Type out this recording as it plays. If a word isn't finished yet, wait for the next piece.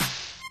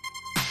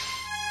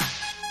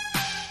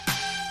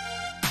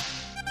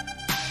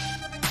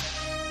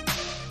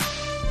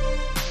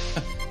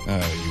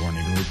You weren't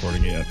even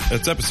recording it yet.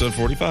 It's episode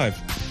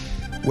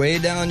 45. Way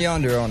down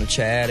yonder on a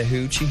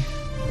Chattahoochee.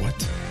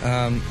 What?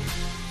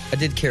 I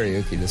did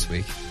karaoke this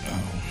week.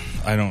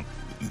 Oh, I don't.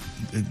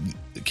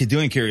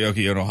 Doing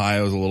karaoke in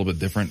Ohio is a little bit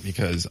different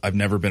because I've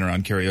never been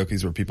around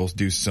karaoke's where people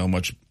do so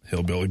much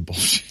hillbilly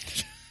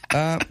bullshit.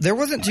 There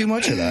wasn't too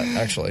much of that,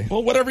 actually.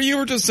 Well, whatever you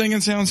were just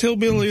singing sounds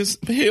hillbilly as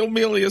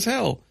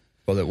hell.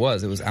 Well, it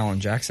was Alan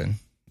Jackson.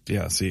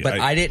 Yeah, see. But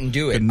I didn't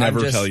do it. I could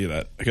never tell you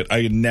that. I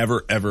could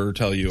never, ever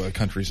tell you a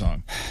country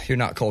song. You're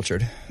not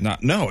cultured.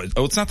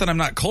 It's not that I'm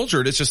not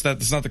cultured. It's just that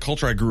it's not the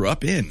culture I grew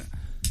up in.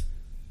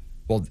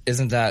 Well,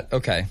 isn't that,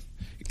 okay.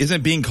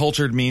 Isn't being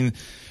cultured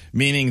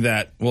meaning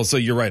that, well, so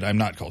you're right, I'm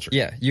not cultured.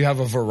 Yeah, you have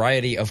a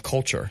variety of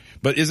culture.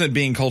 But isn't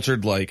being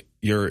cultured like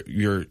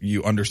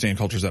you understand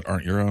cultures that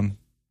aren't your own?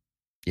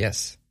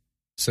 Yes.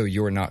 So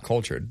you're not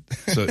cultured.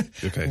 So,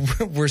 okay.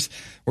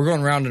 We're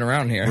going round and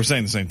around here. We're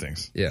saying the same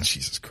things. Yeah.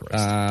 Jesus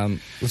Christ.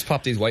 Let's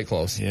pop these White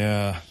Claws.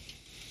 Yeah.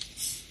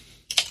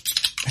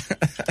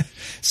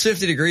 It's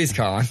 50 degrees,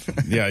 Colin.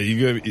 Yeah,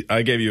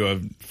 I gave you a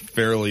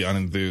fairly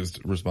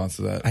unenthused response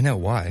to that. I know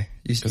why.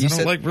 Because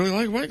I don't really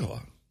like White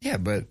Claw. Yeah,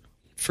 but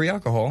free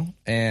alcohol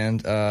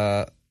and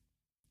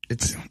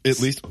it's at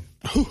least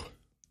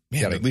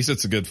at least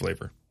it's a good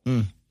flavor.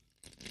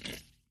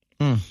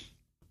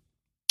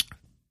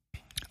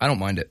 I don't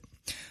mind it.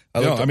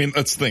 I mean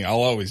that's the thing.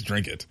 I'll always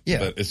drink it. Yeah,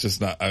 but it's just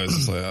not. I was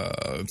just like,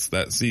 it's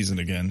that season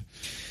again.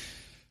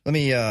 Let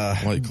me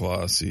White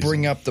Claw season.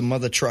 Bring up the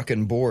mother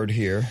trucking board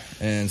here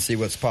and see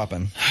what's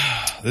popping.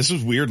 This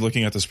is weird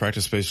looking at this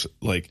practice space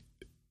like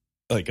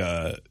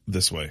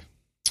this way.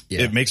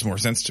 Yeah. It makes more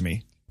sense to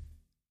me.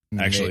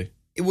 Actually.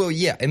 Well,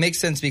 yeah, it makes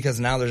sense because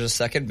now there's a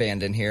second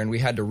band in here and we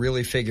had to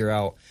really figure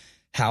out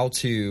how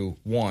to,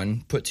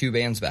 one, put two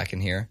bands back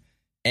in here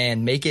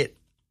and make it,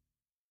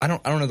 I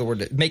don't know the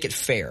word, make it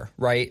fair,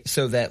 right?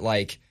 So that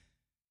like,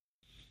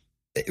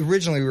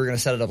 originally we were going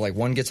to set it up like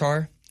one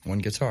guitar,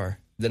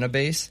 then a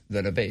bass.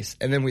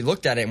 And then we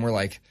looked at it and we're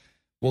like,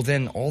 well,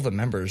 then all the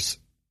members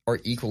are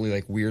equally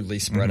like weirdly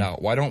spread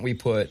out. Why don't we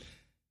put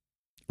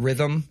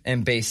rhythm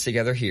and bass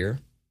together here?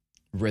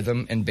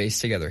 Rhythm and bass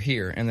together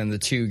here, and then the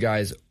two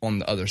guys on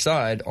the other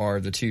side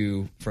are the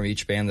two from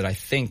each band that I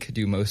think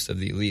do most of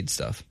the lead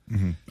stuff.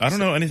 Mm-hmm. I don't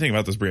know anything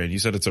about this brand. You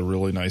said it's a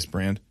really nice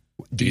brand.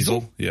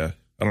 Diesel? Yeah,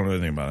 I don't know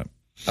anything about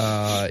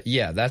it.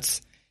 Yeah,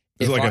 that's.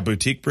 Is it like a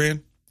boutique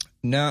brand?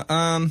 No,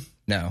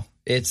 no,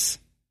 it's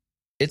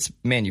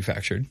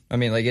manufactured. I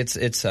mean, like it's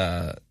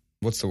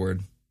what's the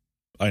word?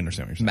 I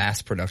understand what you're saying.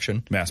 Mass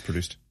production, mass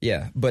produced.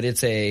 Yeah, but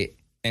it's a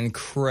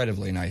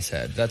incredibly nice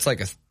head. That's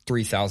like a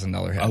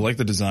 $3,000 head. I like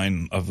the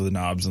design of the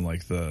knobs and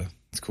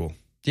it's cool.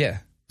 Yeah.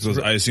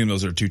 So I assume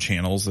those are two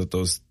channels that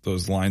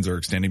those lines are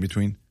extending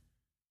between.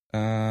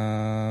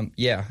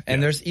 Yeah.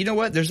 And there's, you know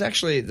what? There's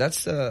actually,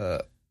 it's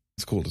a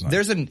cool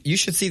design. You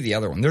should see the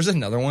other one. There's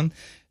another one,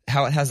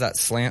 how it has that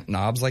slant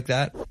knobs like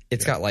that.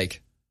 It's got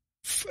like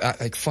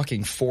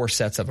fucking 4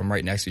 sets of them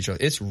right next to each other.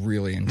 It's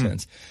really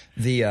intense.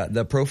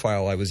 The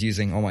profile I was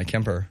using on my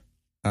Kemper,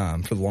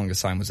 for the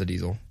longest time was a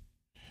Diesel.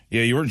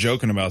 Yeah, you weren't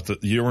joking,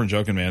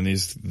 man.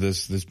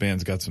 This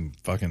band's got some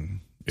fucking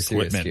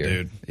equipment,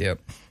 dude. Yep.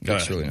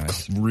 That's really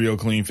nice. Real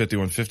clean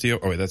 5150. Oh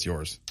wait, that's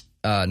yours.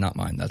 Not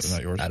mine. That's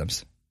not yours.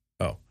 Adam's.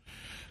 Oh.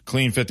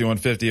 Clean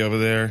 5150 over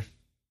there.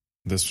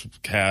 This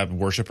cab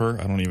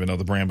worshiper. I don't even know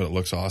the brand, but it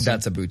looks awesome.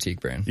 That's a boutique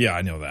brand. Yeah,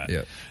 I know that.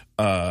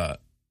 Yeah.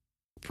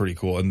 Pretty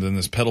cool. And then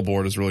this pedal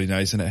board is really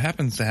nice and it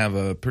happens to have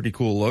a pretty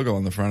cool logo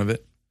on the front of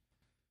it.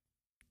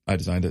 I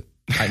designed it.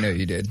 I know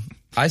you did.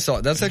 I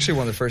saw that's actually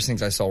one of the first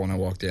things I saw when I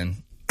walked in.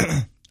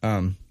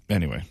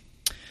 Anyway,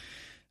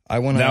 I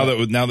want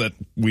to now that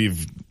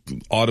we've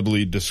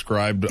audibly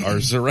described our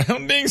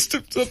surroundings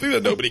to something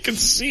that nobody can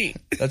see.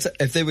 That's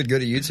if they would go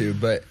to YouTube,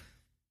 but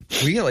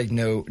we get like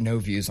no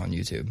views on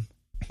YouTube.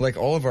 Like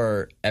all of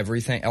our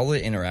everything, all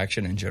the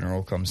interaction in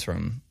general comes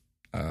from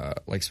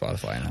like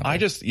Spotify and Apple. I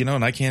just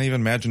and I can't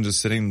even imagine just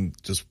sitting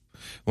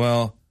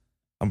I'm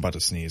about to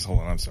sneeze. Hold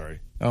on, I'm sorry.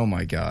 Oh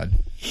my God.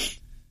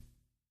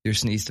 You're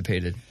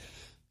sneeze-to-pated.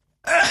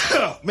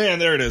 Oh, man,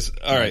 there it is.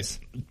 All right.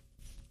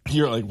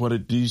 You're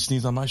like, do you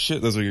sneeze on my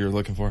shit? That's what you're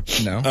looking for.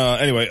 No.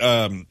 Anyway,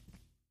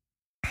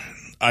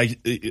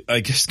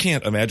 I just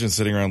can't imagine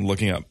sitting around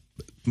looking up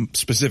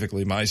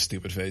specifically my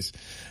stupid face.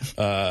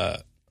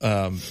 But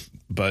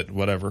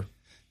whatever.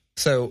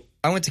 So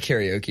I went to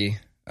karaoke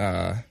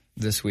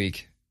this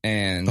week,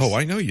 and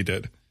I know you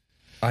did.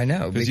 I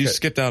know because you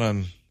skipped out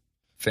on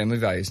Family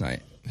Values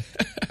Night.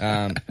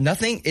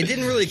 Nothing. It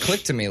didn't really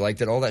click to me like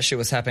that. All that shit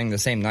was happening the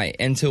same night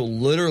until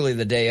literally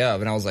the day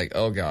of, and I was like,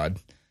 "Oh God,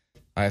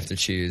 I have to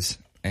choose."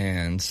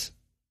 And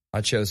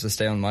I chose to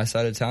stay on my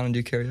side of town and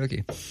do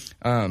karaoke.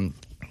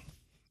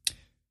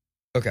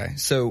 Okay,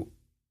 so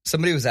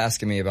somebody was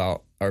asking me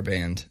about our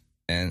band,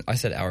 and I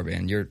said, "Our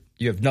band." You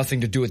have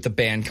nothing to do with the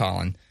band,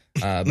 Colin.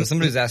 But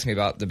somebody was asking me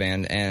about the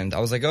band, and I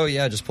was like, "Oh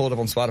yeah, just pull it up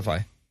on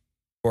Spotify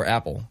or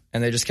Apple."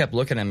 And they just kept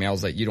looking at me. I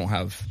was like, "You don't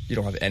have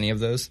any of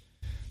those?"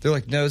 They're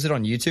like, "No, is it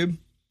on YouTube?"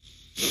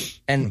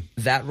 And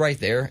that right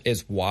there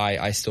is why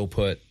I still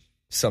put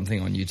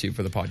something on YouTube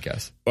for the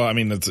podcast. Well, I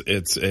mean, it's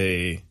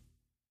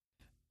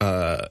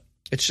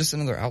just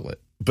another outlet.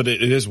 But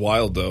it is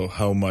wild though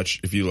how much,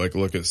 if you like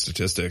look at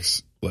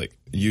statistics, like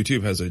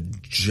YouTube has a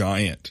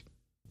giant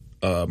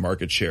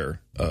market share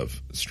of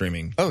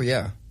streaming. Oh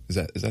yeah, is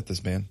that this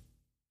band?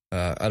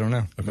 I don't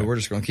know, but we're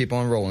just going to keep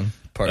on rolling.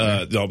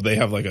 No, they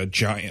have like a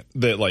giant.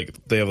 They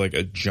have like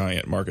a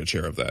giant market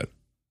share of that.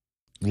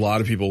 A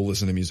lot of people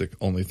listen to music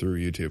only through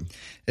YouTube.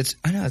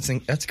 I know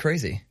that's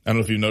crazy. I don't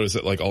know if you noticed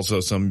that. Like also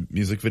some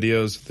music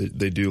videos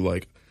they do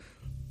like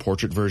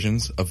portrait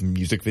versions of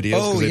music videos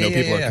because they know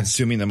people are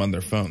consuming them on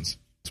their phones.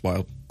 It's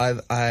wild.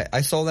 I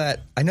saw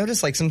that. I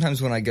noticed like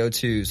sometimes when I go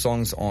to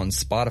songs on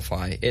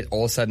Spotify, it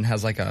all of a sudden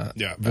has like a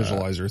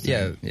visualizer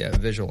thing.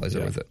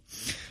 Visualizer with it.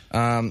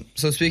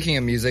 So speaking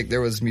of music,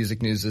 there was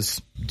music news.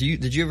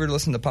 Did you ever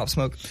listen to Pop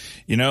Smoke?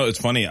 You know, it's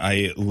funny.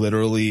 I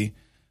literally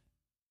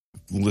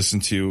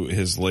listened to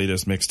his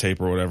latest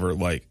mixtape or whatever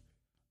like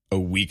a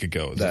week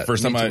ago. It was the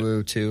first time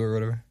Woo 2 or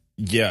whatever.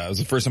 Yeah, it was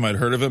the first time I'd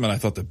heard of him, and I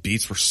thought the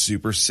beats were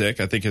super sick.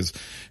 I think his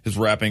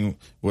rapping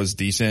was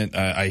decent.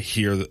 I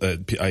hear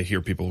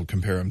people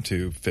compare him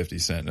to 50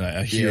 Cent, and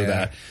I hear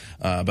that.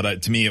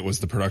 But to me, it was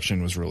the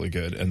production was really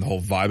good, and the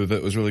whole vibe of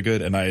it was really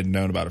good, and I had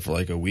known about it for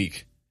like a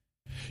week.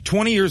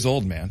 20 years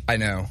old, man. I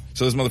know.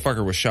 So this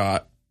motherfucker was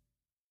shot.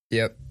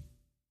 Yep.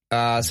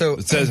 So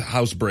it says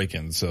house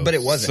break-in. So, but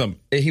it wasn't.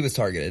 He was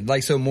targeted.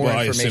 Like so, more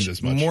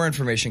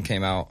information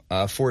came out.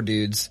 4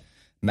 dudes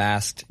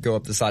masked go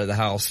up the side of the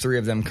house. 3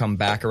 of them come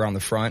back around the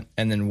front,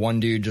 and then 1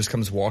 dude just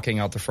comes walking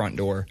out the front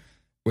door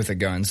with a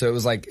gun. So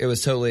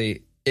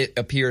it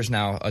appears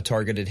now a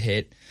targeted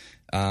hit.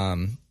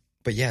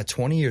 But yeah,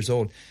 20 years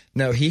old.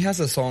 No, he has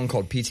a song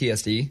called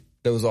PTSD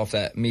that was off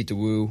that Meet the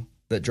Woo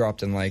that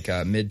dropped in like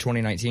mid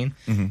 2019,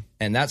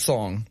 and that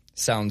song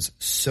sounds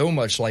so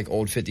much like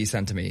old 50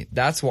 Cent to me.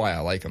 That's why I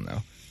like him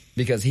though,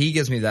 because he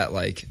gives me that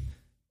like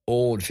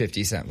old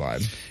 50 Cent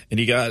vibe.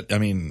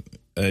 And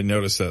I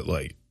noticed that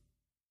like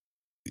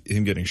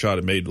him getting shot,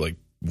 it made like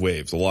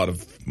waves. A lot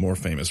of more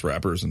famous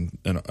rappers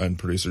and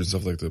producers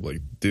and stuff like that.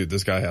 Like, dude,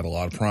 this guy had a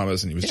lot of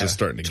promise, and he was just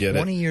starting to get it.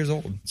 20 years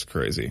old. It's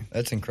crazy.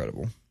 That's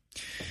incredible.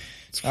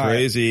 It's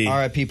crazy.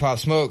 R.I.P. Pop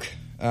Smoke.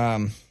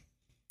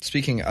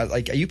 Speaking,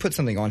 you put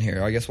something on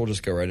here. I guess we'll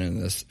just go right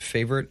into this.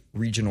 Favorite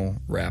regional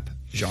rap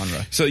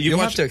genre. So you'll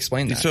have to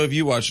explain that. So have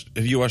you watched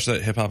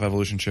that Hip Hop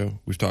Evolution show?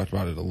 We've talked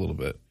about it a little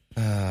bit.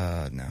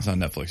 No. It's on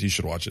Netflix. You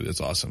should watch it. It's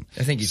awesome.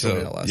 I think you told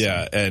me that last time.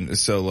 Yeah, and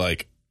so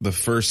like the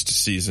first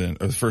season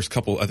or the first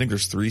couple, I think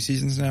there's 3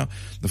 seasons now.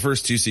 The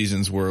first 2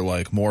 seasons were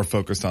like more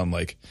focused on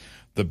like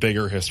the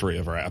bigger history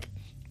of rap.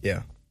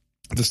 Yeah.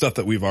 The stuff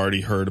that we've already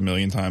heard a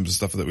million times, the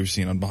stuff that we've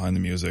seen on Behind the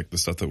Music, the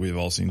stuff that we've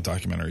all seen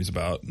documentaries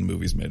about, and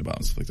movies made about,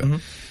 and stuff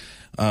like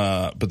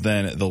that. But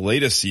then the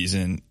latest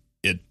season,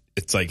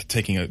 it's like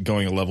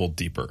going a level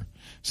deeper.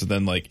 So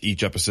then like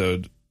each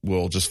episode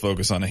will just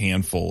focus on a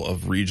handful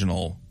of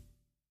regional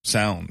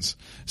sounds.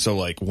 So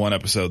like one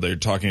episode, they're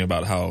talking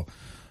about how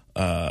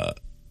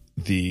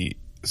the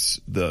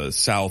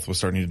South was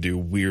starting to do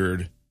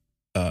weird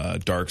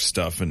dark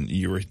stuff, and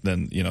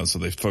so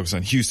they focused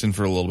on Houston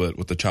for a little bit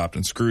with the Chopped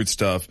and Screwed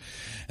stuff,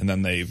 and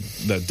then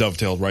that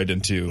dovetailed right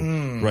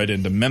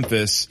into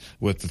Memphis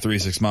with the 3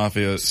 6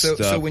 Mafia stuff.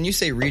 So when you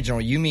say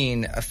regional, you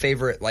mean a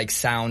favorite like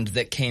sound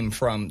that came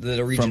from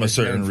the region, from a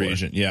certain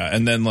region, yeah.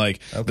 And then then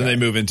they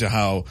move into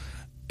how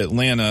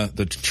Atlanta,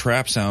 the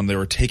trap sound, they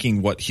were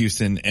taking what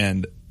Houston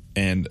and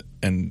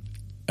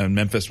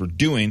Memphis were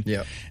doing,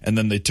 and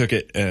then they took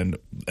it and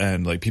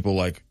like people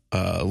like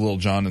Lil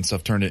Jon and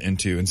stuff turned it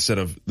into, instead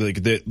of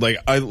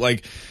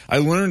I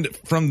learned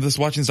from this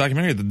watching this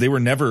documentary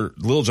that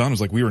Lil Jon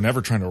was like, we were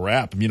never trying to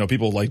rap. You know,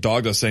 people like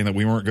dogged us saying that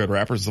we weren't good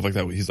rappers and stuff like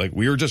that. He's like,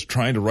 we were just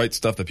trying to write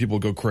stuff that people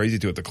go crazy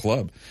to at the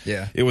club.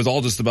 Yeah. It was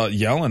all just about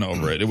yelling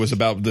over it. It was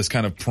about this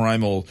kind of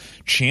primal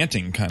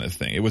chanting kind of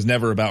thing. It was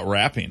never about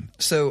rapping.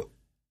 So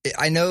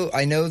I know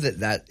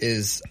that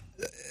is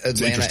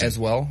Atlanta as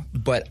well,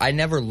 but I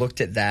never looked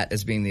at that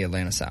as being the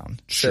Atlanta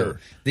sound. Sure. So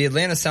the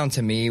Atlanta sound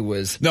to me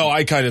was... No,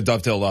 I kind of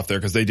dovetailed off there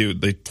because they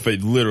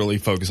literally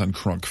focus on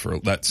crunk for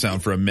that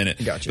sound for a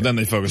minute. Gotcha. But then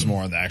they focus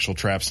more on the actual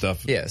trap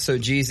stuff. Yeah, so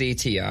Jeezy,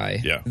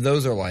 T.I.,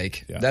 those are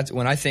like... Yeah. That's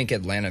when I think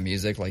Atlanta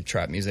music, like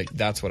trap music,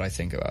 that's what I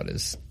think about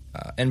is...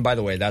 and by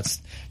the way, that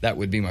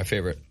would be my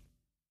favorite.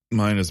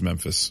 Mine is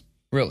Memphis.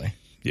 Really?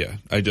 Yeah.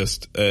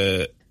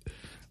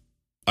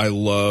 I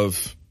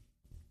love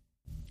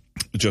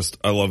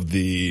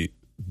the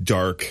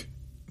dark,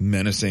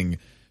 menacing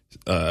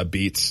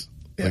beats,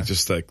 like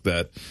just like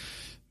that,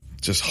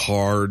 just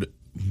hard,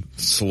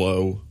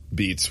 slow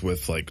beats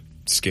with like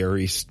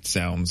scary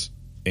sounds,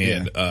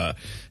 and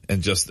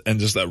just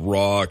that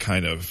raw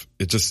kind of.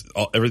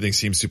 Everything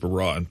seems super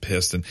raw and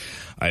pissed. And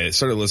I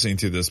started listening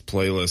to this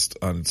playlist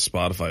on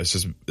Spotify.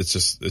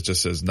 It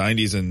just says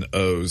 90s and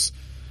O's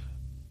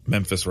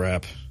Memphis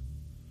rap,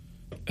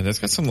 and it's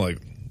got some like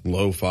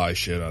lo-fi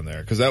shit on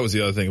there, because that was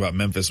the other thing about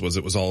Memphis, was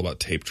it was all about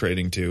tape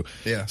trading too.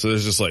 Yeah. So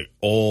there's just like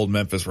old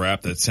Memphis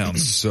rap that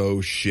sounds so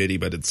shitty,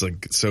 but it's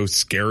like so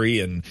scary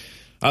and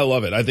I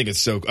love it. I think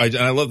it's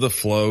I love the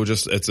flow.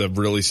 Just it's a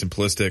really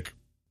simplistic,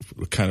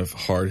 kind of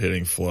hard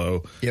hitting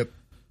flow. Yep.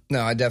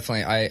 No, I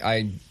definitely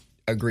I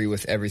agree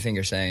with everything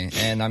you're saying.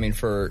 And I mean,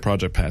 for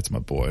Project Pat's my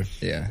boy.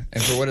 Yeah,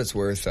 and for what it's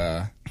worth,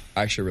 I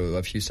actually really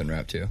love Houston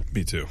rap too.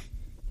 Me too.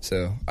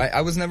 So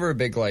I was never a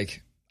big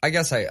I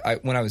guess I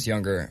when I was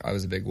younger I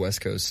was a big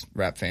West Coast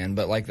rap fan,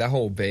 but like that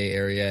whole Bay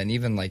Area and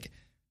even like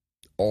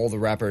all the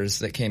rappers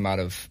that came out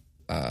of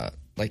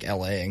like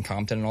LA and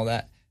Compton and all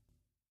that,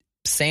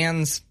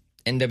 sans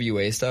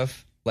NWA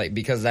stuff, like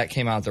because that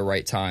came out at the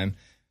right time.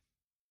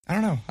 I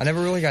don't know. I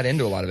never really got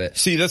into a lot of it.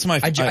 See, that's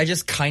I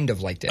just kind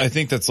of liked it. I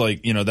think that's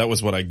like, that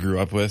was what I grew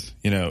up with.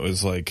 It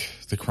was like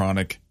the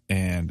Chronic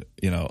and,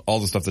 all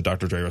the stuff that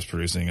Dr. Dre was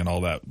producing and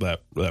all that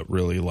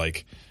really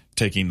like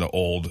taking the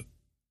old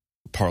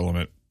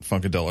Parliament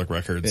Funkadelic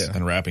records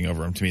and rapping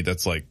over them. To me,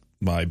 that's like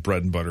my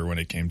bread and butter when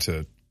it came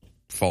to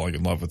falling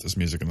in love with this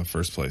music in the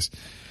first place.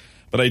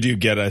 But I do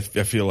get it.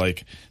 I feel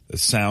like the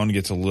sound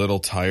gets a little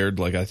tired.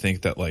 Like I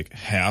think that like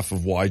half of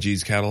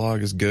YG's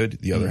catalog is good.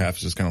 The other half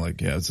is just kind of like,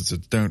 it's a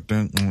dun,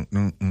 dun,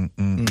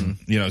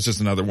 it's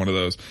just another one of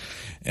those.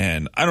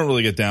 And I don't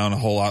really get down a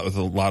whole lot with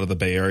a lot of the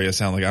Bay Area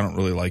sound. Like I don't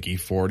really like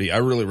E40. I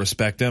really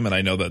respect him. And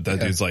I know that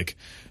dude's like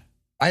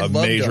a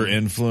major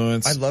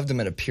influence. I loved him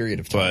at a period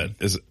of time.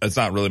 But it's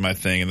not really my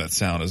thing. And that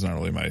sound is not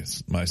really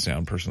my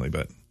sound personally.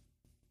 But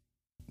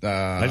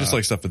I just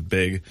like stuff with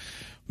big,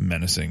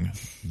 menacing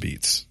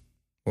beats.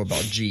 What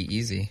about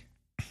G-Eazy?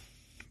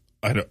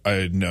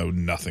 I know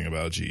nothing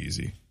about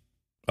G-Eazy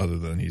other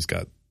than he's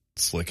got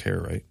slick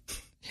hair, right?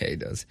 Yeah, he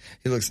does.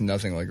 He looks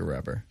nothing like a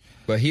rapper.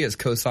 But he is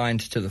co-signed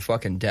to the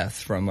fucking death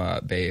from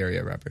Bay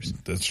Area rappers.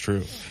 That's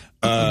true.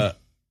 Did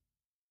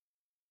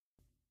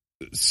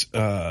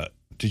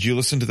you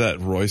listen to that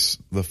Royce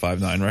the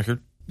 5'9"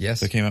 record? Yes.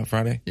 That came out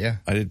Friday? Yeah.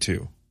 I did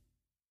too.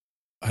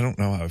 I don't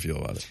know how I feel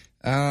about it.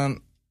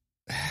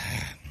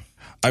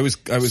 I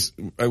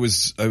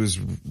was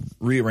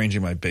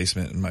rearranging my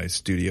basement in my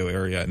studio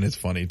area, and it's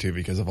funny too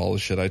because of all the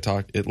shit I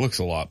talked. It looks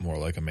a lot more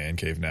like a man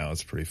cave now.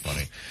 It's pretty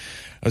funny.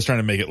 I was trying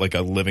to make it like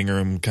a living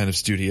room kind of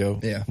studio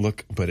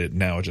look, but it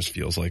just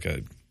feels like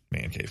a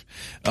man cave.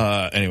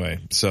 Anyway,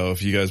 so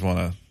if you guys want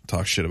to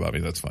talk shit about me,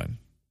 that's fine.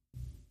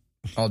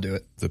 I'll do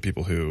it. The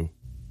people who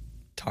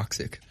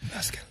toxic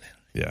masculinity.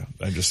 Yeah,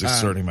 I'm just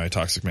asserting my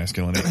toxic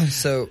masculinity.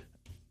 So.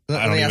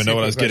 I don't even know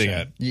what I was getting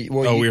at. We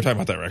were talking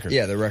about that record.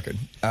 Yeah, the record.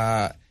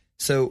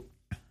 So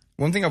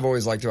one thing I've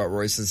always liked about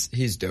Royce is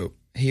he's dope.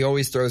 He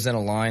always throws in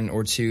a line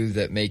or two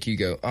that make you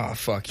go, oh,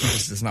 fuck, he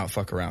just does not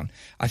fuck around.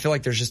 I feel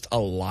like there's just a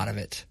lot of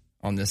it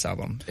on this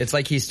album. It's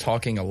like he's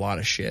talking a lot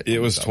of shit. It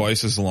was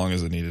twice as long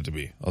as it needed to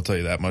be. I'll tell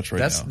you that much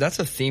now. That's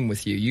a theme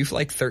with you. You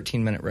like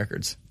 13-minute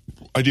records.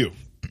 I do.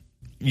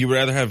 You'd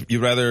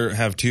rather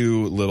have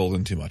too little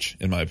than too much,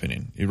 in my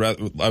opinion.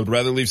 I would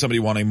rather leave somebody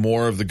wanting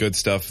more of the good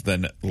stuff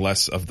than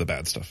less of the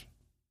bad stuff.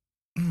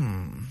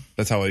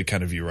 That's how I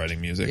kind of view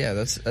writing music. Yeah,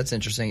 that's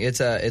interesting.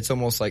 It's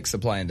almost like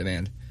supply and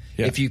demand.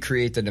 Yeah. If you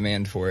create the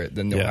demand for it,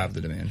 then they'll have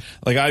the demand.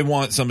 Like I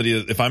want somebody,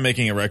 if I'm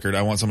making a record,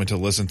 I want someone to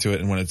listen to it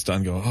and when it's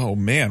done go, oh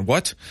man,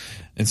 what?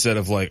 Instead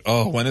of like,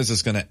 oh, when is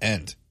this going to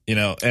end?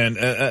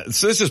 And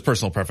so this is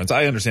personal preference.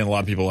 I understand a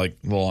lot of people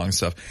like the long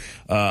stuff.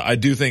 I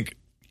do think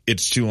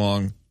it's too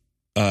long,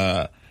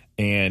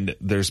 and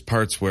there's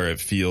parts where it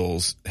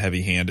feels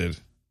heavy-handed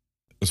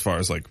as far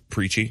as like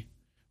preachy,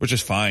 which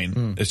is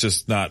fine. It's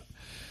just not.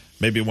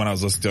 Maybe when I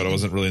was listening to it, I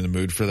wasn't really in the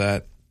mood for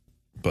that.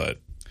 But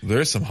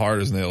there is some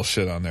hard as nails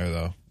shit on there,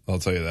 though. I'll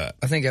tell you that.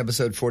 I think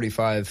episode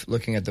 45,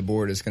 looking at the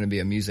board, is going to be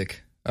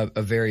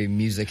a very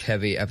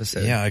music-heavy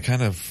episode. Yeah, I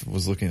kind of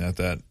was looking at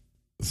that.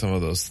 Some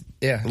of those.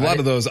 Yeah. A lot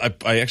of those,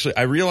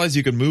 I realized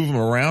you could move them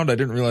around. I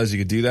didn't realize you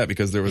could do that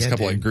because there was a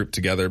couple I grouped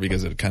together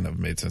because it kind of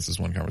made sense as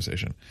one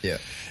conversation. Yeah.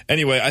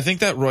 Anyway, I think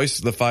that Royce,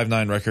 the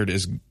 5'9" record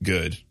is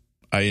good.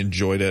 I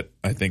enjoyed it.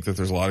 I think that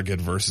there's a lot of good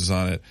verses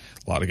on it,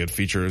 a lot of good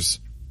features.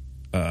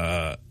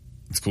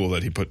 It's cool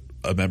that he put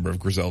a member of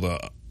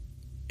Griselda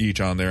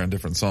each on there on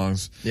different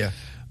songs. Yeah.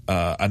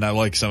 And I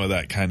like some of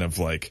that kind of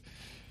like,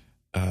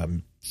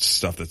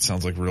 stuff that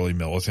sounds like really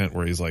militant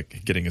where he's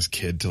like getting his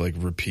kid to like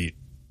repeat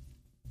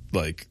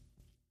like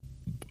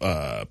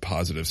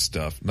positive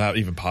stuff, not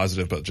even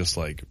positive but just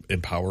like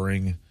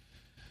empowering.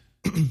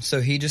 So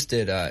he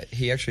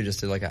actually just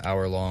did like an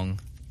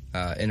hour-long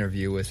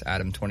interview with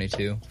Adam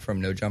 22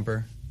 from No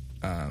Jumper.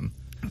 I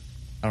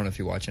don't know if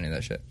you watch any of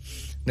that shit.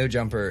 No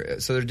Jumper,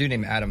 so there's a dude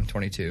named Adam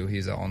 22.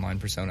 He's an online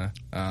persona.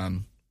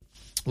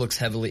 Looks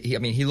heavily,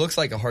 he looks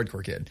like a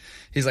hardcore kid.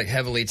 He's like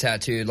heavily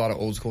tattooed, a lot of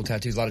old school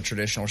tattoos, a lot of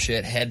traditional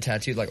shit, head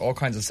tattooed, like all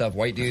kinds of stuff.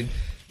 White dude,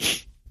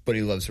 but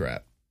he loves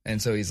rap. And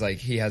so he's like,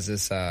 he has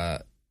this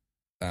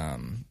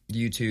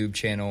YouTube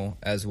channel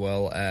as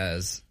well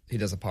as he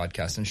does a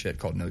podcast and shit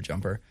called No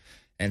Jumper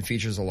and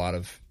features a lot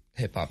of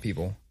hip hop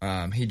people.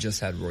 He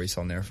just had Royce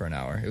on there for an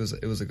hour. It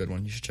was a good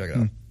one. You should check it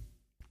out.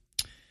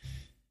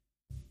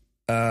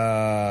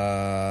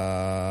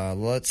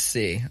 Let's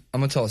see.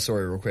 I'm gonna tell a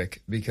story real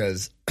quick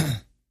because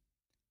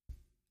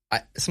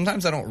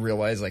sometimes I don't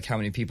realize like how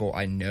many people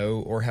I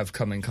know or have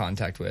come in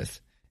contact with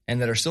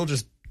and that are still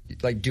just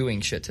like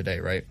doing shit today,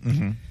 right?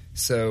 Mm-hmm.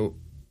 So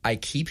I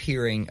keep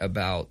hearing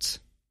about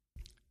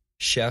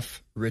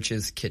Chef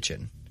Rich's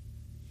Kitchen.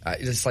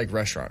 It's like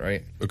restaurant,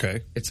 right?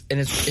 Okay.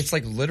 It's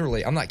like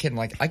literally, I'm not kidding.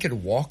 Like I could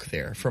walk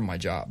there from my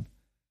job.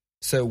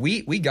 So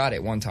we got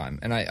it one time,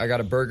 and I got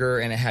a burger,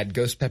 and it had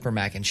ghost pepper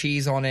mac and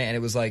cheese on it, and it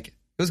was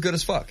good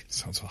as fuck.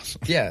 Sounds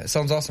awesome. Yeah, it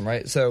sounds awesome,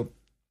 right? So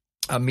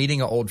I'm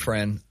meeting an old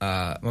friend,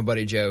 my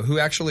buddy Joe, who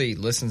actually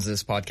listens to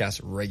this podcast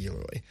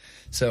regularly.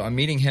 So I'm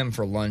meeting him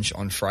for lunch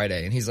on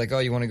Friday, and he's like, "Oh,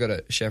 you want to go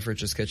to Chef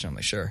Rich's Kitchen?" I'm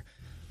like, "Sure."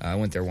 I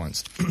went there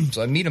once.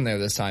 So I meet him there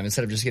this time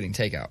instead of just getting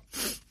takeout.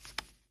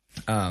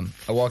 I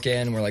walk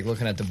in, we're like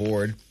looking at the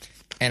board,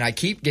 and I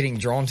keep getting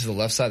drawn to the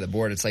left side of the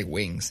board. It's like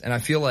wings. And I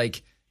feel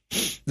like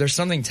there's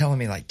something telling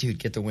me like, dude,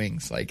 get the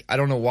wings. Like, I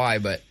don't know why,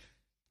 but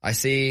I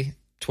see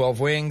 12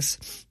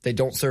 wings. They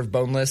don't serve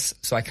boneless.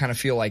 So I kind of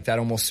feel like that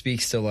almost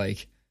speaks to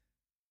like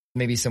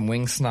maybe some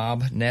wing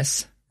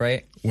snobness,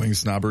 right? Wing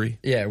snobbery.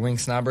 Yeah, wing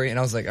snobbery. And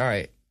I was like, all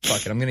right,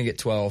 fuck it. I'm going to get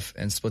 12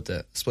 and split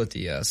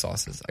the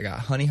sauces. I got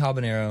honey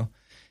habanero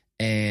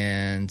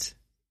and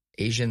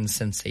Asian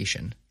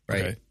sensation,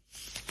 right? Okay.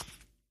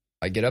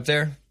 I get up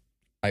there,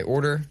 I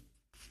order.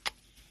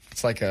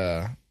 It's like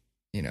a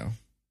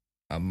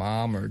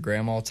mom or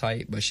grandma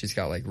type, but she's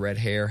got like red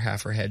hair,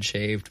 half her head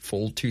shaved,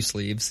 full 2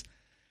 sleeves.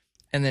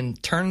 And then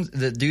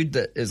the dude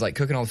that is like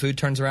cooking all the food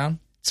turns around.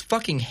 It's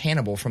fucking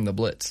Hannibal from the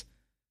Blitz.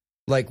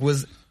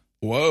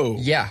 Whoa.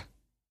 Yeah.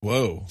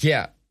 Whoa.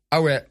 Yeah. I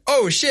went,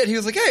 oh shit. He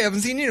was like, hey, I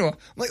haven't seen you in a while.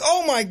 I'm like,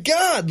 oh my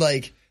God.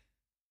 Like,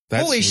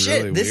 That's holy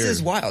shit. really This weird.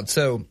 is wild.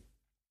 So,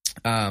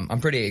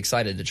 I'm pretty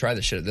excited to try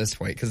this shit at this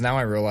point because now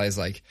I realize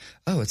like,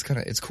 oh,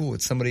 it's cool.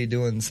 It's somebody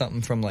doing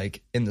something from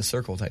like in the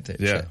circle type thing.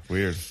 Yeah, shit.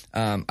 weird.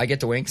 I get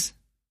the wings.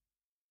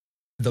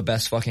 The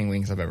best fucking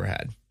wings I've ever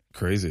had.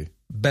 Crazy.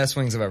 Best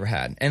wings I've ever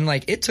had. And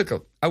like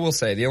I will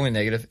say the only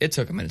negative, it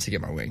took a minute to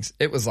get my wings.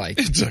 It was like,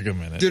 It took a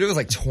minute. dude, it was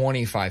like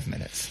 25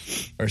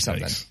 minutes or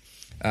something. Nice.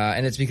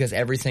 And it's because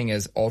everything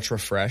is ultra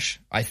fresh.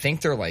 I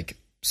think they're like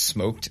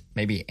smoked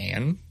maybe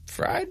and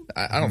fried.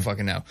 I don't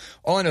fucking know.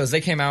 All I know is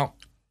they came out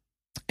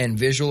and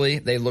visually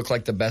they look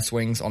like the best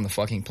wings on the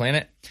fucking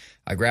planet.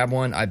 I grab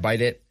one, I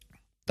bite it.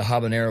 The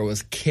habanero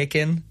was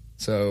kicking.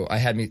 So I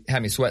had me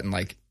sweating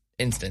like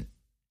instant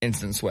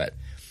sweat.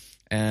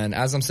 And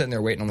as I'm sitting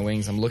there waiting on the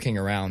wings, I'm looking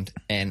around,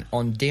 and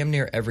on damn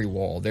near every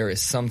wall, there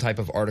is some type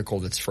of article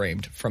that's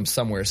framed from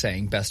somewhere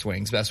saying best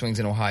wings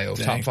in Ohio,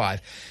 Dang. top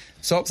 5.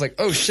 So I was like,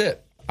 oh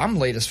shit, I'm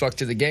late as fuck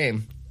to the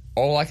game.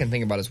 All I can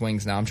think about is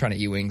wings now. I'm trying to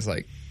eat wings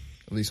like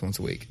at least once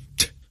a week.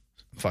 I'm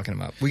fucking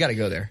them up. We got to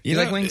go there. You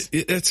like wings?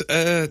 It's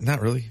not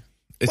really.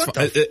 It's What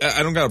fine. the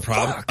I don't got a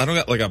problem. fuck? I don't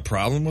got like a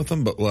problem with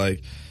them, but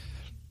like,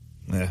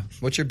 yeah,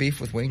 What's your beef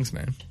with wings,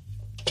 man?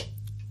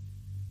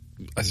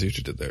 I see what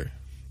you did there.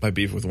 My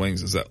beef with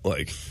wings is that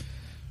like,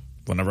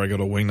 whenever I go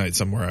to wing night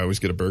somewhere, I always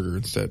get a burger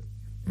instead.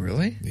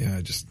 Really? Yeah,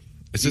 it's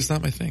just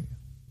not my thing.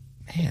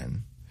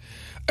 Man.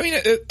 I mean,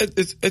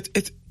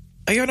 it's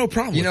I got no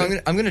problem. You know, with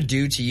it. I'm gonna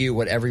do to you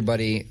what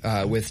everybody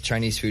with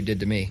Chinese food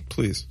did to me.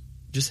 Please.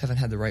 Just haven't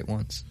had the right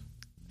ones.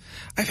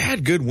 I've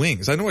had good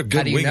wings. I know what good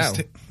How do you wings.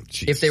 know?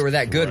 If they were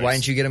that good, why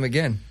didn't you get them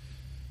again?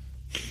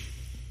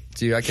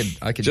 Dude, I could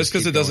Just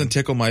because keep it doesn't going.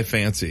 tickle my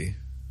fancy.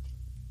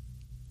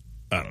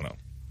 I don't know.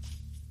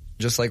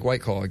 Just like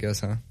White Claw, I guess,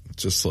 huh?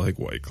 Just like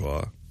White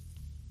Claw.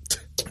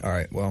 All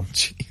right, well,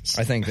 Jeez.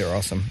 I think they're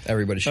awesome.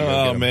 Everybody should go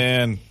get Oh 'em.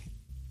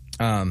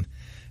 man.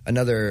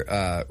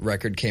 Another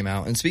record came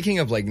out, and speaking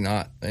of like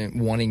not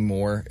wanting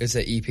more, it's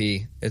an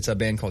EP. It's a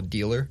band called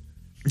Dealer.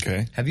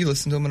 Okay. Have you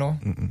listened to them at all?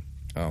 Mm-mm.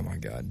 Oh my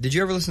god! Did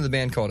you ever listen to the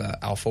band called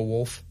Alpha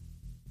Wolf?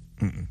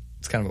 Mm-mm.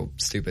 It's kind of a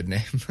stupid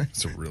name.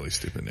 It's a really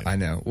stupid name. I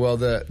know. Well,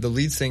 the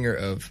lead singer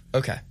of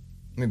let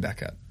me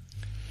back up.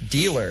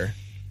 Dealer.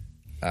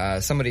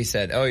 Somebody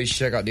said, "Oh, you should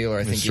check out Dealer.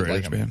 I They're think you'd straight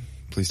like edge them." band.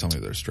 Please tell me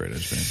they're a straight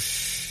edge band.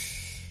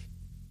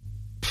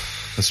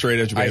 A straight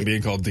edge band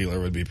being called Dealer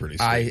would be pretty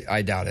sweet.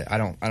 I doubt it. I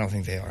don't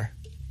think they are.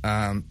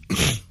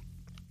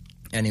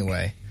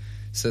 Anyway,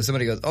 so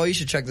somebody goes, "Oh, you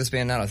should check this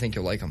band out. I think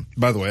you'll like them."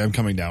 By the way, I'm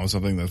coming down with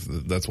something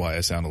that's why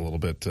I sound a little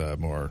bit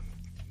more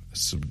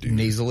subdued.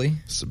 Nasally.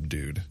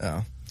 Subdued.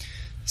 Oh,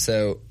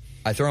 so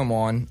I throw them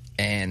on,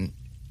 and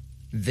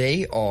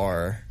they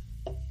are,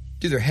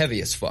 dude, they're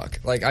heavy as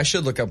fuck. Like I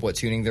should look up what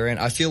tuning they're in.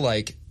 I feel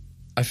like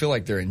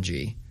they're in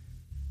G.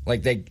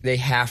 Like they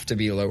have to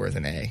be lower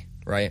than A,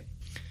 right?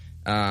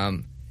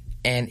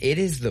 And it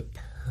is the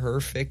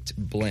perfect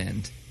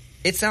blend.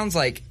 It sounds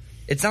like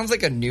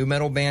a new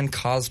metal band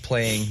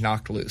cosplaying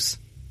Knocked Loose.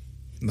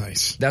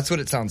 Nice. That's what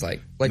it sounds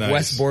like. Like Nice.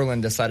 Wes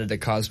Borland decided to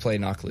cosplay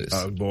Knocked Loose.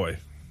 Oh boy.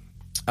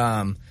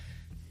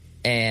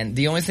 And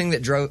the only thing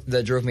that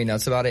drove me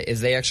nuts about it is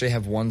they actually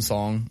have one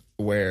song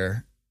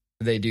where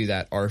they do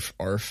that arf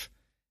arf,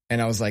 and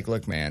I was like,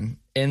 look, man,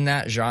 in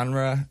that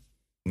genre,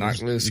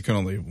 Knocked Loose. You can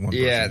only one.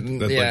 Yeah, person.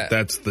 That's yeah. Like,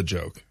 that's the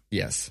joke.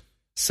 Yes.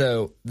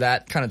 So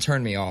that kind of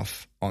turned me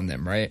off on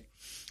them, right?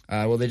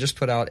 Well, they just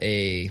put out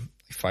a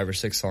 5 or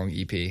 6 song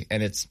EP,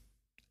 and it's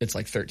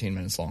like 13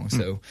 minutes long,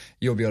 so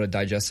you'll be able to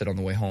digest it on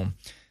the way home.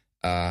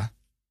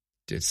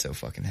 Dude, it's so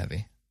fucking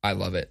heavy. I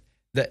love it.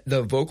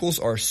 The vocals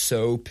are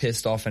so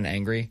pissed off and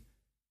angry.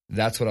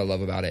 That's what I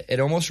love about it. It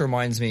almost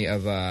reminds me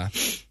of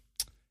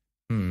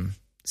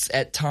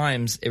at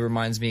times it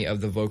reminds me of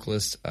the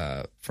vocalist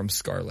from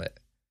Scarlet.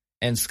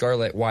 And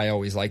Scarlet, why I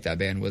always liked that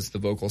band was the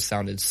vocals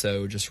sounded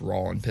so just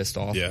raw and pissed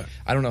off. Yeah.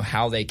 I don't know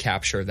how they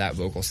capture that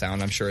vocal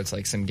sound. I'm sure it's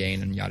like some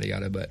gain and yada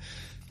yada, but I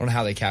don't know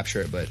how they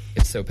capture it, but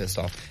it's so pissed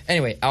off.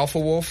 Anyway, Alpha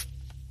Wolf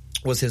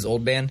was his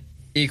old band,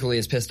 equally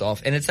as pissed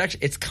off. And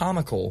it's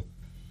comical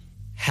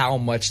how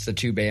much the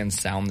two bands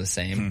sound the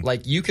same.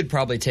 Like, you could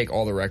probably take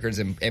all the records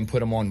and put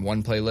them on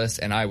one playlist,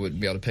 and I would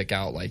be able to pick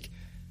out, like,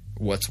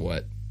 what's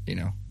what, you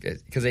know?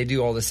 Because they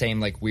do all the same,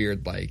 like,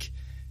 weird, like,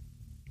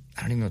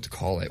 I don't even know what to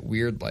call it.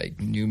 Weird, like,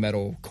 new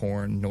metal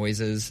corn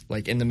noises,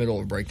 like, in the middle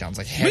of breakdowns.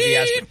 Like,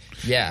 heavy-ass...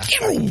 Yeah.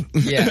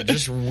 Yeah,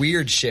 just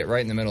weird shit right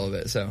in the middle of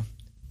it. So,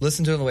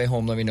 listen to it on the way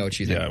home. Let me know what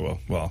you think. Yeah,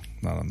 well,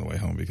 not on the way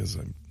home because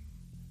I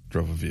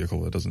drove a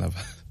vehicle that doesn't have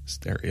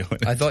stereo in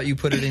it. I thought you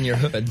put it in your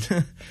hood.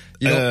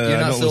 You're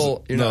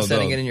not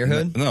setting it in your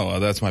hood? No,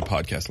 that's my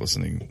podcast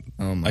listening.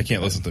 Oh my I can't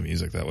God. listen to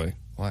music that way.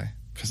 Why?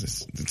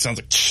 Because it sounds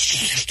like...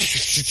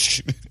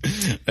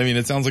 I mean,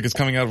 it sounds like it's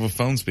coming out of a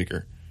phone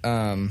speaker.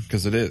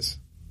 Because it is.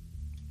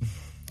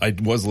 I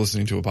was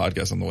listening to a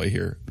podcast on the way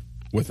here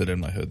with it in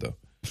my hood, though.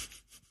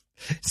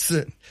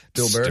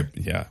 Bill Burr?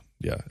 Yeah,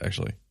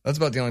 actually. That's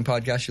about the only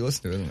podcast you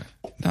listen to, isn't it?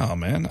 No,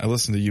 man. I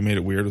listened to You Made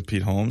It Weird with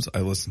Pete Holmes. I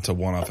listened to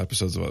one-off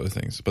episodes of other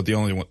things. But the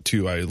only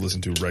two I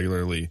listen to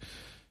regularly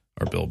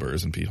are Bill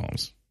Burr's and Pete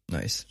Holmes.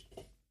 Nice.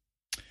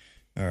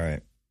 All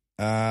right.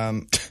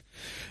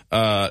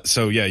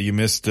 So yeah, you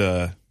missed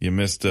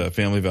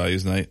Family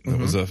Values Night.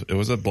 It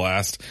was a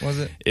blast. Was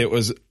it? It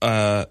was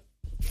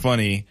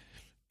funny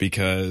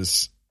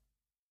because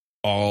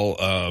all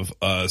of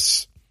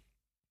us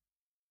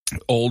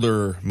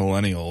older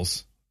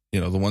millennials, you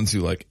know, the ones who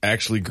like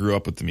actually grew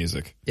up with the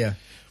music. Yeah.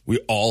 We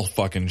all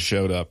fucking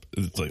showed up.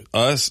 It's like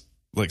us,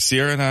 like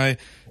Sierra and I,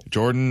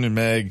 Jordan and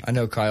Meg. I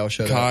know Kyle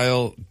showed up.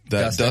 Kyle,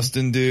 that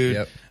Dustin dude.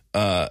 Yep.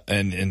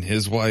 And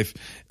his wife.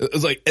 It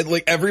was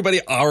like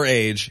everybody our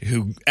age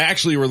who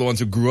actually were the ones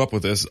who grew up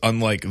with this,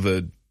 unlike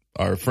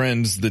our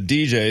friends, the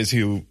DJs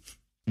who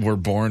were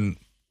born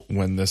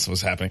when this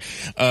was happening.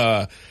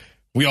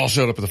 We all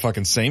showed up at the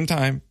fucking same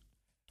time.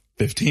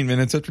 15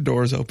 minutes after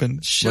doors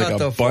opened. Shut like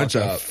the a bunch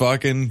fuck of up.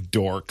 fucking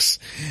dorks.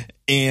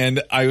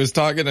 And I was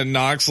talking to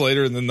Knox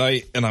later in the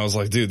night and I was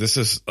like, dude,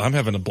 I'm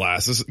having a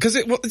blast. Because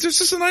it's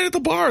just a night at the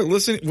bar,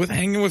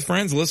 hanging with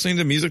friends, listening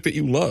to music that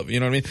you love.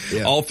 You know what I mean?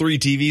 Yeah. All three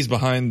TVs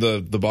behind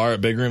the bar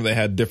at Big Room, they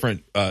had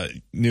different,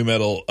 new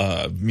metal,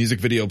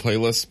 music video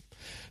playlists.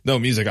 No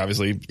music,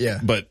 obviously. Yeah.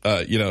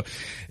 But, you know,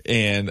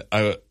 and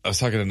I was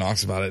talking to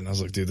Knox about it and I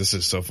was like, dude, this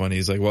is so funny.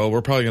 He's like, well,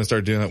 we're probably going to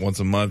start doing it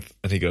once a month.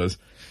 And he goes,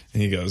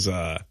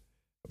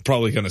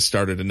 probably going to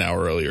start it an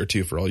hour earlier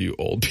too for all you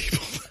old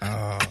people.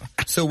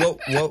 So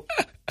what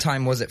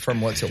time was it from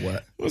what to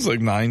what? It was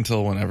like 9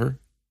 till whenever.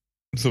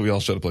 So we all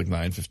showed up like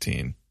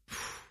 9:15.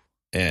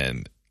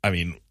 And I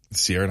mean,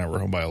 Sierra and I were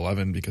home by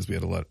 11 because we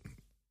had to let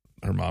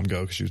her mom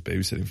go because she was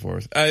babysitting for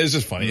us. It's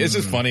just funny. It's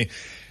just funny.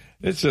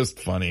 It's just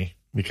funny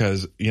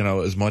because, you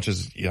know, as much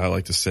as I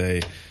like to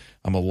say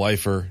I'm a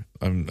lifer,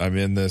 I'm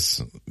in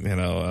this, you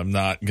know, I'm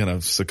not going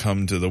to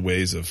succumb to the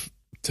ways of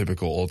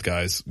typical old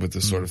guys with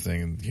this sort of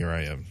thing. And here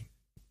I am.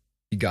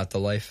 You got the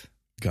life?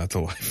 Got to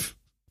life.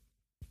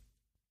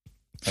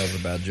 That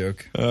was a bad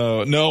joke.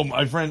 No,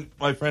 my friend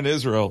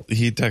Israel, I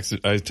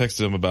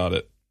texted him about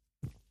it,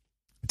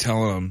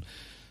 telling him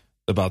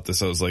about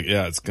this. I was like,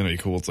 yeah, it's going to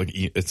be cool.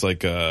 It's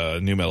like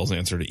new metal's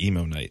answer to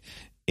emo night.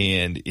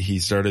 And he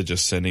started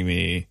just sending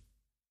me,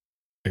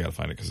 I got to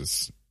find it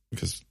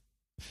because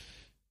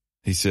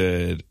he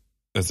said,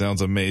 that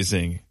sounds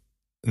amazing.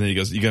 And then he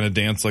goes, you going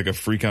to dance like a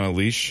freak on a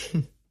leash?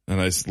 And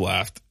I just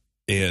laughed.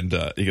 And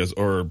he goes,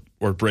 or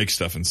break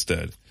stuff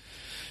instead.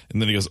 And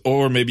then he goes,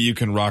 or maybe you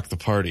can rock the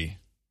party.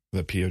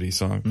 That POD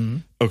song. Mm-hmm.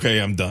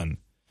 Okay, I'm done.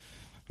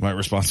 My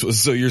response was,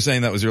 so you're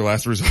saying that was your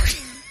last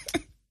resort?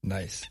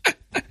 Nice.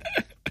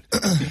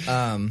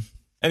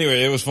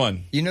 Anyway, it was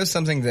fun. You know,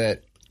 something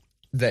that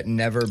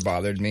never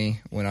bothered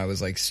me when I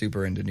was like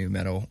super into new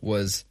metal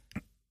was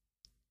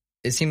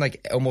it seemed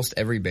like almost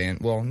every band,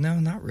 well, no,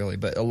 not really,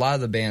 but a lot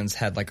of the bands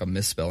had like a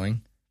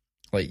misspelling.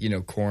 Like, you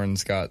know,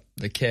 Korn's got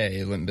the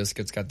K, Limp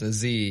Bizkit's got the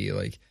Z,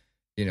 like,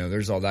 you know,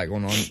 there's all that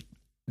going on.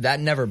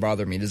 That never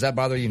bothered me. Does that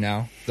bother you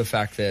now? The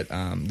fact that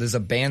does a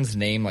band's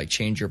name like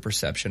change your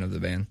perception of the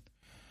band?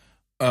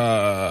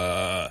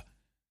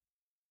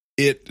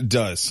 It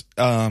does.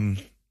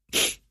 That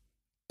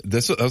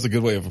was a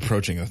good way of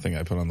approaching the thing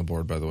I put on the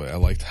board, by the way. I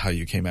liked how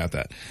you came at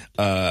that.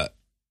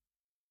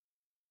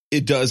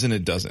 It does and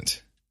it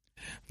doesn't.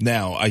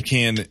 Now, I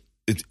can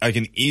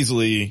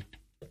easily,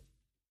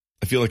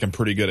 I feel like I'm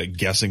pretty good at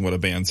guessing what a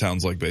band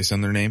sounds like based on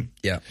their name.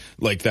 Yeah.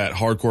 Like that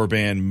hardcore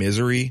band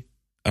Misery.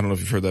 I don't know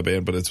if you've heard that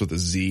band, but it's with a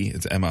Z.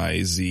 It's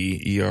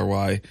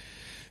Mizery.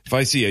 If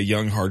I see a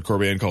young hardcore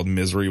band called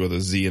Misery with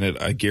a Z in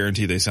it, I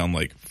guarantee they sound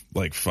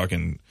like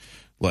fucking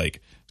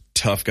like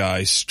tough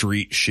guy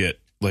street shit,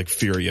 like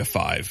Furia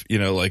 5. You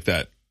know, like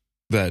that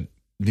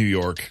New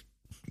York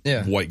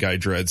Yeah. white guy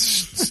dreads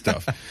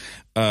stuff.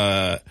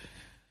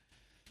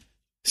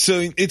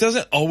 So it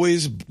doesn't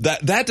always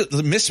that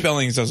the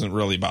misspellings doesn't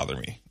really bother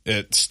me.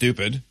 It's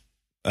stupid,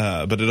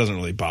 but it doesn't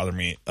really bother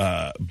me.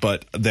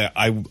 But that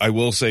I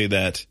will say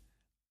that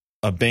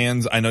a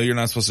band's, I know you're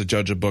not supposed to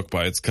judge a book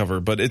by its cover,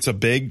 but it's a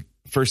big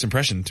first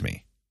impression to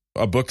me.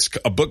 A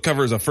book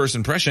cover is a first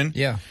impression.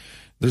 Yeah.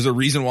 There's a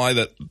reason why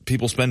that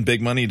people spend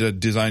big money to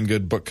design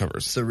good book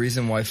covers. It's the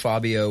reason why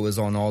Fabio was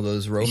on all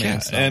those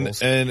romance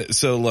novels. And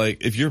so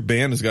like if your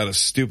band has got a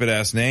stupid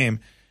ass name,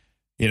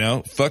 you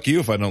know, fuck you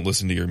if I don't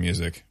listen to your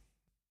music.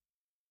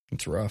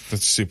 It's rough.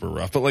 That's super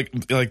rough. But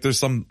like there's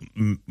some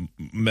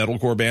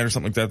metalcore band or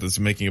something like that that's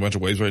making a bunch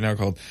of waves right now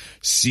called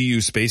See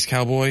You Space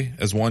Cowboy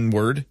as one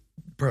word.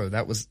 Bro,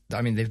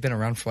 they've been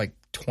around for like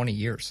 20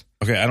 years.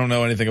 Okay, I don't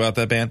know anything about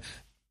that band.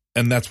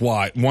 And that's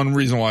why. One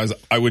reason why is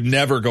I would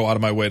never go out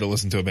of my way to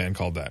listen to a band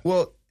called that.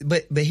 Well,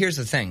 but here's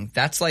the thing.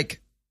 That's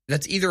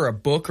either a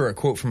book or a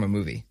quote from a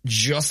movie.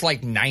 Just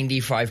like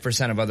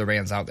 95% of other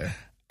bands out there.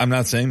 I'm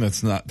not saying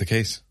that's not the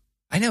case.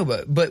 I know,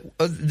 but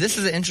this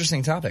is an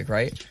interesting topic,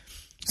 right?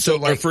 So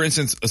like, for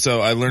instance,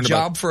 I learned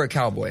Job for a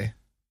Cowboy.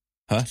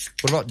 Huh?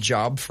 What about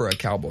Job for a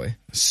Cowboy?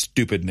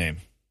 Stupid name.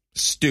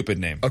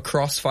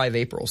 Across 5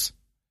 Aprils.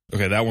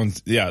 Okay, that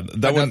one's, yeah,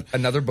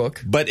 another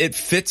book. But it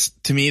fits,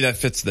 to me, that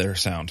fits their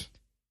sound.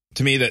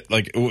 To me, that,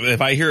 like, if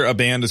I hear a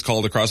band is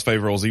called Across 5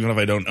 Aprils, even if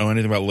I don't know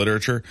anything about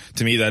literature,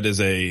 to me, that is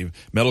a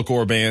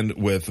metalcore band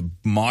with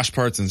mosh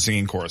parts and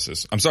singing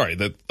choruses. I'm sorry,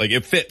 that, like,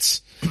 it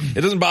fits.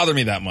 It doesn't bother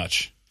me that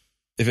much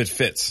if it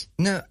fits.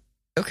 No,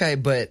 okay,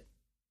 but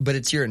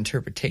it's your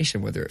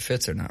interpretation whether it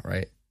fits or not,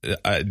 right?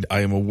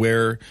 I am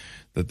aware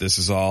that this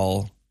is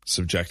all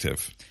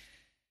subjective.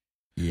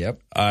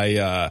 Yep.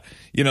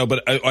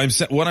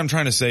 What I'm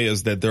trying to say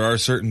is that there are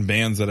certain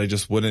bands that I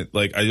just wouldn't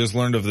like. I just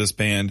learned of this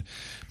band.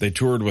 They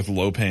toured with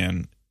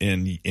Lopan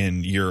in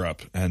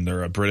Europe, and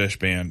they're a British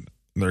band.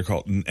 They're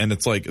called, and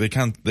it's like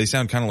they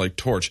sound kind of like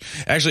Torch.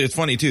 Actually, it's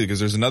funny too because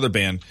there's another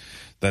band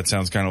that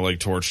sounds kind of like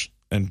Torch,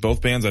 and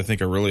both bands I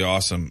think are really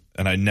awesome.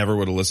 And I never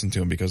would have listened to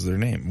them because of their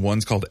name.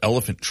 One's called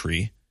Elephant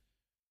Tree.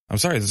 I'm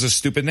sorry, this is a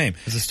stupid name.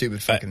 It's a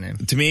stupid fucking name.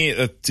 To me,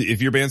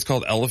 if your band's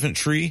called Elephant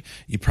Tree,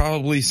 you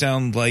probably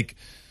sound like,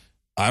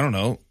 I don't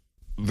know,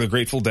 the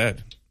Grateful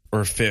Dead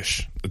or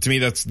Fish. To me,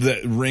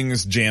 that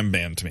rings jam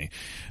band to me,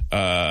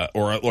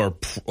 or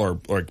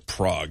like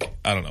prog.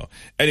 I don't know.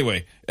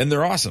 Anyway, and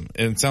they're awesome,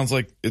 and it sounds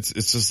like it's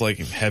just like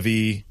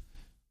heavy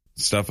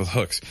stuff with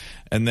hooks.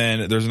 And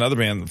then there's another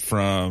band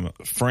from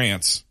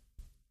France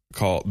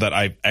that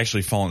I've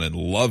actually fallen in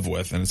love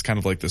with, and it's kind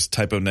of like this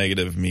Typo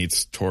Negative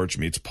meets Torch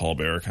meets Paul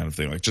Bearer kind of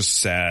thing, like just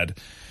sad,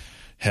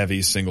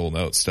 heavy single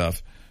note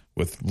stuff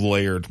with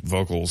layered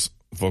vocal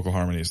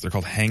harmonies. They're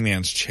called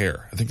Hangman's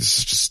Chair. I think this is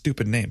such a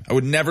stupid name. I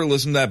would never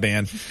listen to that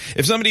band.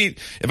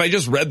 If I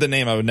just read the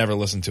name, I would never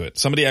listen to it.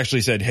 Somebody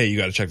actually said, hey, you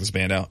got to check this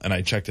band out, and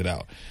I checked it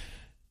out.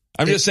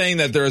 I'm just saying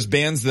that there's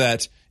bands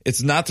that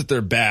it's not that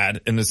they're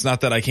bad, and it's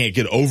not that I can't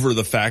get over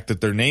the fact that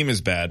their name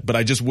is bad, but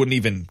I just wouldn't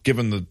even give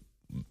them the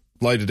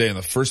light of day in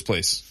the first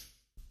place.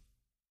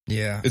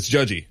 Yeah. It's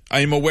judgy.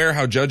 I am aware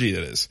how judgy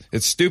it is.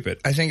 It's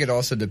stupid. I think it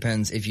also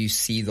depends if you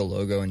see the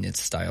logo and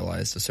it's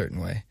stylized a certain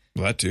way.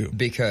 Well, that too.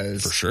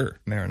 Because for sure.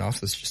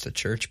 Maranatha's just a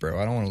church, bro.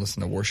 I don't want to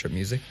listen to worship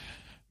music.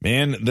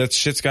 Man, that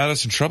shit's got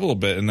us in trouble a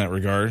bit in that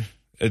regard.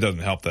 It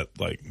doesn't help that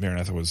like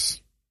Maranatha was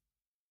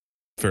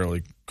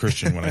fairly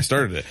Christian when I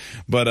started it.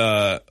 But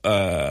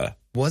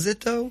was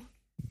it though?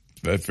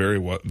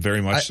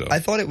 Very much so. I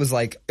thought it was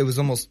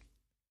almost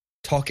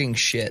talking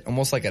shit,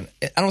 almost like I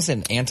don't say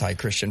an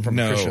anti-Christian from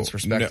a Christian's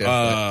perspective.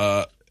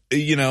 I'll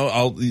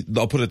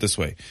put it this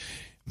way: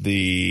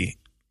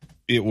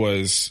 it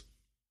was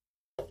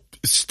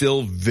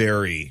still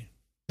the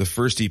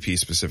first EP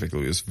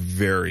specifically was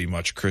very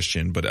much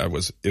Christian, but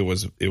it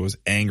was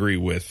angry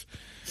with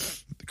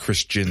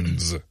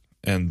Christians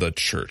and the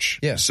church.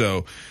 Yeah.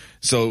 So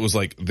it was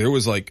like there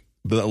was like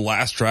the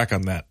last track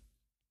on that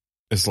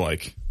is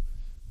like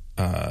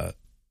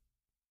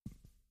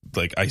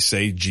I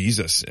say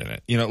Jesus in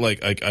it, you know, like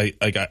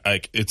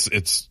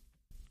it's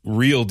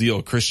real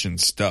deal Christian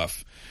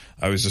stuff.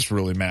 I was just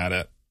really mad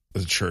at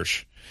the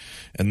church.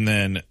 And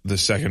then the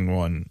second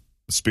one,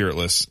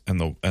 Spiritless, and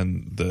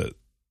the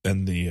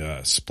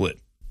split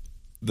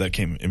that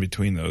came in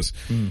between those.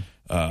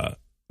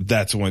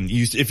 That's when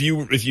if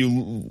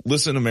you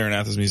listen to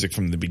Maranatha's music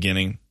from the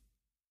beginning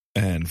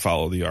and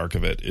follow the arc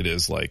of it, it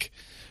is like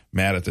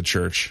mad at the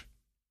church,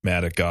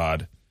 mad at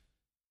God,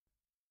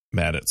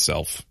 mad at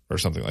self, or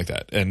something like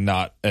that, and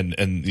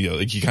you know,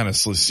 like you kind of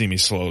see me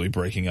slowly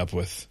breaking up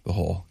with the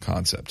whole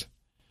concept.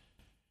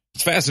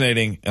 It's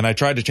fascinating, and I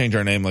tried to change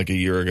our name like a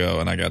year ago,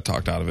 and I got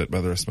talked out of it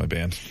by the rest of my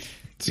band.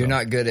 So. You're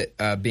not good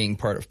at being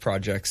part of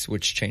projects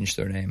which change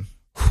their name.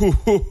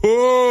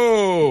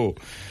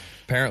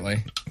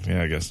 Apparently.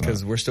 Yeah, I guess not.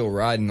 Because we're still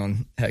riding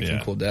on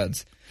Heckin' Cool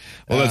Dads.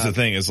 Well, that's the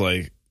thing is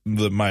like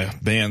my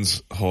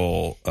band's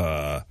whole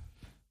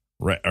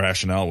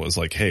rationale was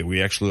like, hey,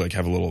 we actually like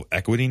have a little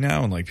equity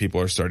now, and like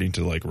people are starting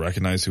to like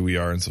recognize who we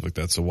are and stuff like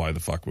that. So why the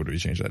fuck would we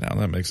change that now?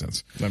 That makes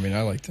sense. I mean,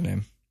 I like the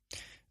name.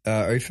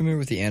 Are you familiar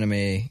with the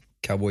anime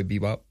Cowboy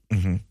Bebop?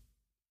 Mm-hmm.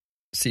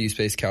 See You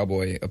Space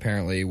Cowboy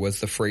apparently was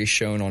the phrase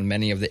shown on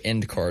many of the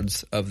end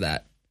cards of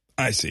that.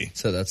 I see.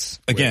 So that's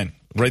again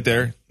weird. Right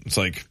there. It's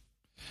like,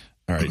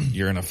 all right,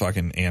 you're in a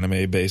fucking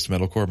anime based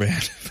metalcore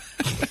band.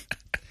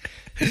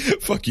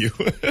 Fuck you.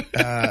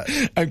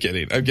 I'm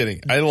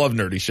kidding. I love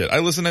nerdy shit. I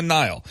listen to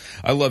Nile.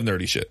 I love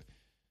nerdy shit.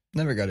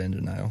 Never got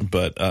into Nile.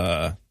 But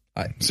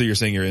so you're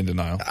saying you're in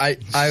denial?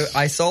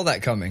 I saw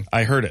that coming.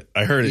 I heard it.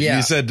 Yeah.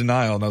 You said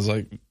denial, and I was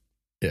like,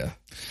 yeah.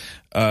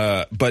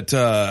 But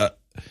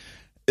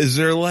is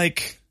there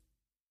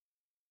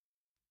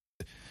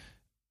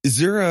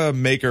a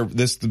maker?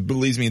 This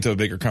leads me into a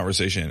bigger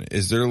conversation.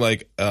 Is there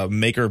like a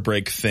make or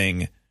break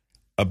thing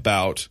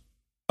about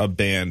a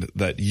band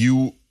that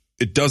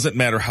it doesn't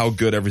matter how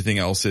good everything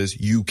else is,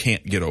 you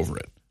can't get over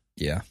it?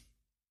 Yeah.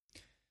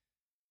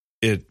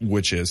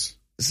 Which is?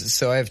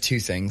 So I have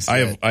two things.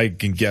 I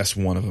can guess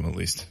one of them at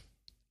least.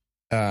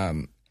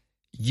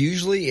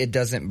 Usually it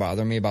doesn't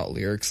bother me about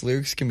lyrics.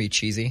 Lyrics can be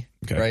cheesy,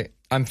 right?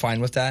 I'm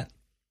fine with that.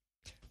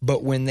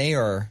 But when they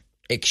are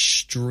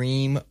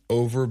extreme,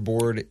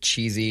 overboard,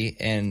 cheesy,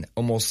 and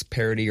almost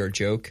parody or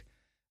joke,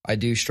 I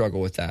do struggle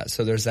with that.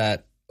 So there's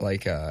that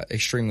like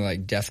extremely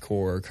like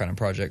deathcore kind of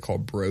project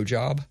called Bro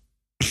Job.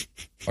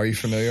 Are you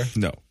familiar?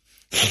 No.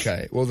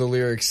 Okay. Well, the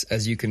lyrics,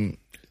 as you can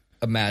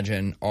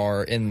imagine,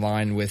 are in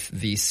line with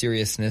the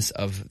seriousness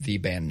of the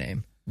band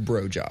name,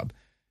 Bro Job.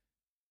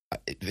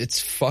 It's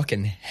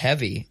fucking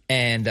heavy.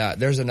 And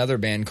there's another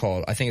band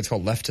I think it's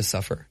called Left to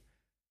Suffer.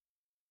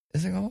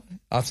 Is it called?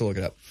 I'll have to look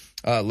it up.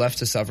 Left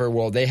to Suffer.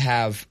 Well, they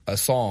have a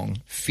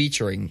song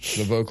featuring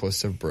the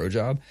vocalist of Bro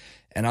Job.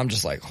 And I'm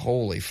just like,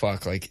 holy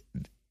fuck. Like,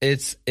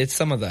 it's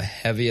some of the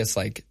heaviest,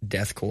 like,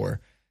 deathcore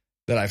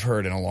that I've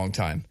heard in a long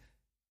time.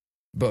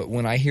 But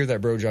when I hear that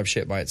Bro Job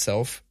shit by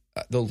itself,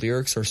 the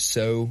lyrics are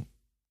so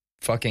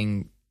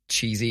fucking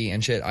cheesy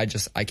and shit. I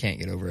can't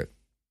get over it.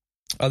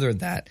 Other than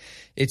that,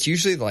 it's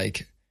usually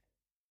like,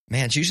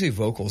 man, it's usually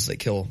vocals that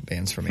kill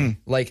bands for me.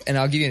 Like, and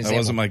I'll give you an example. That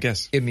wasn't my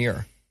guess.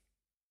 Ymir.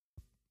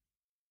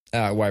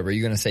 Why were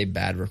you going to say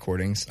bad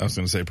recordings? I was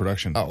going to say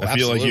production. Oh, I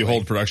feel like you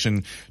hold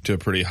production to a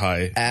pretty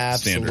high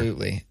standard.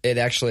 Absolutely.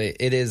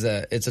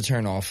 It's a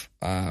turn off.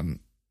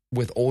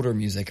 With older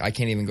music, I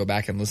can't even go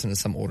back and listen to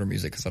some older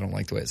music because I don't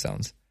like the way it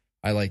sounds.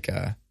 I like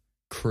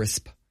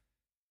crisp,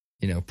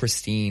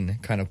 pristine,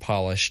 kind of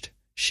polished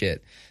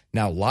shit.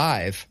 Now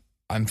live,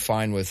 I'm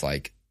fine with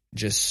like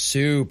just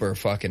super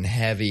fucking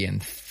heavy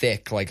and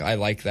thick. Like I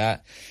like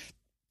that.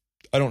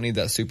 I don't need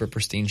that super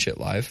pristine shit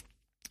live.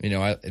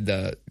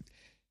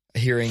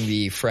 Hearing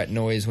the fret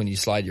noise when you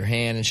slide your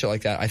hand and shit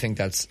like that.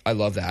 I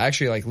love that. I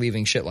actually like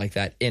leaving shit like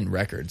that in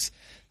records.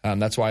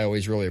 That's why I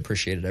always really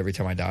appreciate it Every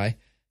Time I Die.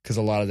 Because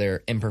a lot of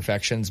their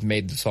imperfections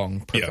made the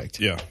song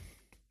perfect. Yeah.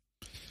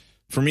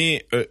 For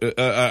me,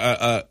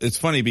 it's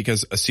funny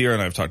because Sierra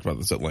and I have talked about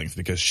this at length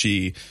because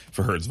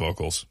for her, it's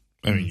vocals.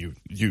 I mean,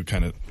 you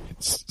kind of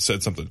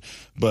said something,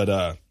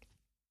 but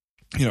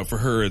for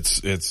her,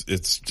 it's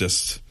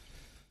just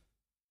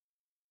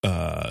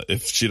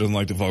if she doesn't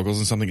like the vocals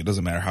and something, it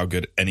doesn't matter how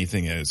good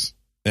anything is.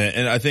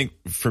 And I think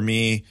for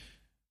me,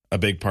 a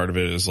big part of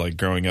it is like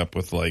growing up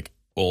with like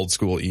old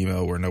school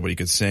emo where nobody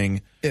could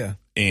sing. Yeah.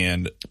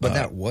 But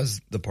that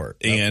was the part.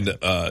 And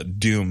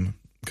doom,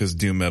 because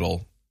doom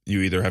metal,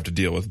 you either have to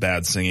deal with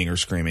bad singing or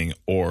screaming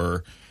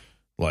or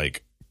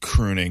like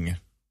crooning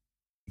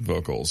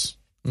vocals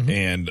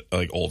and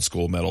like old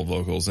school metal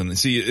vocals. And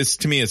see,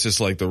 to me, it's just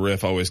like the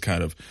riff always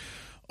kind of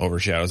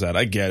overshadows that.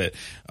 I get it.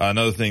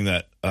 Another thing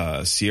that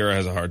Sierra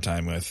has a hard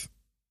time with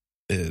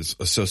is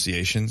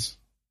associations.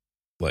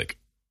 Like,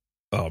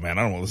 oh man,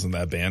 I don't want to listen to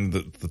that band.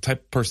 The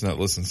type of person that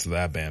listens to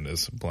that band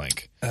is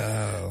blank.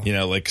 Oh.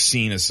 Like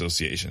scene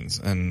associations.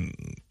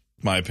 And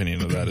my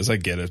opinion of that is I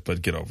get it,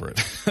 but get over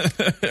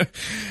it.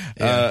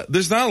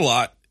 There's not a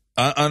lot.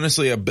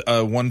 Honestly,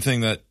 one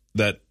thing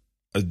that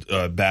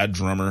a bad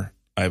drummer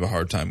I have a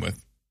hard time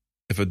with.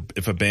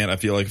 If a band, I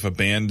feel like if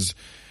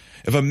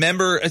a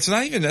member, it's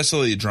not even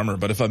necessarily a drummer,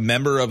 but if a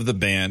member of the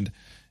band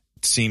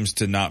seems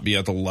to not be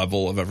at the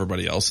level of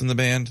everybody else in the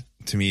band,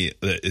 to me,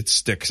 it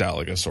sticks out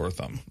like a sore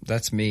thumb.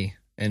 That's me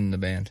in the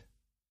band.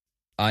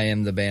 I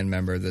am the band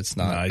member that's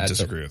not. I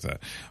disagree with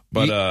that.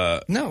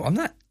 But no, I'm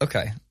not.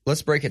 Okay,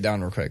 let's break it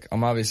down real quick.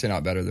 I'm obviously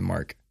not better than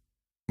Mark.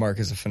 Mark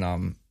is a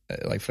phenomenal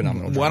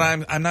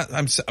drummer.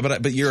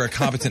 What but you're a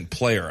competent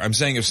player. I'm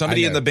saying if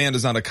somebody in the band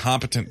is not a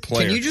competent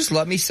player, can you just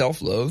let me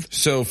self-loathe?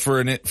 So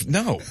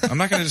no, I'm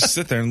not going to just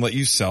sit there and let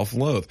you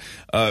self-loathe.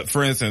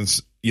 For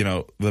instance,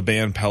 the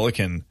band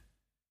Pelican,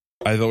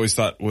 I've always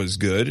thought was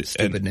good.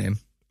 Stupid name.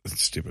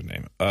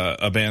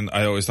 A band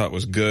I always thought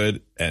was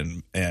good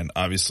and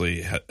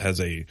obviously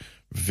has a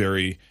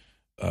very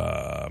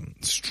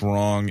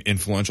strong,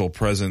 influential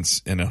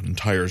presence in an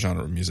entire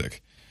genre of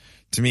music.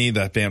 To me,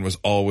 that band was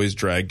always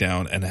dragged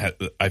down, and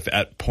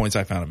at points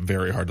I found it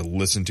very hard to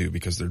listen to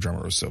because their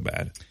drummer was so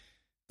bad.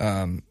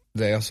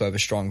 they also have a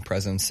strong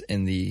presence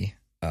in the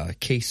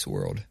case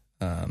world.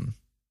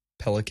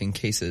 Pelican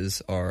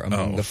cases are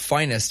among the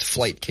finest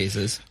flight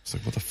cases. It's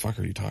like, what the fuck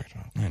are you talking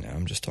about? I know,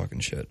 I'm just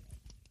talking shit.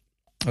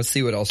 Let's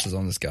see what else is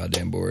on this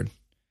goddamn board.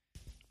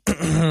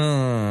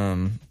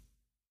 How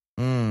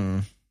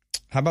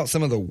about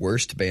some of the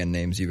worst band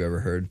names you've ever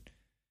heard?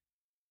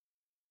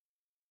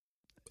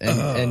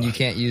 And you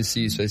can't use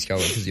See You Space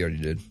Cowboy because you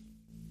already did.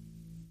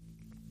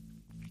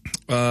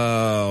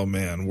 Oh,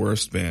 man.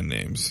 Worst band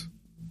names.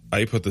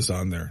 I put this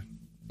on there.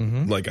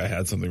 Like I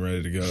had something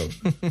ready to go.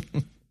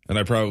 And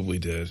I probably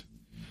did.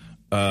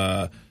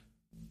 Well,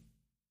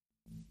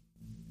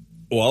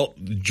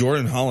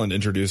 Jordan Holland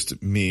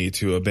introduced me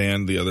to a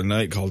band the other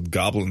night called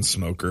Goblin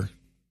Smoker.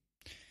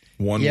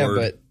 One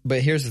word.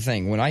 But here's the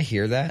thing. When I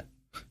hear that,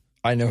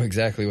 I know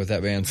exactly what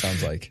that band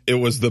sounds like. It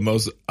was the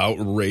most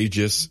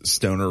outrageous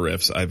stoner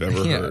riffs I've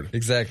ever heard.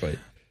 Exactly.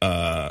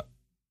 That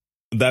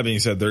being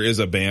said, there is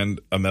a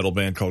metal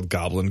band called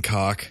Goblin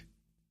Cock.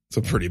 It's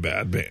a pretty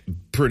bad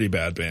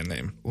band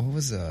name. What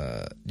was do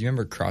you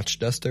remember Crotch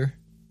Duster?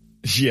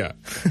 Yeah.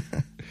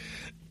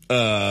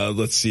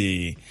 Let's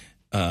see.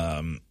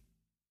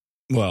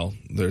 Well,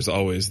 there's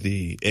always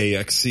the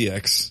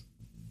AXCX,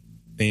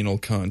 Anal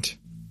Cunt.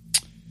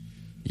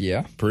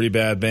 Yeah. Pretty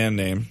bad band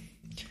name.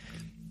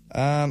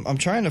 I'm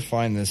trying to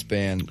find this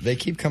band. They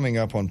keep coming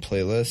up on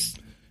playlists.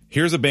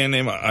 Here's a band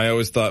name I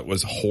always thought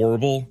was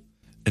horrible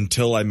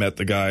until I met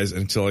the guys,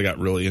 until I got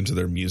really into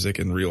their music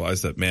and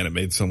realized that, man, it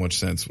made so much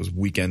sense, was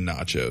Weekend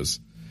Nachos.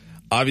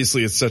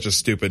 Obviously, it's such a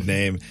stupid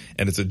name,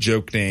 and it's a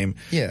joke name.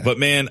 Yeah. But,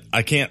 man,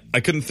 I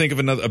couldn't think of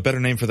a better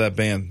name for that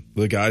band.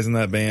 The guys in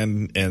that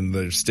band and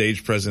their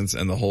stage presence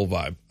and the whole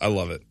vibe. I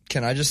love it.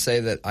 Can I just say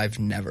that I've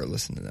never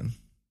listened to them?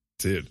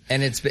 Dude.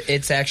 And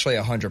it's actually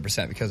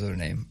 100% because of their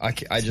name.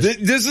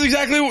 This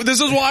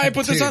is why I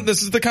put this on.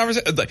 This is the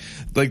conversation.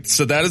 Like,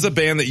 so that is a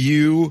band that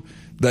you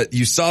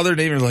saw their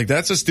name and you're like,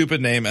 that's a stupid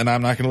name and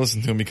I'm not going to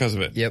listen to them because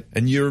of it. Yep.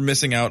 And you're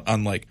missing out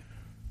on like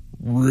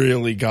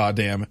really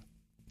goddamn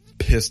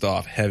pissed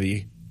off,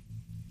 heavy,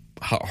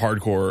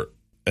 hardcore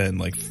and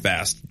like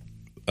fast,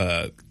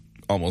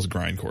 almost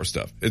grindcore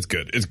stuff. It's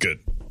good. It's good.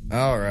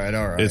 All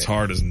right. It's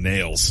hard as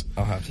nails.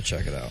 I'll have to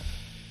check it out.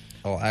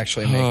 I'll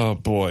actually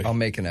I'll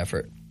make an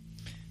effort.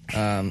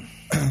 Listen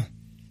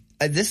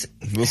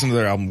to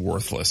their album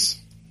Worthless.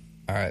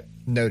 All right.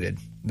 Noted.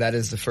 That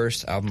is the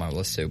first album I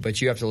listened to,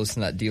 but you have to listen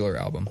to that Dealer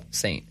album,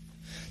 Saint.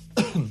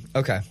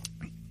 Okay.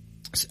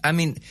 I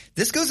mean,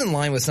 this goes in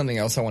line with something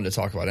else I wanted to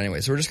talk about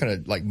anyway, so we're just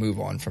going to like move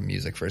on from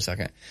music for a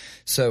second.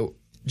 So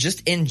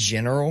just in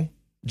general,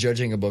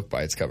 judging a book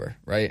by its cover,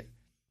 right?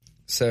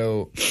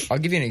 So I'll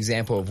give you an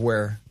example of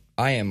where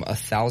I am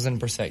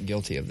 1,000%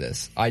 guilty of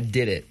this. I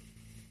did it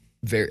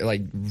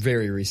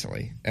very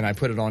recently, and I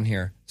put it on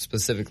here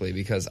specifically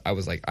because I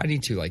was like, I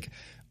need to like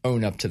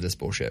own up to this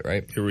bullshit,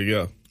 right? Here we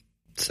go.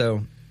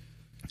 So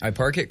I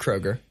park at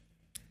Kroger.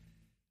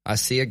 I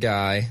see a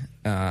guy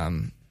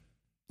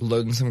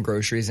loading some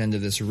groceries into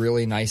this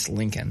really nice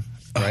Lincoln,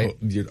 right?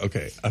 Oh,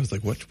 okay. I was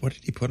like, what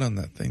did he put on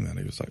that thing that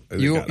he was like?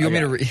 You want me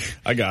to read?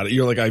 I got it.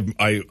 You're like,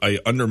 I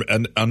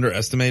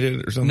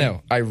underestimated it or something?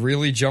 No, I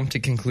really jumped to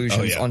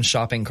conclusions on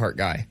Shopping Cart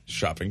Guy.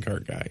 Shopping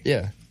Cart Guy.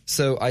 Yeah.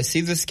 So I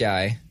see this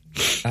guy.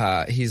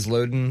 He's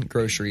loading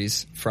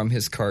groceries from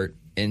his cart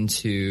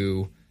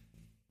into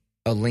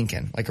a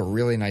Lincoln, like a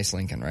really nice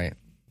Lincoln, right?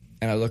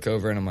 And I look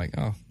over and I'm like,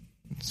 oh,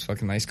 it's a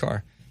fucking nice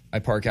car. I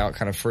park out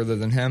kind of further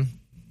than him.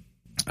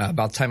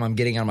 About the time I'm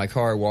getting out of my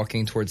car,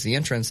 walking towards the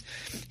entrance,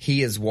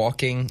 he is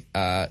walking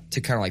to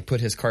kind of like put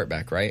his cart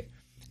back, right?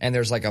 And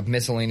there's like a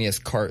miscellaneous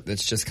cart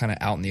that's just kind of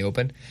out in the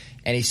open.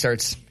 And he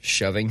starts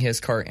shoving his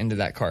cart into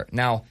that cart.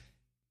 Now,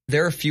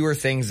 there are fewer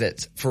things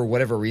that, for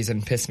whatever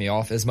reason, piss me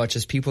off as much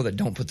as people that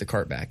don't put the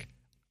cart back.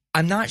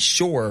 I'm not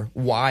sure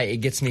why it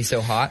gets me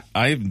so hot.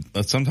 I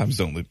sometimes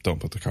don't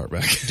put the cart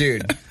back.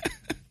 Dude,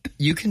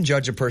 you can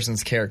judge a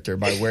person's character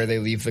by where they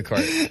leave the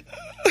cart.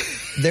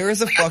 There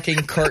is a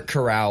fucking cart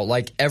corral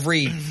like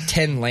every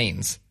 10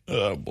 lanes.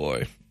 Oh,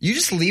 boy. You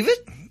just leave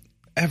it?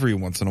 Every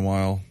once in a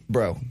while.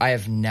 Bro, I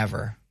have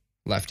never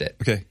left it.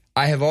 Okay.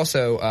 I have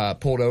also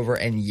pulled over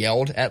and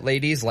yelled at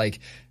ladies. Like,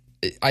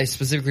 I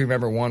specifically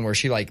remember one where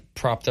she like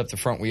propped up the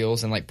front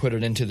wheels and like put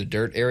it into the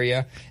dirt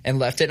area and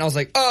left it. And I was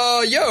like,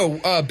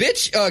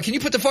 bitch, can you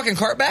put the fucking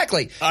cart back?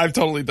 Like, I've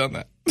totally done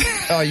that.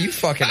 Oh, you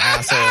fucking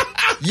asshole.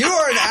 You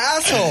are an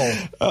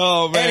asshole.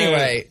 Oh, man.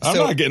 Anyway.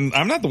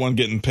 I'm not the one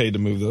getting paid to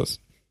move those.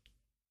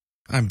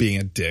 I'm being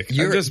a dick.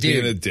 I'm just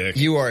being a dick.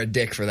 You are a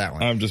dick for that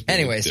one. I'm just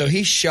being a dick. So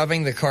he's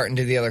shoving the cart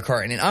into the other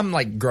cart, and I'm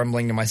like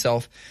grumbling to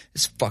myself,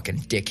 this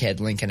fucking dickhead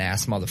Lincoln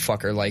ass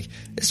motherfucker, like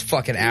this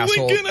fucking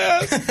asshole. Lincoln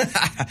ass.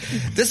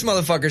 This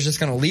motherfucker's just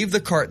going to leave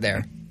the cart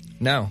there.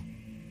 No.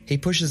 He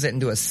pushes it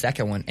into a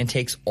second one and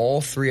takes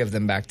all three of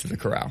them back to the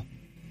corral.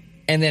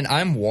 And then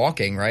I'm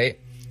walking, right?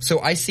 So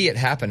I see it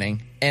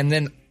happening, and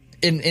then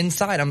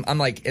inside I'm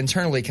like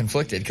internally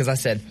conflicted because I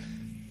said,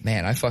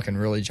 man, I fucking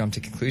really jumped to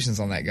conclusions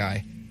on that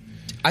guy.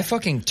 I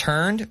fucking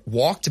turned,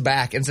 walked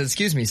back, and said,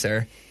 excuse me,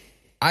 sir.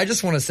 I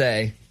just want to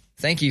say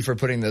Thank you for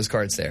putting those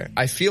cards there.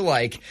 I feel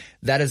like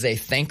that is a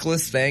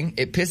thankless thing.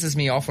 It pisses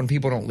me off when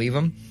people don't leave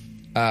them,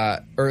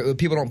 or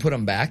people don't put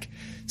them back.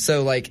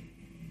 So like,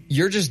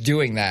 you're just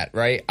doing that,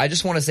 right? I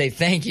just want to say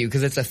thank you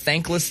because it's a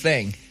thankless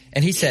thing.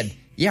 And he said,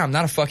 yeah, I'm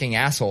not a fucking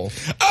asshole.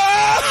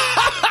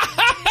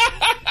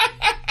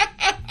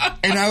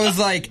 And I was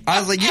like,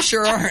 you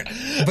sure aren't.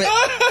 But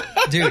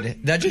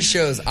dude, that just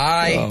shows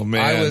I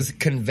was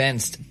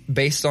convinced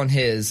based on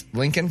his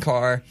Lincoln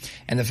car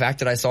and the fact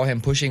that I saw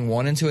him pushing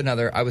one into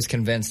another, I was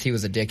convinced he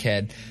was a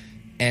dickhead.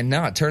 And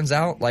no, it turns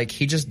out like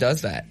he just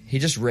does that. He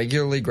just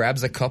regularly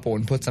grabs a couple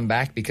and puts them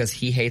back because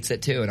he hates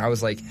it too. And I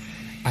was like,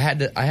 I had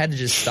to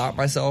just stop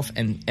myself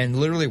and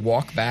literally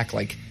walk back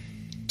like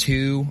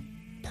 2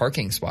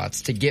 parking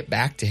spots to get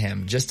back to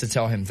him just to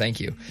tell him thank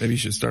you. Maybe you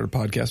should start a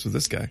podcast with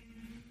this guy.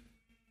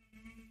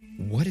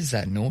 What is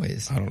that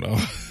noise? I don't know.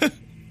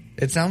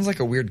 It sounds like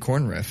a weird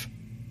corn riff.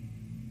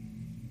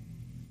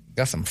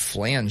 Got some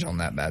flange on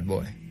that bad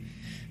boy.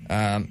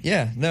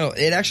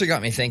 It actually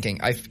got me thinking.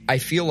 I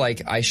feel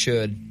like I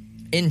should,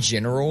 in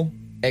general,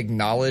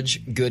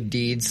 acknowledge good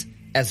deeds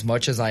as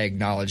much as I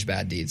acknowledge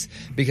bad deeds.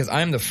 Because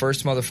I'm the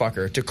first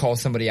motherfucker to call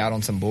somebody out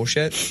on some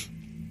bullshit.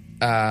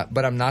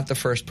 But I'm not the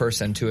first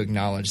person to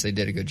acknowledge they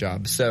did a good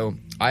job. So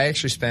I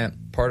actually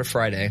spent part of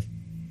Friday.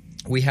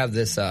 We have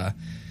this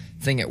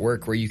thing at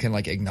work where you can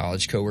like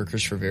acknowledge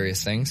coworkers for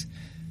various things.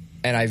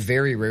 And I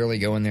very rarely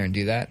go in there and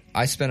do that.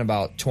 I spent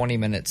about 20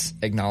 minutes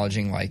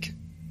acknowledging like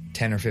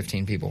 10 or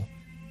 15 people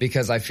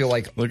because I feel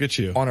like look at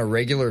you on a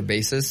regular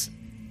basis,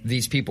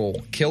 these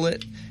people kill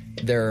it.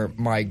 They're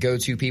my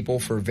go-to people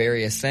for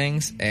various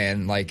things.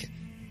 And like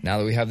now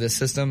that we have this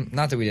system,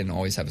 not that we didn't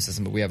always have a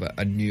system, but we have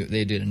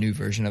they did a new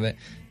version of it.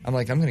 I'm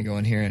like, I'm going to go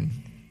in here and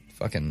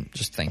fucking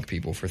just thank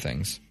people for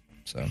things.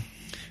 So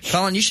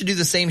Colin, you should do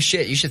the same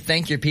shit. You should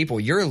thank your people.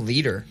 You're a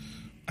leader.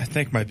 I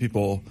thank my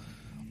people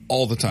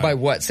all the time. By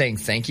what? Saying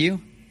thank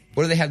you?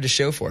 What do they have to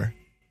show for?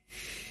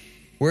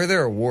 Where are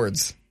their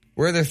awards?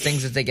 Where are their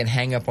things that they can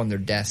hang up on their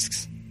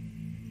desks?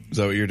 Is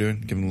that what you're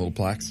doing? Giving them little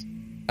plaques?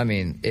 I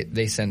mean,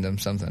 they send them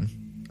something.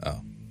 Oh.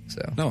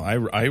 So. No,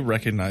 I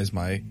recognize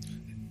my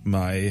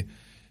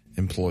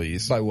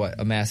employees. By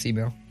what? A mass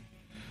email?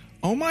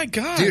 Oh my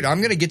God. Dude, I'm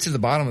going to get to the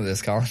bottom of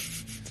this, Colin.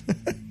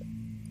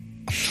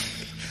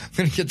 I'm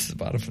going to get to the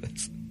bottom of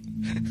this.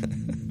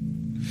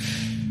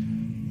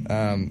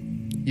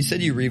 You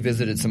said you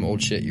revisited some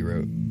old shit you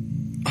wrote.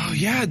 Oh,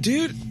 yeah,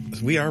 dude.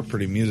 We are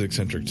pretty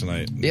music-centric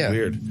tonight. Yeah.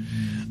 Weird.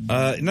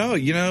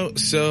 No,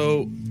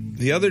 so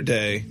the other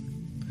day,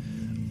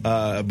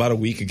 about a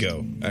week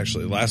ago,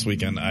 actually, last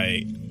weekend,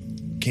 I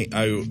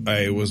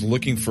was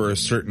looking for a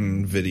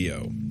certain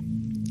video,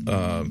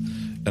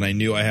 and I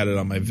knew I had it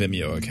on my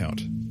Vimeo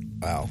account.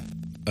 Wow.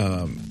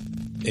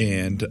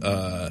 And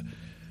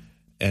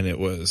it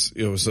was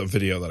a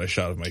video that I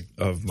shot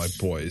of my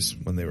boys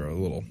when they were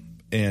little,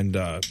 and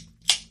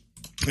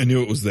I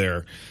knew it was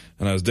there,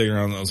 and I was digging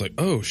around and I was like,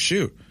 oh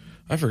shoot,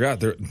 I forgot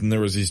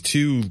there was these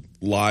 2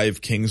 live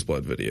King's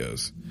Blood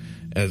videos,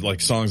 and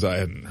like songs I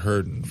hadn't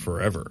heard in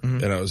forever,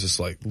 and I was just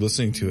like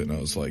listening to it, and I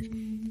was like,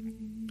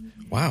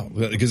 wow,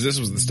 because this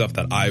was the stuff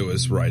that I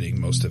was writing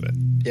most of it,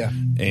 yeah,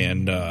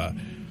 and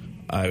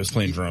I was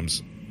playing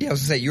drums. Yeah, I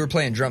was gonna say you were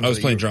playing drums. I was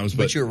playing drums,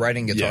 but you were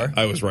writing guitar.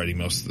 Yeah, I was writing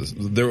most of this.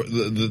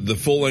 The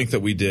full length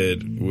that we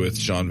did with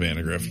Sean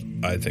Vandegrift,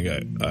 I think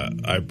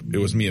it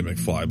was me and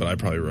McFly, but I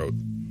probably wrote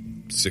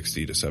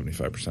 60 to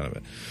 75% of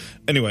it.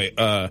 Anyway,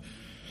 I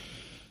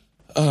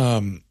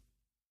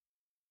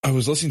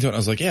was listening to it and I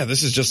was like, yeah,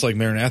 this is just like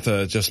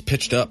Maranatha, just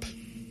pitched up.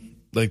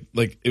 Like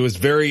it was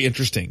very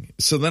interesting.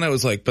 So then I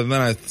was like, but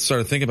then I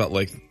started thinking about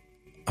like,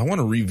 I want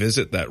to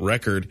revisit that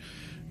record.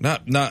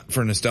 Not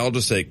for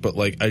nostalgia's sake, but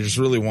like I just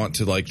really want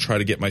to like try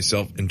to get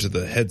myself into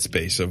the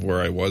headspace of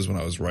where I was when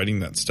I was writing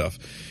that stuff,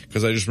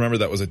 because I just remember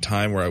that was a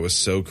time where I was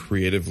so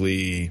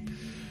creatively.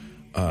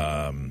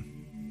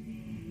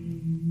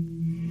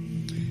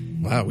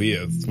 Wow, we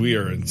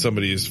are in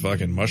somebody's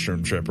fucking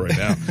mushroom trip right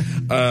now.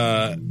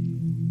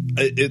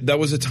 That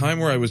was a time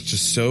where I was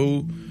just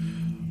so.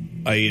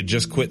 I had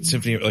just quit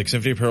Symphony of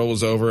Peril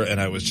was over, and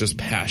I was just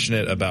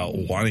passionate about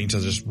wanting to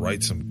just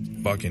write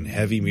some fucking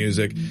heavy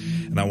music,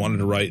 and I wanted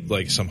to write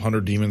like some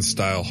 100 Demons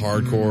style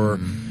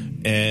hardcore,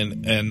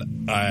 and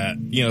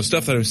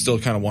stuff that I'm still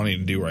kind of wanting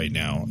to do right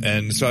now.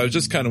 And so I was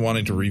just kind of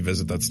wanting to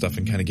revisit that stuff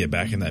and kind of get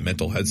back in that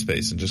mental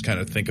headspace and just kind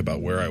of think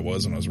about where I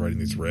was when I was writing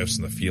these riffs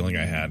and the feeling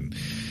I had and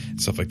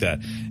stuff like that.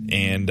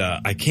 And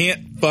I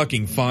can't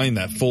fucking find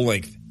that full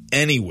length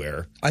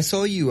anywhere. I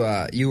saw you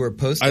were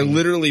posting. I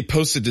literally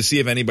posted to see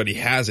if anybody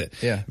has it.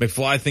 Yeah.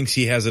 McFly thinks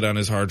he has it on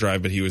his hard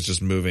drive, but he was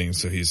just moving,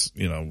 so he's,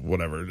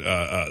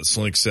 whatever.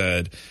 Slink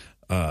said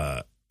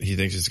he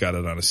thinks he's got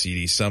it on a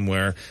CD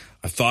somewhere.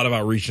 I thought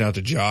about reaching out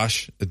to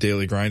Josh at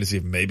Daily Grind to see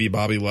if maybe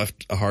Bobby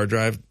left a hard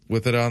drive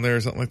with it on there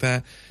or something like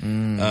that.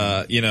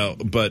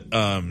 But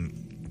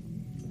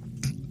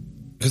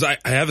because I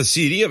have a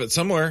CD of it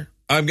somewhere.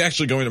 I'm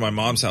actually going to my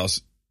mom's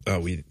house Oh,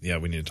 we need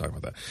to talk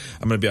about that.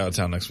 I'm going to be out of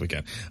town next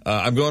weekend.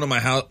 I'm going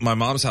to my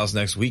mom's house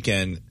next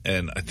weekend,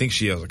 and I think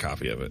she has a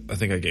copy of it. I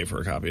think I gave her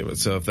a copy of it.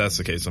 So if that's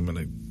the case, I'm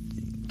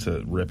going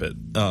to rip it.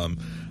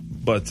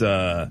 But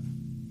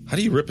how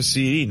do you rip a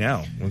CD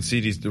now when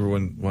CDs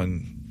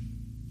when?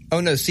 Oh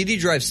no, CD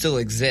drives still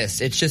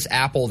exist. It's just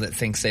Apple that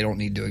thinks they don't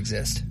need to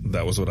exist.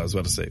 That was what I was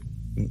about to say.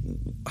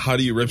 How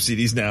do you rip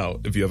CDs now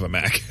if you have a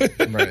Mac?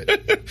 Right.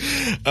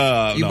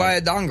 You buy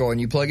a dongle and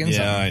you plug in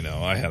something. Yeah, I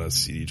know. I had a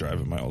CD drive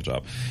at my old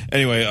job.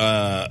 Anyway,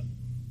 I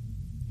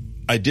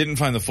didn't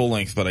find the full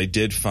length, but I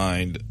did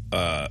find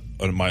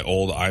my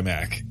old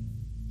iMac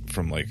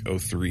from like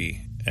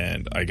 2003,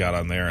 and I got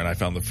on there and I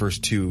found the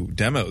first 2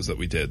 demos that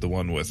we did. The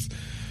one with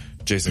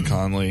Jason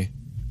Conley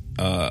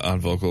on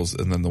vocals,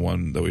 and then the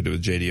one that we did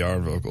with JDR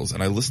on vocals.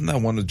 And I listened to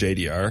that one with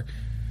JDR,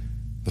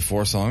 the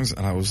 4 songs,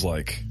 and I was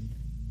like,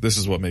 this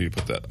is what made me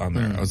put that on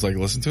there. I was like,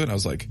 listen to it, and I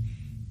was like,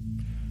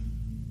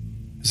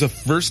 it's the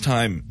first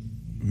time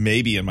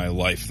maybe in my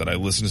life that I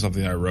listened to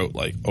something I wrote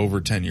like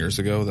over 10 years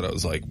ago that I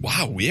was like,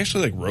 wow, we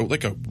actually like wrote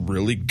like a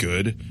really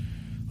good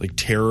like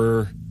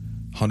Terror,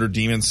 100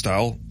 Demons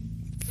style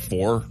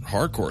 4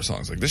 hardcore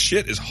songs. Like, this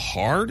shit is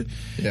hard.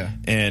 Yeah.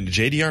 And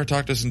JDR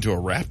talked us into a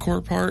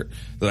rapcore part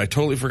that I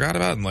totally forgot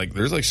about, and like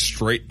there's like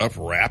straight up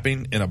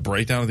rapping in a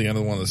breakdown at the end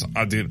of one of this.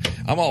 Dude,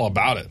 I'm all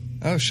about it.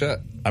 Oh shit.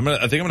 I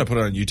think I'm gonna put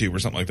it on YouTube or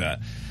something like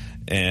that,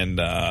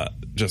 and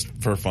just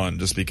for fun,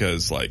 just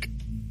because like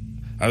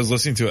I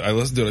listened to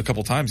it a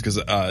couple times because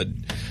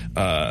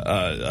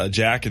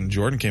Jack and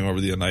Jordan came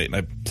over the other night and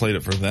I played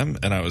it for them,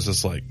 and I was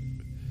just like,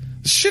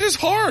 this shit is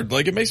hard.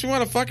 Like, it makes me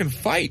want to fucking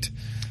fight.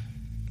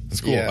 It's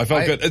cool. Yeah, I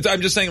felt good.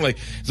 I'm just saying, like,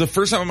 it's the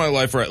first time in my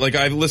life where if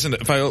I listen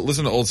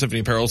to old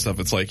Symphony Peril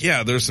stuff, it's like,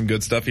 yeah, there's some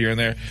good stuff here and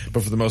there,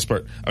 but for the most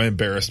part, I'm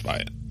embarrassed by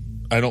it.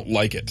 I don't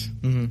like it.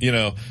 Mm-hmm. You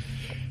know,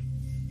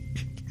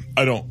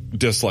 I don't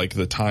dislike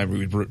the time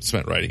we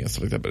spent writing and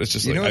stuff like that, but it's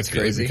just, I feel like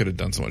we could have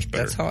done so much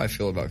better. That's how I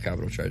feel about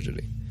Capital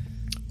Tragedy.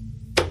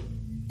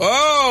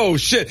 Oh,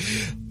 shit.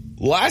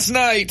 Last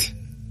night,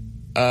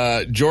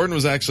 Jordan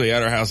was actually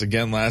at our house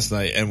again last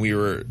night, and we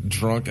were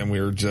drunk, and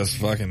we were just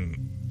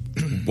fucking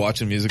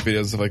watching music videos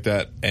and stuff like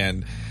that,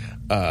 and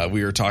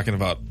we were talking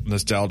about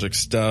nostalgic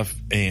stuff,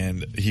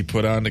 and he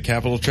put on the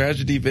Capital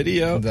Tragedy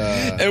video,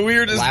 and we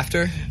were just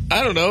laughter.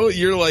 I don't know.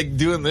 You're like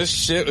doing this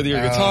shit with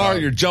your guitar.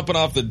 You're jumping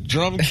off the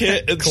drum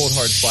kit. It's Cold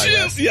Hard Spy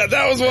West. Yeah,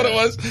 that was what it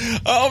was.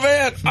 Oh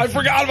man, I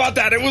forgot about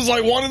that. It was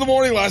like 1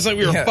 a.m. last night.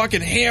 We were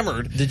fucking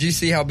hammered. Did you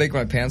see how big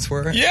my pants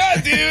were? Yeah,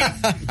 dude.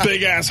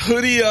 Big ass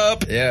hoodie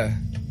up. Yeah.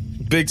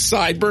 Big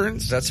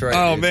sideburns. That's right.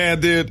 Oh dude.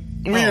 Man, dude.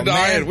 We were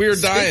dying. Man. We were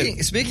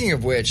dying. Speaking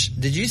of which,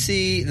 did you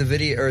see the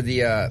video or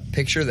the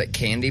picture that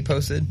Candy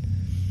posted?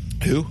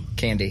 Who?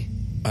 Candy.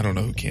 I don't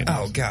know who Candy is.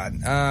 Oh God.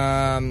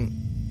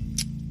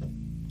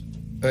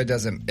 It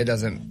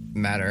doesn't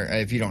matter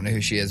if you don't know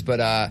who she is.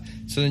 But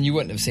so then you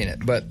wouldn't have seen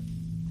it. But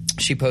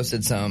she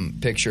posted some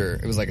picture.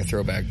 It was like a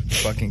throwback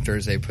fucking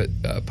Thursday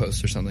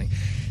post or something.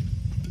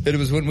 It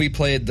was when we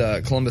played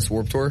the Columbus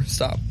Warped Tour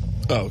stop.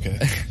 Oh, okay.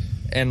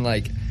 And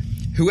like,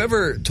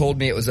 whoever told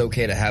me it was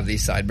okay to have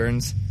these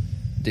sideburns,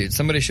 dude,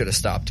 somebody should have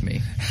stopped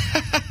me.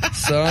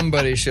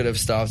 Somebody should have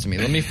stopped me.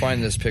 Let me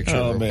find this picture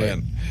real quick.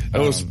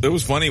 It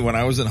was funny when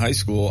I was in high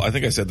school. I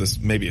think I said this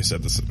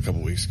a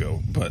couple weeks ago,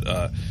 but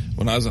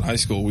when I was in high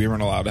school, we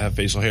weren't allowed to have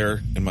facial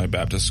hair in my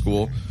Baptist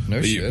school.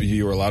 No shit.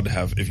 You were allowed to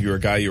have, if you were a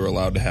guy, you were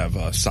allowed to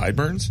have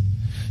sideburns.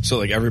 So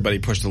like everybody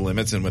pushed the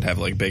limits and would have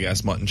like big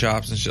ass mutton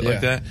chops and shit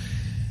like that.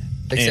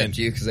 Except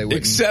you, because they wouldn't.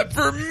 Except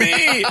for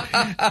me.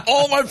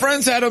 All my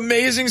friends had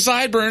amazing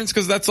sideburns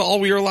because that's all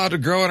we were allowed to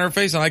grow on our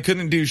face, and I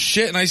couldn't do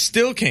shit, and I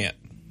still can't.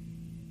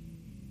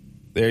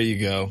 There you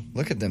go.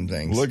 Look at them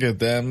things. Look at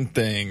them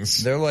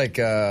things. They're like...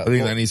 I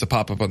think that needs to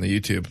pop up on the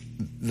YouTube.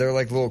 They're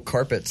like little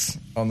carpets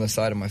on the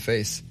side of my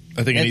face.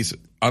 I think it needs...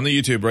 On the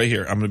YouTube right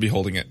here, I'm going to be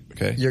holding it,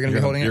 okay? You're going to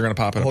be holding it? You're going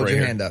to pop it up right here. Hold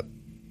your hand up.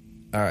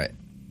 All right.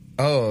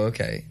 Oh,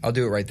 okay. I'll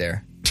do it right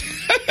there.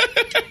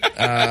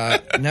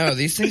 No,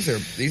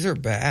 these are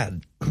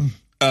bad.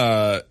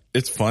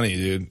 It's funny,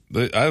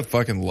 dude. I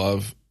fucking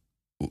love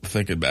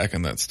thinking back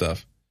on that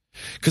stuff.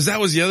 Cause that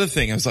was the other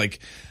thing. I was like,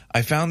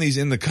 I found these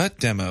In the Cut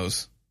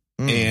demos.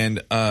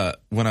 And,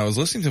 when I was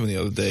listening to them the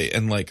other day,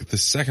 and like the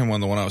second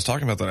one, the one I was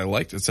talking about that I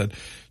liked, it said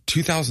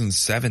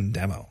 2007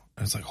 demo.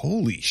 I was like,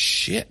 holy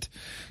shit.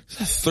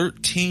 That's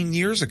 13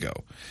 years ago.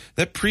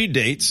 That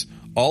predates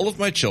all of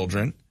my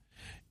children.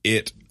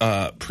 It,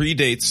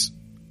 predates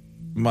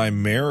my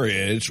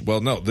marriage.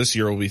 Well, no, this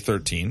year will be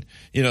 13.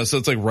 You know, so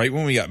it's like right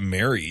when we got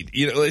married.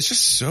 You know, it's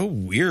just so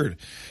weird.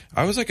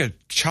 I was like a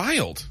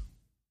child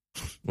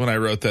when I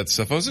wrote that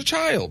stuff. I was a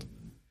child.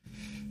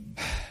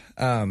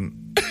 My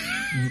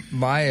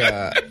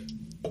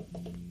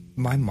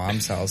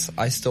mom's house,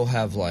 I still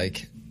have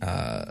like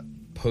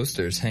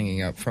posters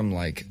hanging up from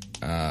like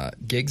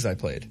gigs I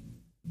played.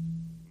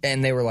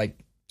 And they were like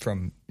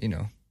from,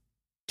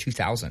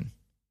 2000,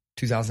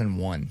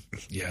 2001.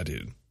 Yeah,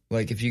 dude.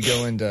 Like, if you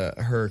go into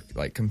her,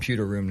 like,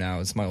 computer room now,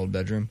 it's my old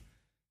bedroom,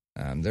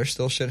 there's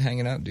still shit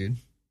hanging out, dude.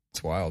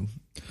 It's wild.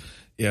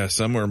 Yeah,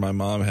 somewhere my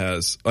mom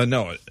has.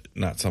 No,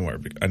 not somewhere.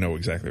 I know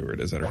exactly where it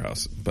is at her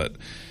house, but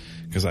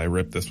because I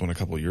ripped this one a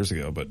couple of years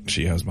ago. But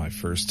she has my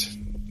first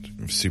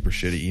super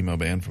shitty emo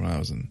band from when I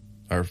was in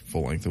our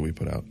full length that we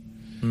put out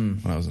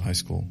when I was in high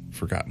school.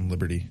 Forgotten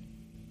Liberty.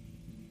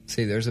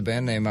 See, there's a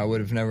band name I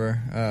would have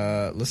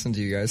never listened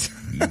to you guys.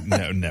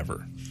 No,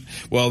 never.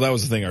 Well, that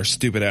was the thing. Our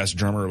stupid ass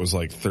drummer was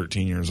like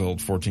 13 years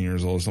old, 14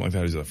 years old, something like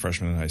that. He's a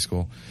freshman in high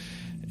school,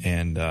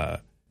 and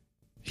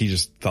he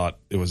just thought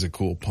it was a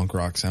cool punk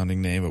rock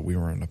sounding name, but we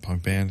were in a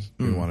punk band.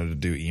 We wanted to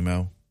do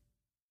emo.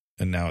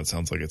 And now it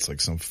sounds like it's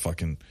like some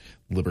fucking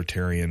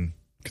libertarian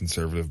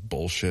conservative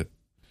bullshit.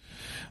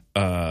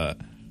 But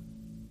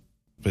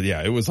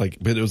yeah, it was like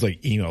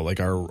emo. Like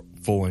our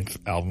full length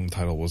album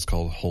title was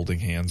called Holding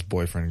Hands,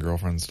 Boyfriend,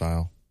 Girlfriend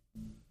Style.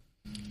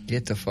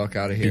 Get the fuck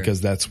out of here. Because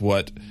that's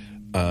what,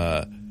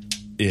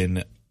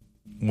 when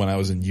I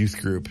was in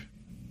youth group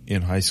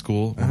in high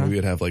school, when we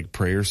would have like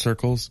prayer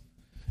circles,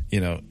 you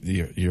know,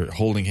 you're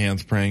holding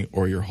hands praying,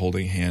 or you're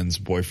holding hands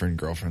boyfriend,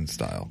 girlfriend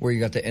style. Where you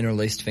got the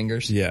interlaced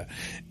fingers? Yeah.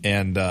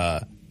 And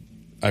I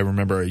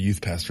remember a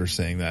youth pastor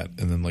saying that,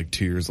 and then like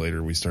 2 years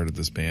later we started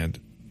this band,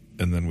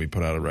 and then we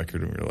put out a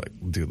record, and we were like,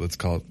 dude, let's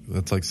call it,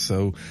 that's like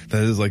so,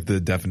 that is like the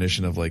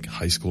definition of like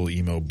high school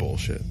emo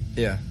bullshit.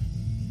 Yeah.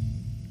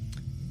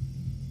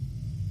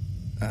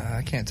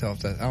 I can't tell if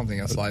that, I don't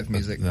think that's live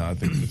music. No, I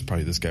think it's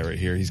probably this guy right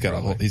here. He's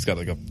got he's got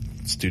like a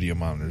studio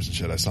monitors and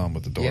shit. I saw him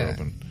with the door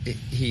open.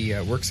 He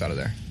works out of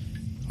there.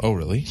 Oh,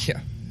 really? Yeah.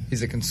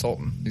 He's a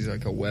consultant. He's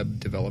like a web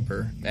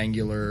developer,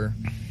 Angular.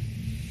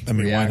 I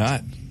mean, React. why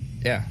not?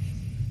 Yeah.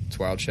 It's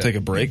wild shit. Take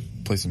a break,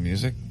 play some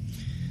music.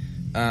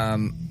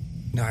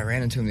 No, I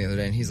ran into him the other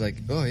day, and he's like,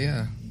 oh,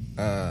 yeah,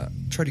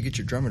 try to get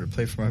your drummer to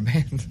play for my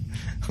band.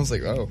 I was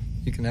like, oh,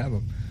 you can have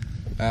him.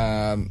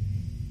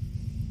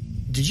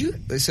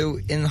 So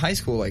in high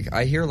school, like,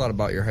 I hear a lot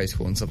about your high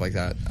school and stuff like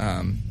that,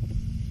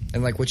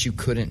 and, like, what you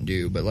couldn't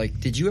do, but, like,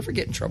 did you ever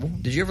get in trouble?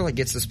 Did you ever, like,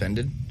 get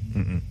suspended?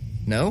 Mm-mm.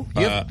 No?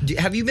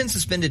 Have you been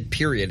suspended,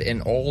 period,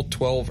 in all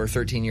 12 or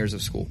 13 years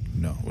of school?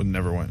 No, it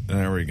never went. I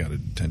never got a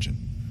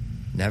detention.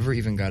 Never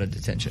even got a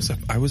detention.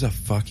 I was a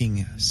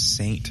fucking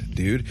saint,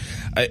 dude.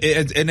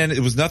 And then it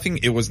was nothing.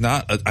 It was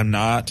not. I'm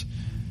not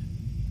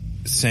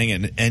saying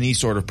it in any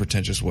sort of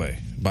pretentious way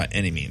by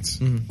any means.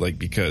 Mm-hmm. Like,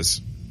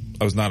 because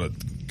I was not a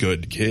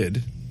good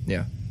kid.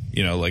 Yeah.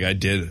 You know, like I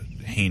did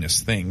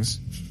heinous things.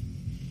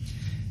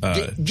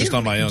 Just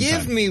on my own time.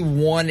 Give me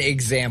one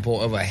example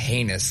of a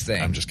heinous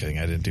thing. I'm just kidding.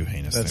 I didn't do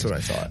heinous things. That's what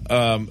I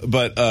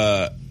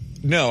thought.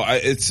 No,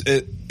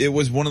 it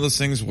was one of those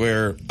things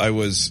where I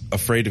was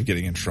afraid of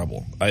getting in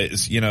trouble. I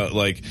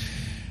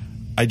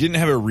didn't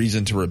have a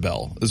reason to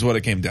rebel is what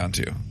it came down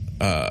to.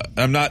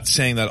 I'm not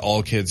saying that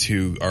all kids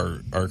who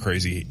are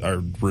crazy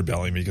are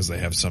rebelling because they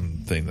have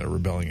something they're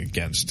rebelling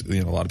against.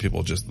 You know, a lot of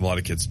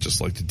kids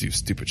just like to do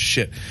stupid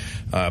shit.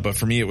 But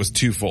for me, it was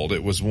twofold.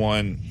 It was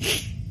one,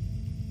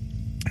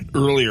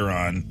 earlier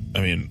on, I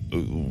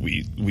mean,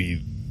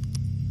 we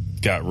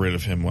got rid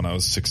of him when I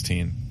was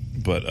 16.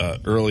 But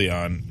early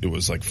on, it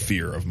was like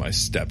fear of my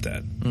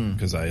stepdad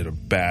because I had a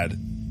bad.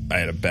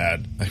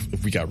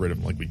 If we got rid of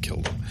him, like we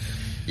killed him.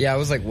 Yeah, I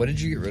was like, what did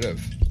you get rid of?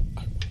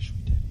 I wish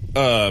we did.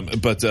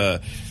 But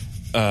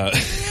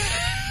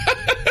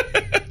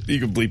you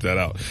can bleep that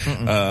out.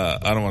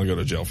 I don't want to go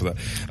to jail for that.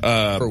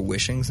 For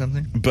wishing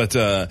something. But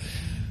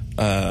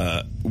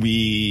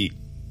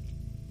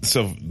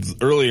so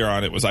earlier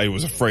on, I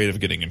was afraid of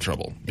getting in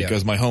trouble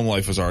because my home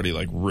life was already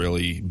like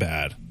really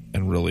bad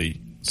and really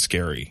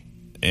scary.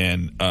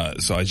 And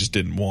so I just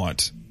didn't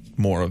want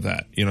more of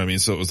that. You know what I mean?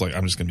 So it was like,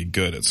 I'm just going to be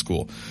good at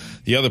school.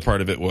 The other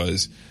part of it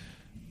was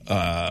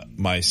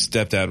my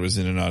stepdad was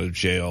in and out of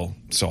jail.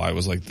 So I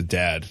was like the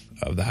dad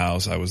of the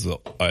house. I was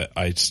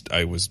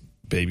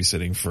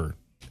babysitting for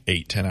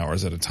 8-10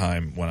 hours at a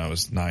time when I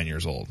was 9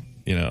 years old.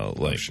 You know,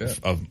 like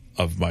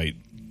of my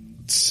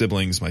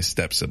siblings, my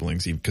step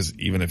siblings, because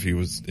even if he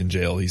was in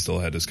jail, he still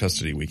had his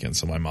custody weekend.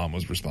 So my mom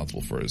was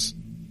responsible for his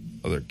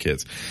other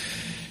kids.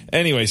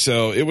 Anyway,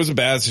 so it was a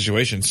bad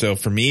situation. So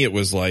for me, it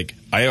was like,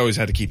 I always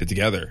had to keep it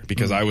together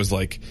because I was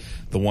like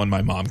the one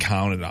my mom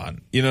counted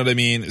on. You know what I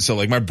mean? So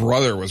like my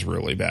brother was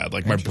really bad.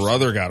 Like my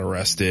brother got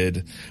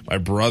arrested. My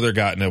brother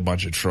got in a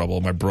bunch of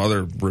trouble. My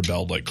brother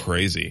rebelled like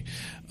crazy.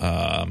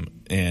 But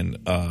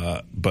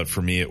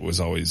for me, it was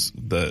always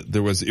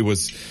it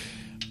was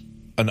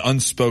an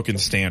unspoken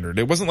standard.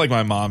 It wasn't like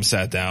my mom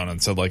sat down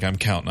and said like, I'm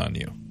counting on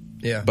you.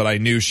 Yeah. But I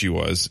knew she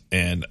was.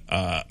 And,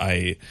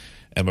 I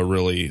am a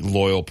really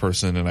loyal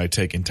person and I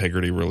take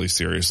integrity really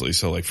seriously.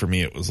 So like for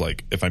me, it was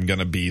like, if I'm going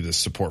to be the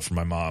support for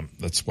my mom,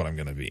 that's what I'm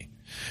going to be.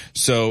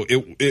 So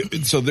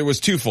so there was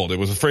twofold. It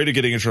was afraid of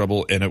getting in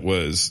trouble and it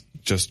was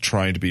just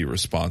trying to be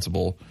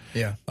responsible.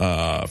 Yeah.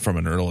 From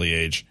an early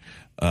age.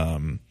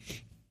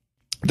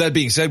 That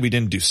being said, we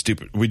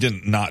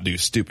did not do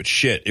stupid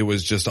shit. It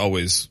was just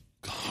always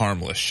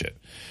harmless shit.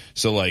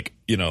 So like,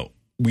 you know,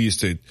 we used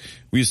to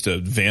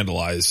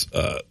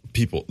vandalize,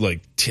 people,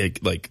 like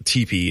take like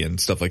TP and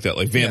stuff like that,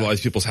 like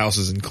vandalize people's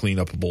houses in clean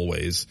upable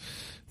ways.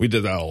 We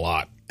did that a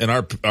lot. and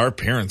our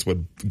parents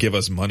would give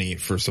us money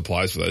for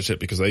supplies for that shit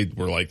because they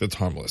were like, that's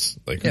harmless.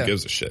 Like, who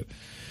gives a shit?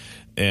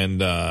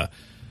 And,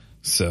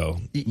 so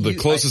the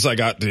closest I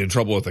got in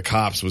trouble with the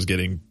cops was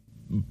getting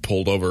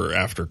pulled over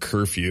after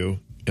curfew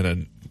in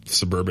a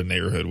suburban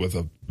neighborhood with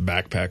a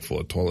backpack full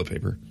of toilet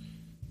paper.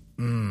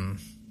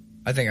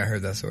 I think I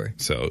heard that story.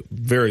 So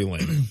very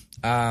lame.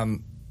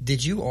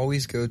 Did you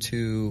always go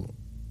to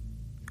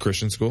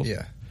Christian school?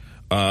 Yeah.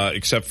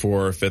 Except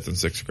for 5th and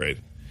 6th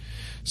grade.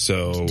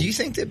 So do you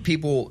think that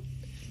people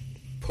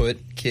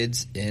put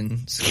kids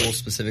in school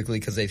specifically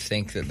because they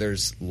think that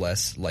there's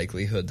less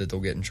likelihood that they'll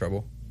get in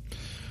trouble?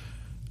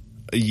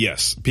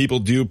 Yes, people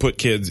do put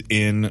kids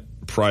in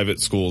private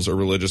schools or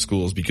religious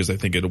schools because they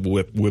think it'll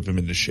whip them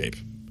into shape.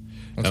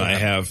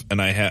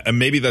 And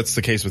maybe that's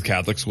the case with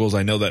Catholic schools.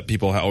 I know that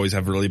people always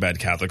have really bad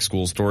Catholic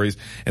school stories,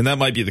 and that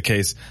might be the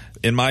case.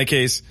 In my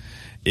case,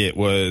 it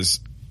was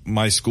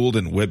my school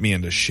didn't whip me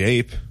into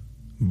shape,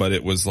 but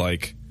it was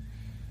like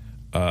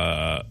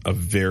it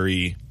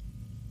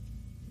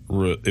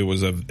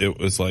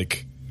was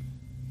like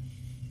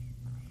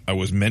I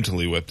was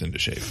mentally whipped into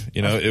shape.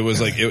 You know, it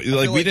was like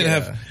we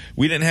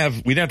didn't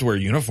have to wear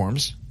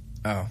uniforms.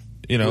 Oh,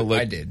 you know,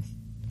 like I did.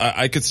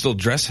 I could still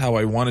dress how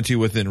I wanted to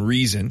within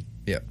reason.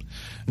 Yep.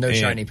 No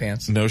shiny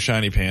pants. No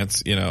shiny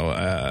pants. No,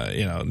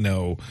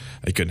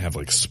 I couldn't have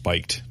like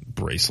spiked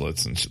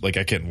bracelets and like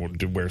I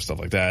couldn't wear stuff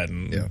like that.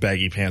 And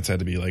baggy pants had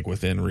to be like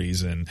within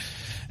reason,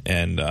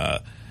 and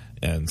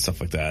stuff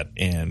like that.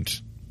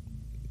 And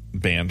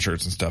band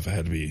shirts and stuff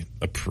had to be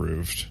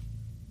approved.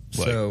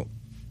 So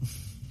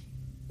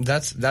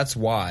that's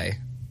why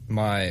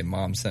my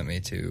mom sent me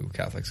to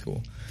Catholic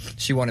school.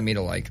 She wanted me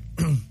to like.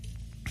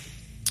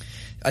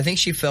 I think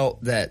she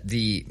felt that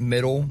the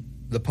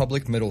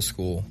public middle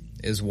school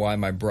is why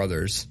my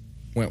brothers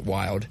went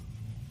wild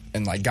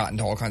and like got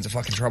into all kinds of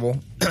fucking trouble.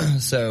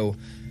 So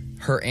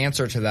her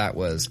answer to that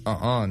was,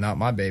 not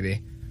my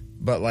baby.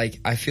 But like,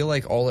 I feel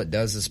like all it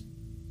does is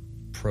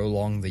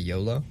prolong the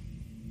YOLO.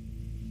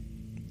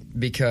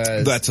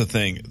 Because that's a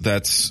thing.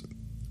 But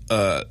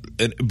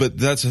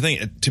that's the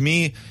thing. To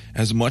me, it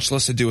has much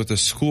less to do with the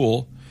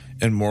school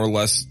and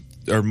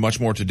much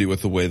more to do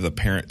with the way the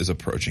parent is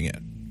approaching it.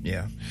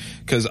 Yeah.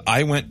 Because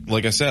I went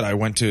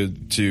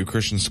to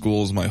Christian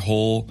schools my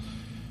whole,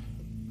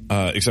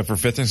 except for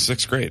 5th and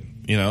 6th grade,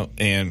 you know,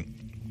 and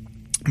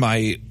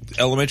my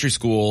elementary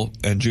school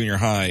and junior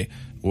high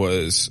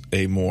was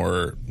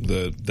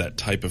that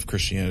type of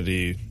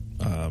Christianity,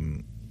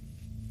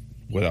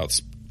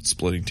 without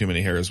splitting too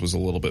many hairs, was a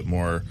little bit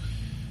more,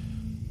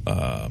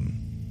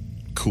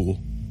 cool.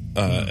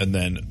 And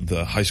then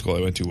the high school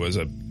I went to was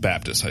a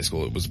Baptist high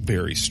school. It was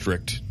very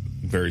strict,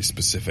 very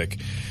specific.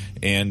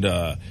 And,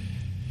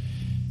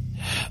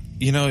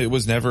 you know, it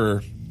was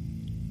never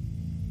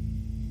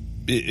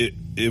the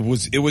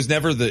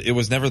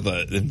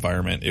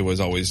environment. It was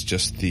always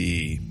just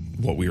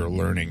what we were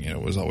learning. And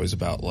it was always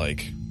about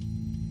like,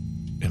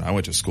 and I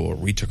went to school where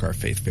we took our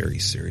faith very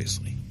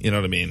seriously. You know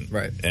what I mean?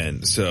 Right.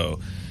 And so,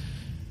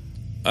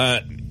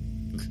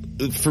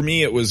 for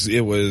me, it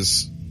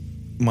was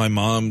my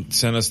mom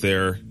sent us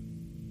there.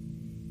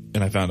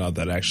 And I found out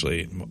that I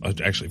actually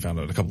found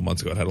out a couple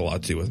months ago it had a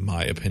lot to do with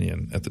my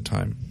opinion at the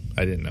time.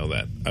 I didn't know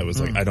that. I was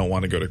like, I don't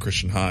want to go to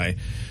Christian High,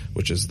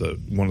 which is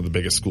one of the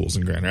biggest schools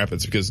in Grand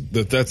Rapids, because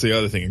that's the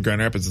other thing. In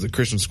Grand Rapids, the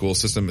Christian school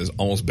system is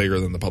almost bigger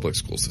than the public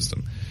school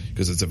system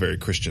because it's a very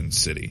Christian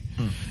city.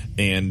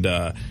 And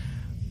I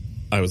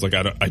was like,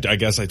 I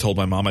guess I told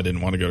my mom I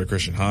didn't want to go to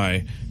Christian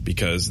High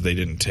because they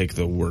didn't take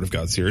the Word of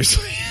God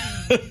seriously.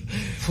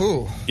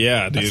 Whew,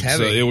 yeah, dude. That's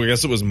heavy. So I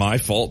guess it was my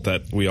fault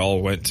that we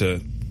all went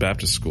to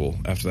Baptist school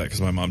after that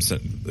because my mom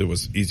it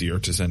was easier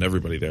to send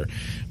everybody there.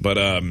 But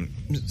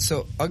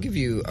so I'll give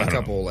you a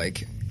couple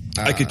like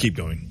I could keep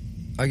going.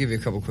 I'll give you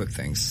a couple quick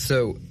things.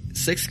 So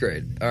 6th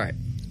grade, all right,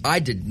 I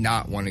did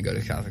not want to go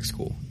to Catholic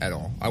school at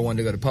all. I wanted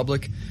to go to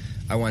public.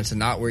 I wanted to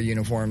not wear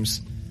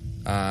uniforms.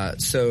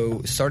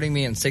 So starting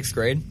me in 6th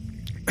grade,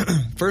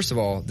 first of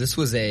all, this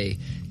was a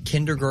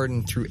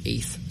kindergarten through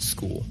 8th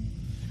school,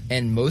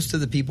 and most of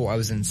the people I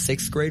was in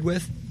 6th grade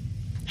with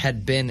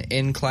had been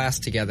in class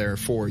together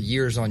for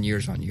years on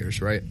years on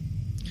years, right?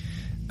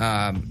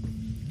 I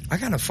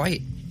got in a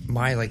fight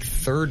my like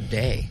 3rd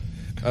day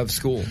of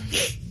school.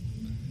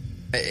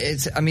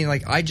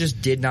 I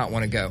just did not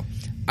want to go.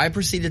 I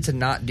proceeded to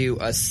not do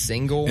a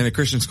single. In a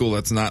Christian school,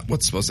 that's not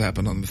what's supposed to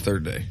happen on the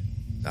 3rd day.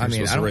 You're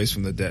supposed to raise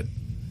from the dead.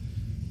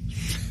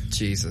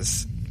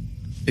 Jesus.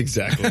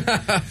 Exactly.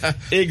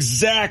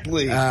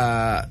 Exactly.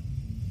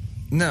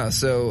 No,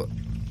 so.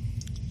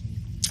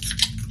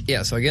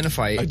 Yeah, so I get in a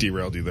fight. I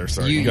derailed you there.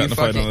 Sorry, you got in a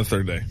fight on the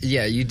 3rd day.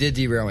 Yeah, you did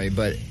derail me,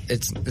 but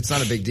it's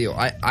not a big deal.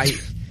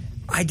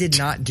 I did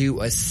not do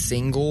a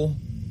single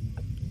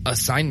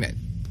assignment,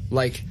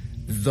 like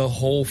the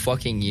whole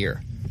fucking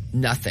year.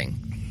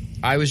 Nothing.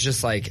 I was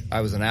just like,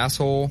 I was an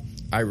asshole.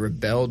 I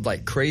rebelled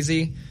like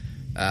crazy.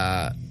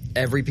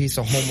 Every piece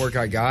of homework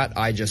I got,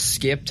 I just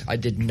skipped. I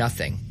did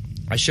nothing.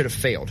 I should have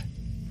failed,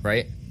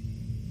 right?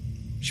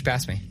 She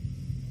passed me.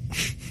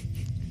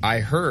 I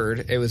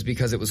heard it was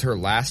because it was her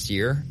last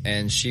year,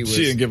 and she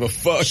didn't give a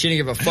fuck. She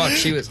didn't give a fuck.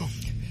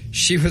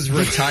 She was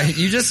retired.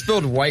 You just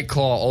spilled White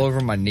Claw all over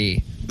my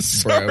knee.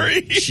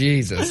 Sorry. Bro.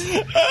 Jesus.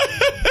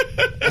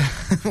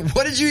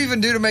 What did you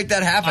even do to make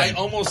that happen? I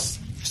almost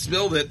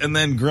spilled it and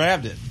then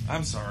grabbed it.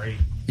 I'm sorry.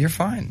 You're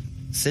fine.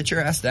 Sit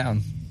your ass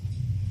down.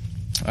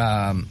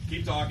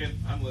 Keep talking.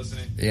 I'm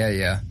listening.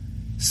 Yeah.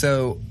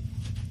 So,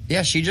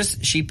 yeah,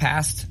 she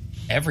passed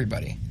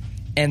everybody.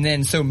 And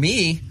then, so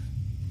me,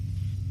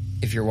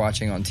 if you're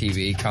watching on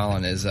TV,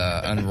 Colin is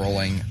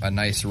unrolling a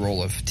nice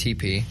roll of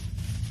TP.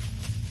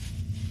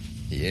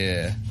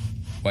 Yeah.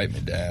 Wipe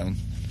me down.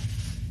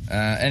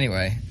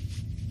 Anyway,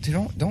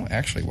 dude, don't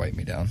actually wipe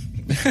me down.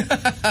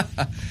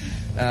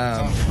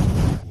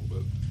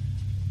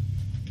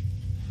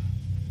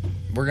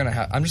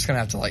 I'm just gonna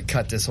have to like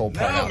cut this whole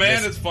part out. No,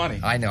 man, it's funny.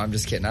 I know, I'm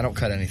just kidding. I don't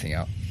cut anything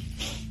out.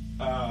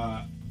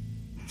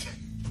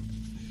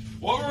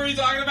 What were we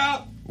talking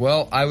about?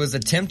 Well, I was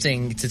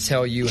attempting to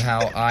tell you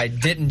how I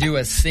didn't do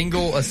a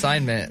single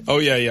assignment. Oh,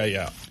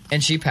 yeah.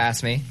 And she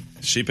passed me.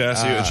 She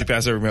passed you, and she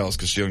passed everybody else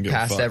because she don't give a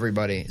fuck. Passed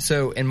everybody.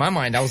 So in my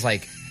mind, I was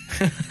like,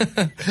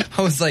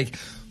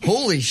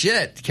 holy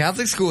shit,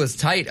 Catholic school is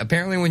tight.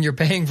 Apparently when you're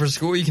paying for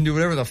school, you can do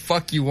whatever the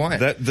fuck you want.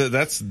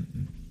 That's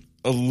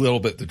a little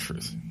bit the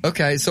truth.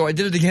 Okay, so I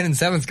did it again in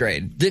 7th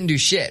grade. Didn't do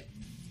shit.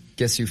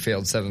 Guess who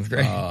failed 7th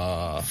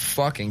grade?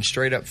 Fucking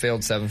straight up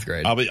failed 7th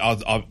grade.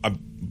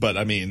 But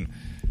I mean,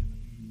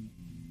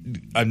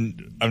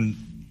 I'm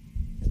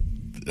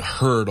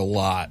heard a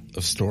lot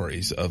of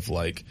stories of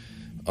like,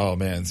 oh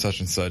man, such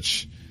and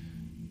such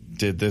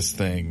did this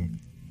thing.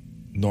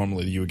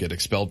 Normally you would get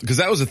expelled, because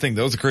that was the thing.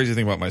 That was the crazy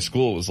thing about my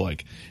school, was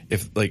like,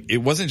 if like, it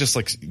wasn't just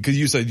like, because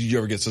you said, did you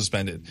ever get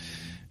suspended?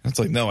 And it's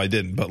like, no, I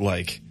didn't. But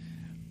like,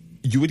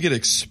 you would get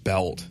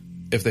expelled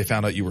if they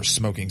found out you were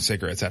smoking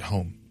cigarettes at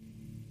home.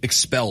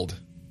 Expelled.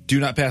 Do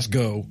not pass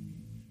go.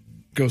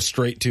 Go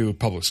straight to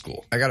public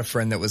school. I got a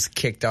friend that was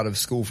kicked out of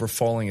school for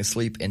falling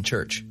asleep in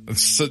church.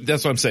 So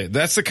that's what I'm saying.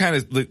 That's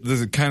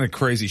the kind of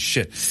crazy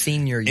shit.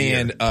 Senior year.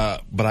 And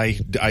but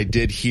I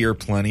did hear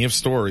plenty of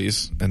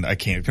stories, and I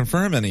can't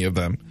confirm any of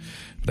them,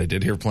 but I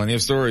did hear plenty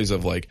of stories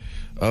of like,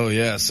 oh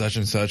yeah, such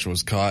and such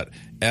was caught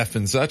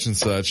effing such and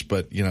such,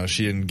 but you know,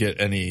 she didn't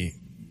get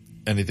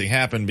anything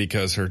happen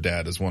because her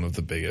dad is one of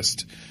the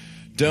biggest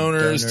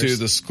donors to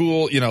the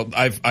school. You know,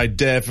 I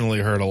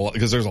definitely heard a lot,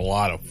 because there's a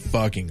lot of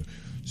fucking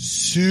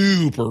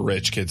super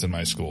rich kids in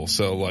my school.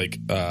 So like,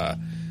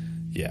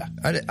 yeah,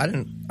 I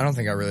don't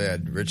think I really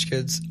had rich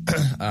kids.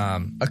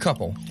 A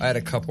couple. I had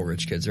a couple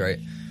rich kids, right?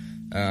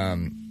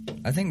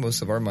 I think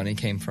most of our money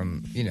came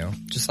from, you know,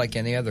 just like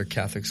any other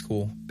Catholic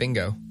school,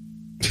 bingo.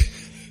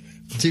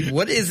 Dude,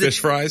 what is it? Fish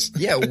fries?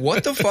 Yeah,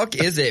 what the fuck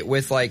is it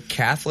with like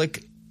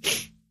Catholic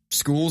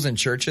schools and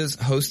churches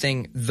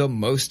hosting the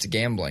most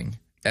gambling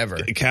ever?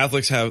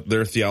 Catholics have,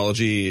 their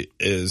theology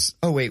is...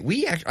 Oh, wait,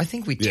 I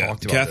think we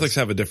talked about Catholics this.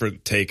 have a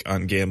different take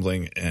on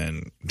gambling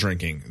and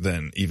drinking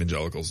than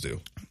evangelicals do.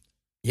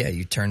 Yeah,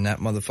 you turn that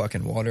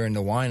motherfucking water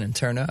into wine and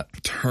turn up.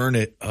 Turn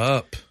it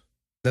up.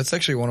 That's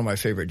actually one of my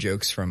favorite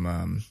jokes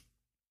from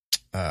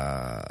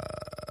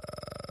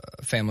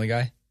Family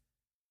Guy.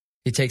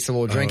 He takes a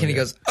little drink and he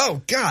goes,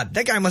 oh, God,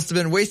 that guy must have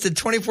been wasted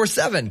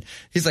 24/7.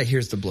 He's like,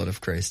 here's the blood of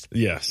Christ.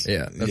 Yes.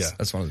 Yeah,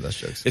 that's one of the best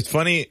jokes. It's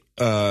funny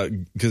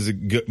because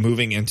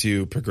moving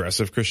into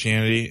progressive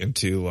Christianity,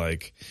 into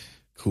like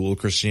cool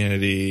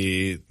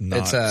Christianity,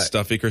 not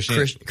stuffy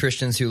Christianity.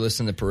 Christians who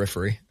listen to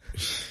Periphery.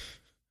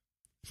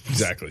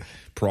 Exactly.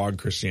 Prog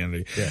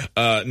Christianity.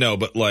 Yeah. No,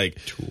 but like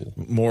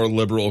more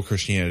liberal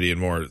Christianity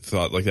and more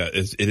thought like that.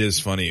 It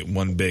is funny.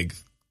 One big,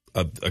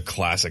 a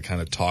classic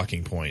kind of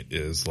talking point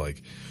is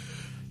like,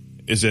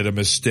 is it a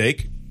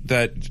mistake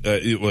that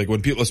like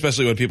when people,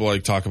 especially when people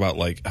like talk about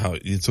like how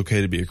it's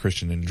okay to be a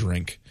Christian and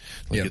drink,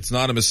 like it's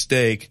not a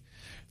mistake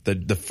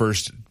that the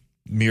first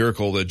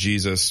miracle that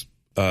Jesus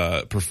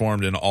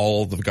performed in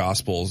all the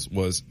Gospels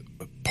was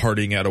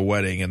partying at a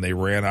wedding, and they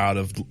ran out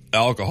of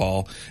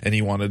alcohol and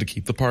he wanted to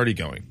keep the party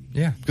going.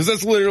 Yeah. Because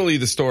that's literally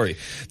the story.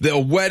 The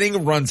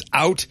wedding runs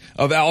out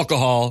of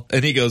alcohol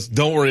and he goes,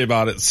 don't worry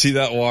about it. See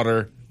that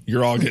water?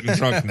 You're all getting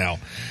drunk now.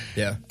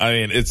 Yeah. I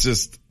mean, it's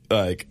just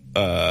like,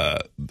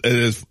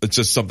 it's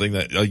just something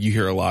that you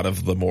hear a lot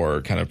of the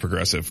more kind of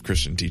progressive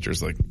Christian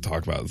teachers like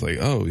talk about. It's like,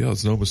 oh yeah,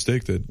 it's no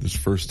mistake that this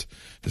first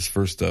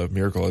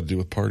miracle had to do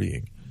with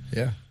partying.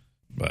 Yeah.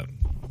 But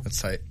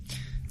that's tight.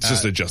 It's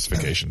just a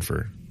justification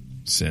for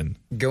sin.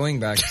 Going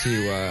back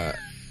to,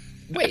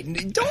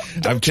 wait,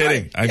 don't I'm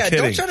kidding. I'm kidding.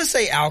 Don't try to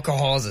say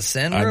alcohol is a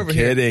sin. I'm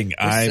kidding.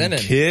 I'm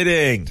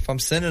kidding. If I'm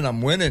sinning,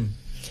 I'm winning.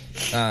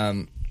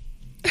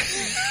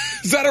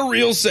 Is that a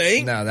real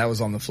saying? No, that was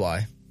on the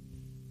fly.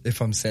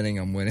 If I'm sinning,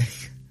 I'm winning.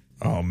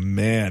 Oh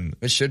man.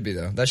 It should be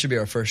though. That should be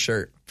our first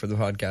shirt for the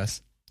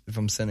podcast. If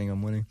I'm sinning,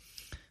 I'm winning.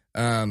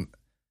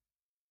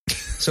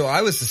 So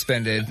I was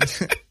suspended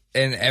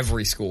in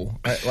every school.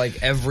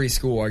 Like every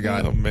school I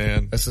got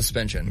a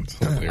suspension.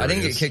 I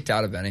didn't get kicked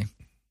out of any.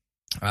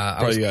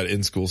 Probably got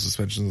in-school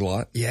suspensions a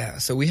lot. Yeah.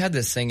 So we had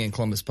this thing in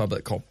Columbus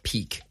Public called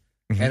Peak.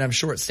 and I'm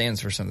sure it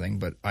stands for something,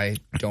 but I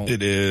don't.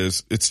 It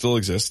is. It still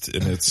exists,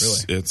 and it's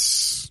Really?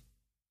 it's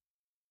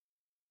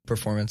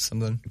Performance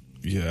something.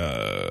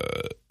 yeah.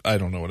 I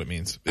don't know what it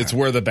means. It's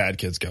where the bad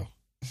kids go.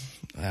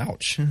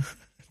 Ouch.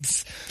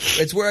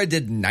 It's where I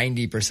did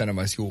 90% of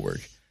my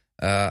schoolwork.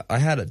 I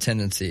had a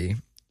tendency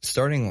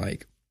starting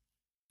like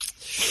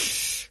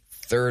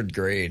third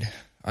grade.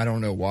 I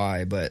don't know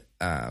why, but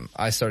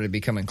I started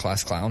becoming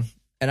class clown.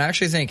 And I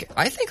actually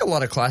think a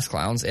lot of class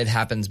clowns, it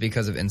happens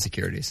because of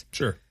insecurities.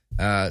 Sure.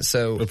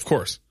 So, Of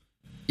course.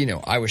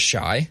 I was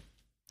shy.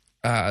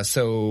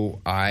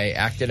 So I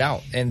acted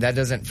out, and that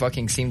doesn't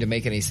fucking seem to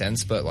make any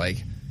sense, but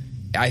like,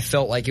 I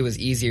felt like it was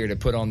easier to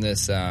put on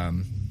this,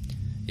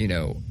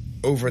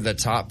 over the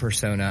top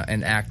persona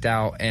and act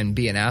out and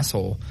be an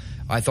asshole.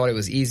 I thought it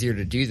was easier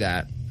to do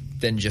that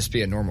than just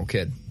be a normal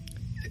kid.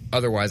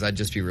 Otherwise, I'd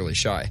just be really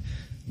shy.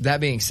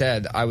 That being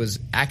said, I was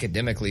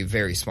academically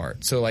very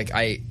smart. So like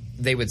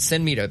they would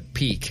send me to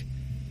peak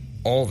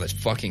all the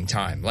fucking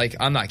time. Like,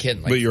 I'm not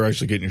kidding. Like, But you're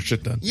actually getting your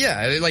shit done.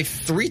 yeah, like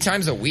 3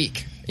 times a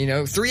week.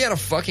 3 out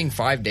of fucking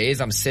 5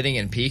 days, I'm sitting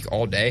in peak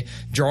all day,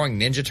 drawing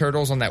Ninja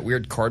Turtles on that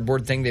weird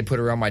cardboard thing they put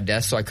around my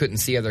desk so I couldn't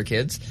see other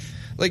kids.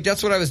 Like,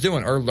 that's what I was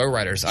doing, or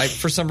lowriders. I,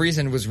 for some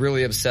reason, was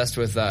really obsessed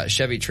with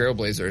Chevy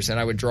Trailblazers, and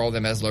I would draw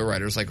them as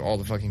lowriders, like, all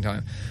the fucking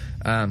time.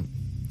 But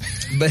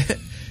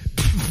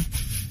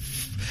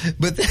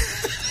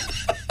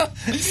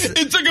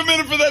It took a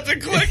minute for that to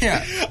click.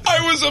 Yeah.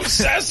 I was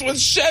obsessed with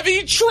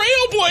Chevy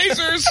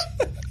Trailblazers.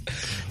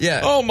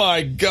 yeah. Oh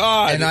my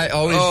god! And I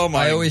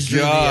always drew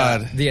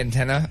god! the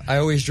antenna. I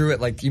always drew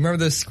it like, you remember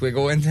those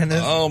squiggle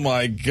antennas? Oh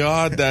my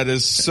god, that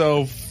is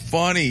so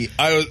funny.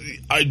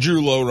 I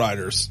drew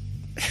lowriders.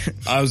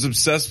 I was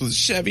obsessed with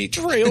Chevy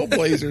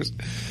Trailblazers.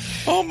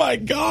 Oh my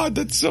god,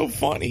 that's so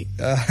funny.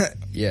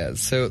 Yeah,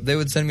 so they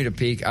would send me to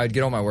peak. I'd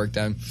get all my work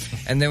done,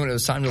 and then when it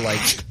was time to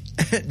like,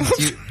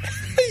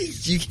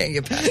 you can't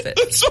get past it.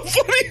 That's so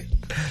funny.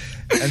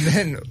 And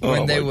then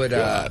when Oh they my would,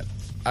 God.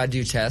 I'd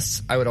do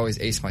tests. I would always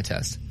ace my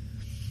test.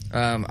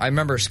 I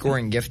remember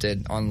scoring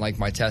gifted on like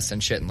my tests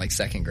and shit in like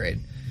second grade,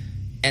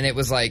 and it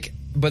was like,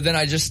 but then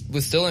I just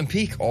was still in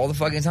peak all the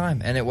fucking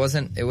time, and it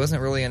wasn't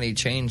really any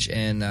change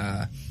in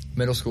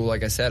middle school.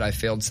 Like I said, I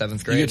failed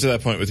 7th grade. You get to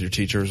that point with your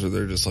teachers where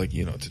they're just like,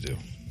 you know what to do.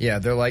 Yeah,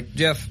 they're like,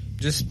 Jeff,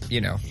 just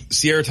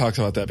Sierra talks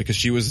about that because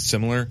she was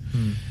similar,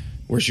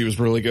 where she was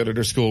really good at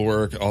her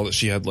schoolwork. All that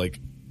she had, like,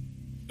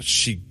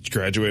 she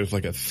graduated with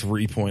like a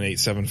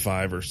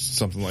 3.875 or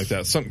something like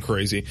that, something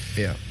crazy.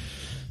 Yeah.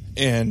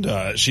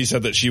 And she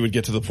said that she would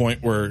get to the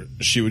point where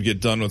she would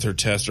get done with her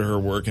test or her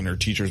work, and her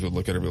teachers would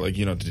look at her and be like,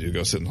 you know what to do,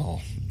 go sit in the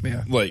hall.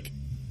 Yeah. Like,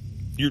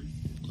 you're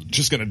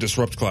just going to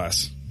disrupt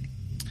class.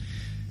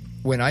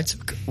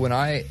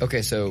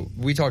 Okay, so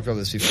we talked about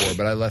this before,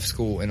 but I left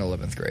school in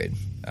 11th grade.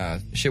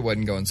 Shit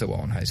wasn't going so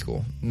well in high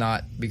school.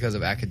 Not because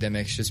of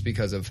academics, just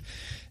because of,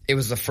 it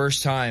was the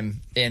first time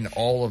in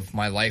all of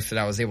my life that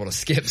I was able to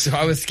skip. So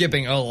I was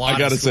skipping a lot. I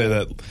got to say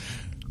that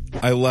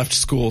I left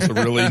school is a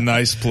really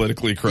nice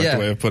politically correct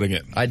way of putting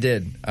it. I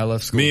did. I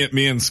left school.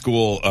 Me and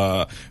school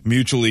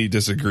mutually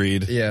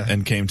disagreed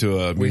and came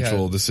to a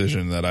mutual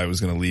decision that I was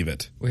going to leave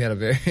it. We had a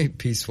very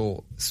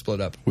peaceful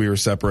split up. We were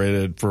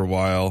separated for a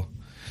while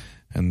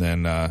and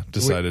then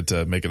decided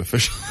to make it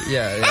official.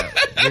 Yeah.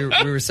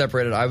 We were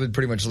separated. I would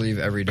pretty much leave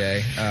every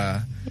day.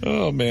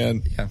 Oh,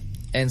 man. Yeah.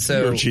 And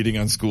so you were cheating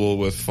on school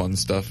with fun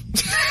stuff.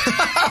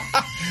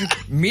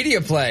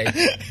 Media Play.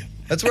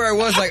 That's where I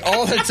was like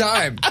all the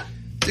time.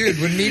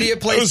 Dude, when Media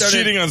Play I was started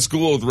cheating on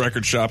school with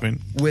record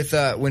shopping. With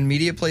when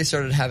Media Play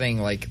started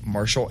having like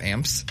Marshall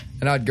amps,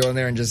 and I'd go in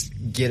there and just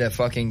get a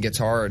fucking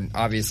guitar and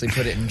obviously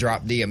put it in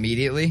drop D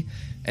immediately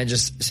and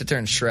just sit there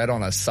and shred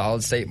on a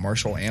solid state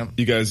Marshall amp.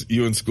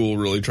 You in school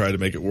really tried to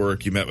make it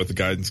work. You met with the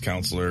guidance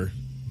counselor.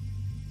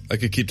 I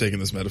could keep taking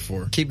this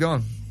metaphor. Keep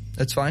going.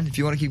 That's fine. If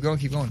you want to keep going,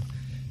 keep going.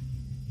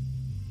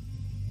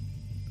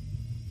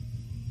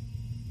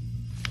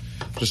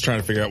 Just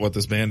trying to figure out what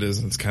this band is,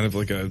 and it's kind of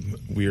like a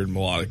weird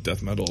melodic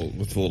death metal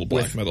with a little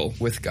black metal.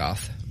 With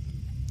goth.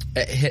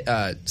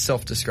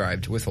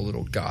 Self-described with a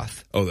little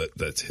goth. Oh,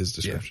 that's his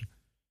description.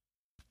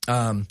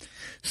 Yeah.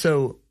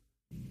 So,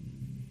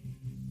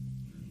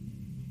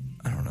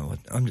 I don't know what,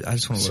 I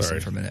just want to listen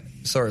for a minute.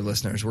 Sorry,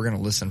 listeners. We're going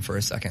to listen for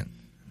a second.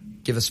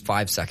 Give us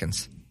 5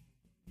 seconds.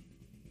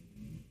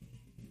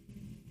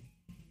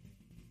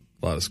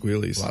 A lot of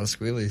squealies. A lot of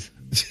squealies.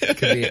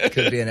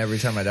 Could be an Every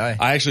Time I Die.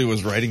 I actually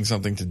was writing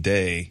something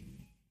today.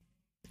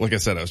 Like I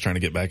said, I was trying to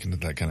get back into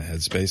that kind of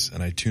headspace,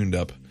 and I tuned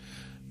up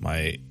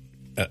my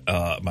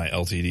my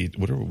LTD.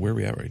 Where are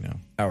we at right now?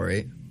 Hour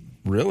 8.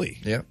 Really?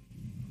 Yep.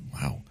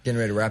 Wow. Getting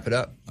ready to wrap it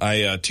up.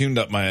 I tuned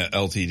up my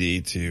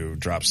LTD to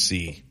drop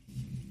C,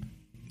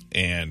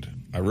 and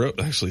I wrote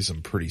actually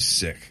some pretty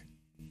sick.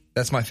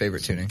 That's my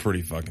favorite tuning.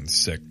 Pretty fucking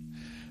sick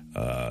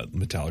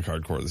metallic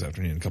hardcore this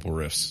afternoon. A couple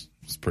riffs.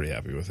 I was pretty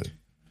happy with it.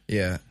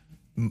 Yeah.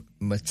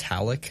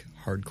 Metallic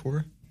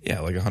hardcore? Yeah,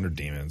 like 100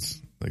 Demons.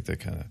 Like that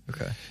kind of.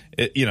 Okay.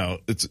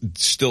 It's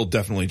still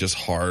definitely just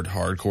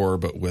hardcore,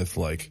 but with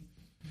like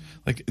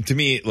Like, to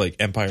me, like,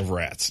 Empire of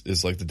Rats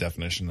is like the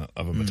definition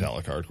of a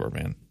metallic hardcore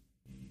band.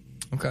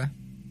 Okay.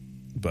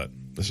 But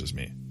this is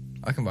me.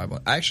 I can buy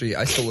one. Actually,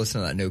 I still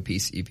listen to that No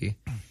Peace EP.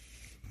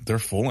 Their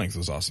full length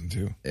was awesome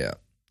too. Yeah.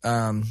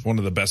 One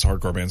of the best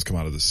hardcore bands come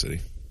out of this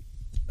city.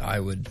 I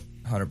would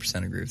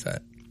 100% agree with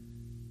that.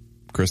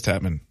 Chris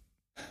Tapman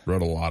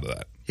wrote a lot of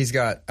that. He's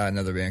got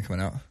another band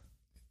coming out.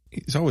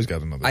 He's always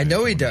got another. I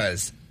know he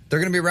does. They're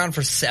going to be around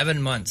for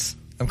 7 months.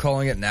 I'm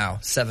calling it now.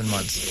 7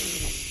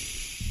 months.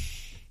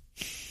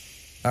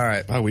 All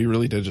right. Wow, we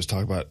really did just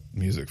talk about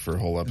music for a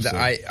whole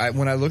episode.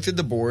 When I looked at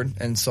the board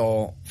and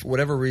saw, for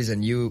whatever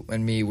reason, you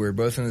and me were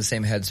both in the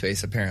same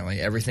headspace, apparently.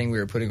 Everything we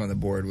were putting on the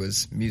board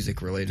was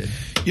music related.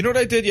 You know what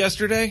I did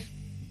yesterday?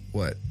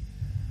 What?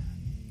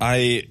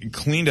 I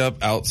cleaned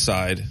up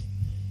outside.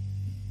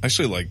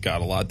 Actually, like,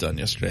 got a lot done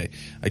yesterday.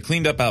 I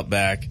cleaned up out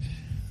back,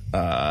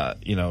 the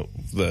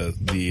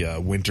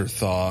winter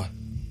thaw.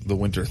 The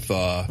winter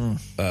thaw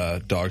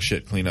dog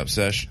shit cleanup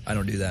sesh. I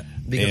don't do that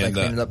because I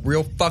cleaned it up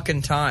real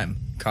fucking time,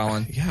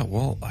 Colin. Yeah,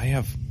 well, I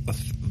have.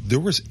 There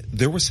was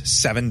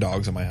 7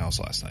 dogs in my house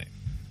last night.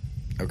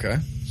 Okay,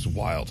 it's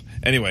wild.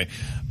 Anyway,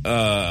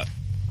 so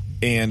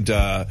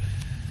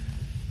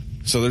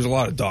there's a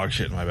lot of dog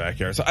shit in my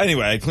backyard. So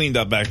anyway, I cleaned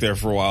up back there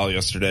for a while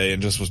yesterday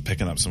and just was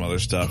picking up some other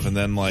stuff. And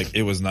then, like,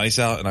 it was nice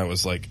out, and I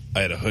was like,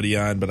 I had a hoodie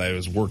on, but I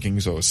was working,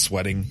 so I was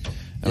sweating,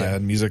 and I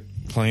had music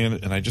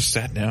playing, and I just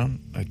sat down.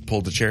 I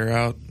pulled the chair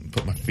out,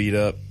 put my feet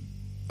up.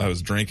 I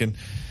was drinking,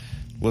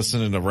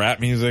 listening to rap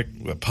music.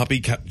 A puppy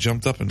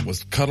jumped up and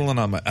was cuddling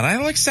on my, and I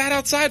like sat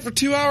outside for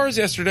 2 hours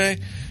yesterday,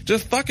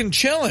 just fucking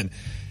chilling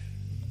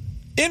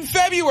in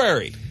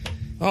February.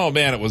 Oh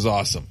man, it was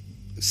awesome.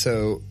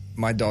 So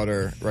my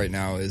daughter right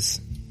now is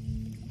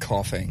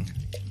coughing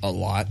a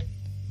lot,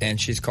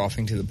 and she's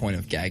coughing to the point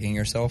of gagging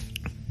herself.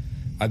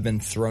 I've been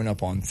thrown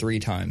up on 3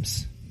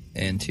 times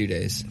in 2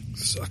 days.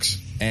 Sucks.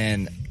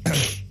 And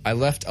I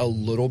left a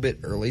little bit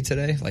early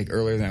today, like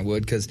earlier than I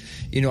would, because,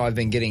 I've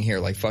been getting here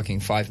like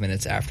fucking 5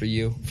 minutes after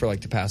you for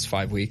like the past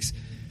 5 weeks.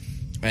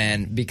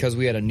 And because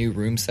we had a new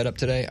room set up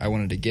today, I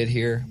wanted to get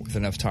here with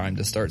enough time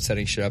to start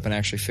setting shit up and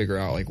actually figure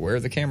out like where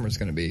the camera's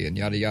going to be and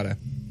yada yada.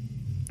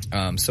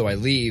 So I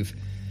leave.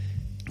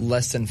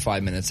 Less than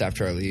 5 minutes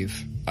after I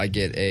leave, I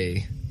get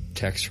a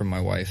text from my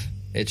wife.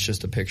 It's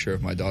just a picture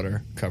of my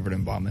daughter covered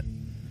in vomit.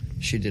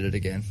 She did it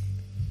again.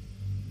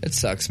 It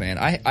sucks, man.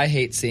 I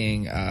hate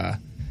seeing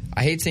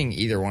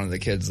either one of the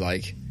kids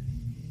like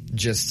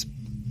just.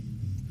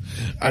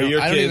 I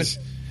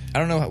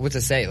don't know what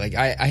to say. Like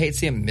I hate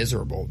seeing them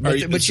miserable,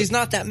 but she's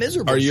not that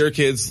miserable. Are your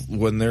kids,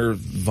 when they're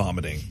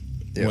vomiting,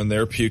 when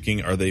they're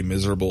puking, are they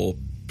miserable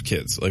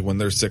kids? Like when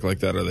they're sick like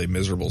that, are they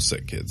miserable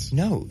sick kids?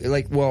 No,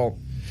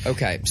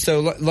 okay. So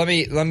let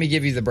me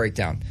give you the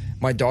breakdown.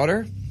 My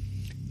daughter,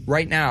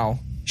 right now,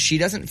 she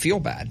doesn't feel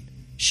bad.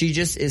 She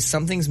just is,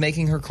 something's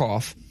making her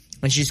cough,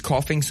 and she's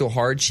coughing so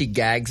hard she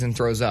gags and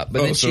throws up.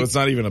 But so it's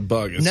not even a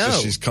bug. It's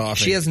just she's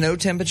coughing. She has no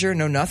temperature,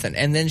 no nothing,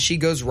 and then she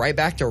goes right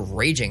back to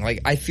raging.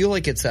 Like I feel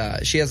like it's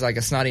she has like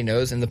a snotty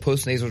nose, and the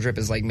postnasal drip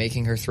is like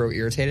making her throat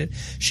irritated.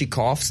 She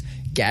coughs,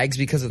 gags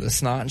because of the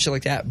snot and shit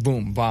like that.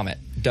 Boom, vomit,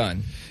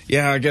 done.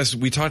 Yeah, I guess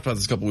we talked about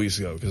this a couple weeks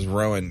ago because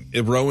Rowan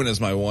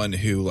is my one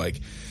who, like,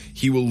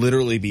 he will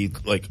literally be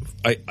like,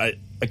 I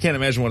can't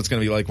imagine what it's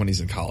going to be like when he's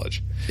in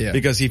college. Yeah.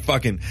 Because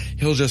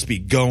he'll just be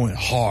going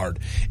hard,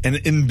 and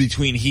in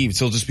between heaves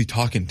he'll just be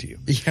talking to you.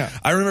 Yeah.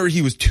 I remember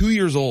he was 2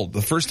 years old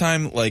the first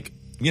time, like,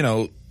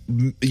 a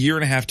year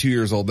and a half, 2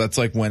 years old. That's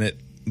like when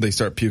they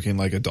start puking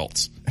like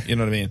adults. You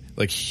know what I mean?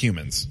 Like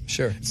humans.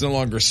 Sure. It's no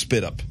longer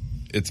spit up.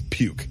 It's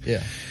puke.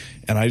 Yeah.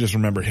 And I just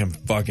remember him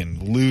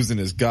fucking losing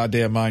his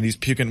goddamn mind. He's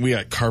puking. We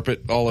got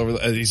carpet all over.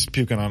 He's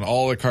puking on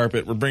all the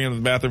carpet. We're bringing him to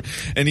the bathroom,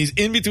 and he's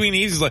in between.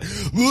 He's like,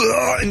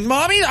 and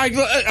mommy,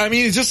 I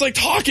mean, he's just like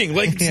talking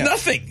like it's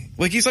nothing.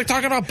 Like he's like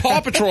talking about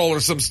Paw Patrol or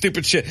some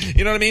stupid shit.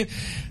 You know what I mean?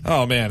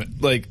 Oh man,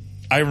 like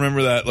I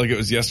remember that like it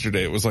was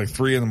yesterday. It was like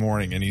 3 a.m,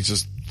 and he's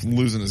just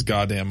losing his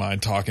goddamn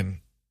mind talking.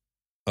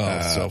 Oh,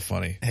 it's so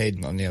funny.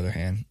 Hayden, on the other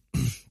hand,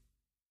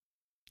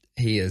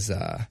 he is.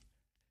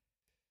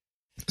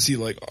 Is he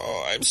like,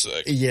 oh, I'm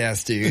sick?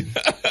 Yes, dude.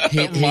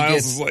 He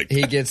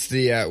gets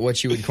the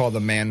what you would call the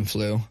man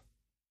flu,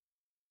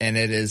 and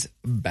it is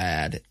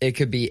bad. It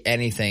could be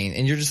anything,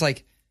 and you're just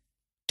like,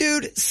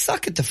 dude,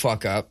 suck it the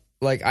fuck up.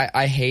 Like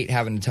I hate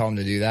having to tell him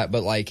to do that,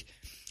 but like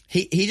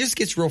he just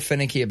gets real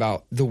finicky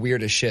about the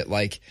weirdest shit.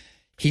 Like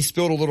he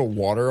spilled a little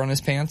water on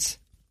his pants,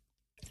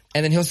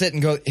 and then he'll sit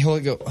and he'll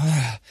go,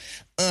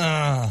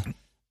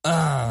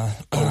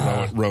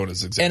 Rowan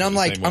is exactly. And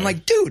I'm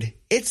like, dude,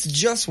 it's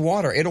just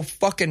water. It'll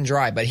fucking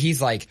dry. But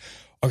he's like,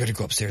 I gotta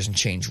go upstairs and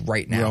change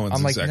right now. Rowan's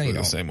I'm like, exactly no, you the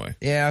don't. same way.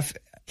 Yeah,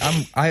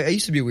 I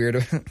used to be weird.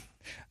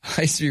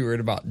 I used to be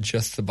weird about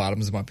just the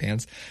bottoms of my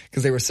pants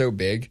because they were so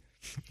big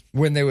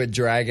when they would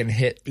drag and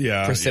hit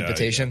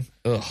precipitation.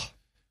 Yeah. Ugh.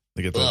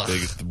 They get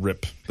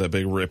that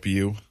big rip.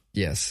 You.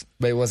 Yes,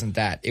 but it wasn't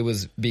that. It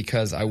was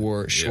because I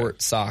wore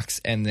short socks,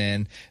 and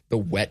then the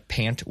wet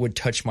pant would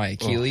touch my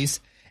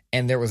Achilles.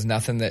 And there was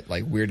nothing that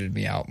like weirded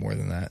me out more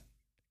than that.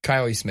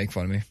 Kyle used to make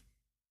fun of me.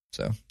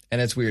 So, and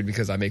it's weird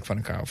because I make fun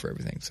of Kyle for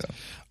everything. So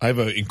I have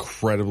an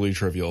incredibly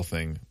trivial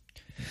thing.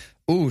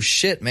 Ooh,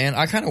 shit, man.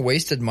 I kind of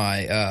wasted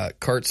my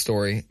cart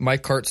story. My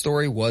cart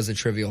story was a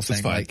trivial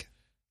thing. Fine. Like,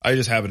 I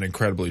just have an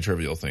incredibly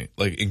trivial thing.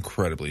 Like,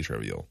 incredibly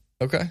trivial.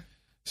 okay.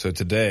 So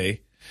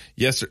today,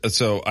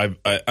 so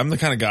I'm the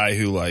kind of guy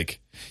who, like,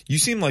 you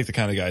seem like the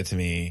kind of guy to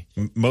me,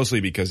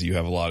 mostly because you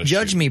have a lot of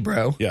Judge me,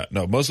 bro. Yeah,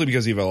 no, mostly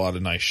because you have a lot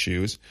of nice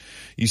shoes.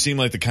 You seem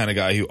like the kind of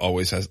guy who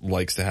always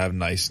likes to have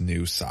nice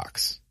new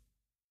socks.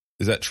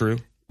 Is that true?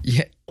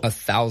 Yeah,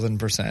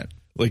 1,000%.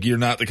 Like, you're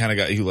not the kind of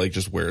guy who, like,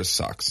 just wears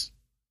socks.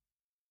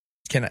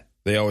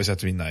 They always have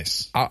to be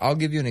nice. I'll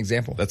give you an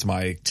example.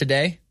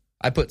 Today,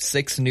 I put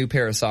 6 new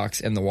pair of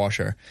socks in the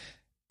washer.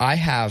 I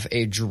have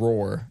a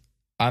drawer.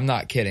 I'm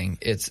not kidding.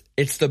 It's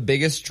the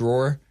biggest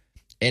drawer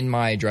in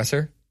my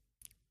dresser,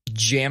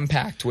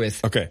 jam-packed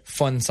with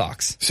fun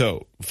socks.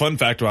 So, fun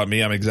fact about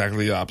me, I'm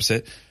exactly the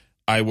opposite.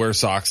 I wear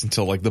socks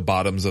until, like, the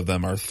bottoms of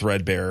them are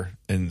threadbare,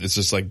 and it's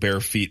just, like, bare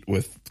feet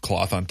with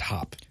cloth on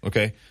top,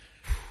 okay?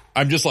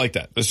 I'm just like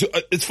that.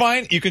 It's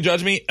fine. You can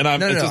judge me, and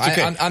it's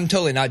okay. I'm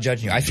totally not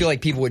judging you. I feel like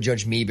people would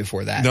judge me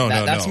before that. No,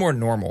 that's more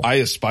normal. I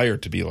aspire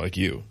to be like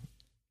you.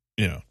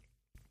 You know.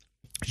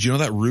 Did you know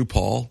that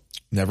RuPaul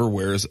never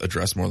wears a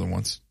dress more than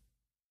once?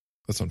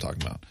 That's what I'm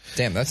talking about.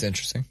 Damn, that's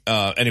interesting.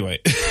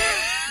 Anyway.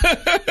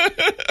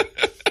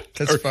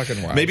 That's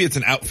fucking wild. Maybe it's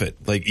an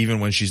outfit, like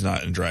even when she's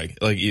not in drag.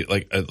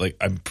 Like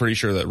I'm pretty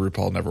sure that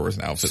RuPaul never wears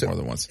an outfit more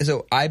than once.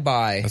 So I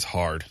buy. That's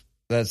hard.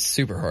 That's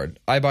super hard.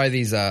 I buy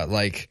these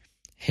like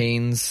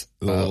Hanes,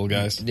 the little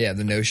guys. Yeah,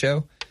 the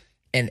no-show.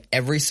 And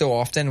every so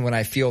often, when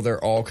I feel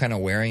they're all kind of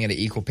wearing at an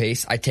equal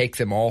pace, I take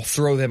them all,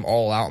 throw them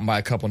all out, and buy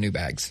a couple new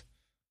bags.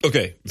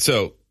 Okay,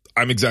 so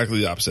I'm exactly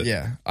the opposite.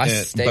 Yeah,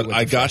 but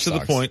I got to the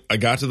point. I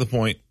got to the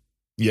point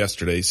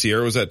yesterday.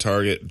 Sierra was at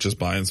Target just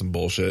buying some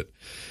bullshit,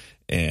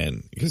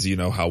 and because you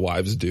know how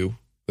wives do,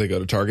 they go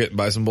to Target and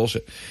buy some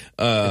bullshit.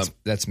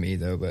 That's me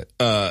though. But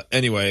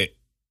anyway,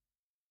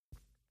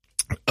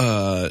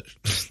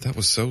 that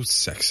was so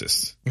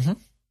sexist. Mm-hmm.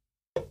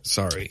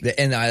 Sorry.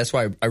 And that's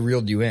why I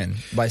reeled you in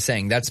by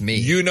saying that's me.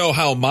 You know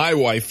how my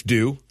wife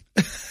do.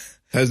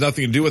 Has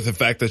nothing to do with the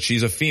fact that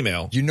she's a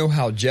female. You know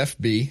how Jeff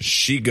be.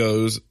 She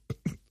goes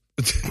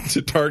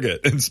to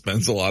Target and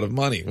spends a lot of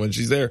money when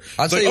she's there.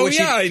 I'll tell you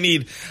I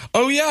need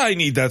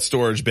that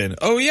storage bin.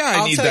 Oh yeah,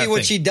 I need that. I'll tell you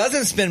what she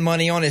doesn't spend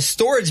money on is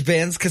storage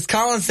bins because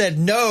Colin said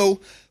no,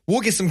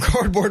 we'll get some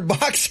cardboard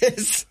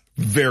boxes.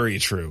 Very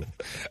true.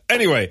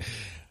 Anyway,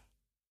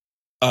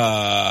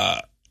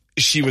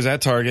 she was at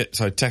Target,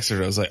 so I texted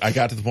her. I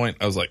got to the point,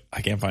 I was like,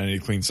 I can't find any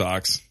clean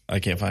socks. I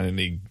can't find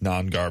any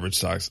non-garbage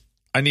socks.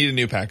 I need a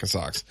new pack of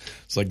socks.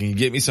 So can you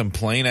get me some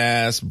plain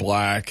ass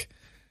black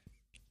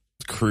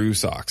crew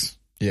socks?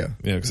 Yeah.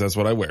 You know, because that's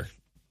what I wear.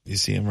 You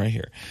see them right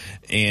here.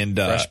 And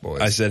Fresh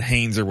boys. I said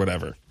Hanes or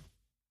whatever.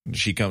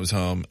 She comes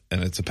home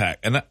and it's a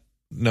pack. And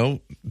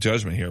no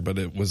judgment here, but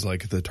it was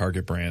like the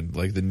Target brand,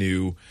 like the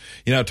new,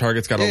 you know how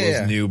Target's got all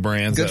those new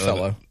brands?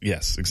 Goodfellow.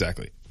 Yes,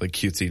 exactly. Like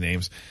cutesy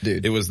names.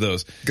 Dude. It was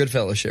those.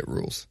 Goodfellow shit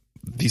rules.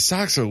 These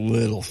socks are a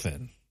little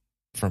thin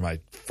for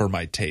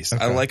my taste.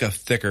 Okay. I like a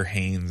thicker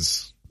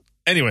Hanes.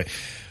 Anyway,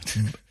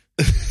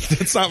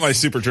 that's not my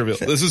super trivial.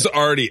 This is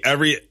already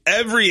every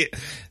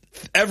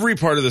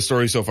part of the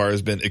story so far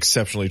has been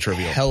exceptionally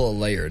trivial. Hella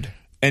layered.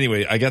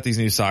 Anyway, I got these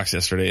new socks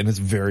yesterday, and it's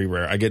very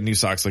rare. I get new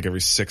socks like every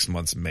 6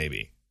 months,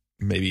 maybe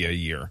a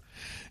year.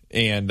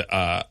 And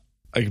I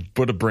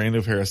put a brand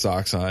new pair of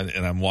socks on,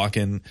 and I'm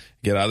walking,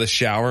 get out of the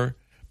shower,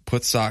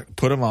 put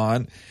them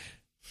on,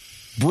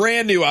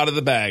 brand new out of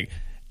the bag,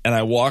 and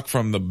I walk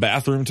from the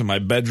bathroom to my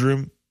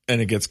bedroom,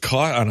 and it gets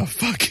caught on a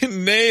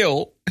fucking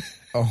nail.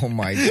 Oh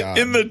my God.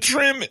 In the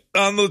trim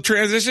on the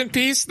transition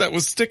piece that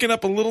was sticking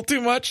up a little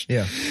too much.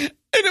 Yeah. And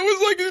it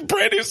was like these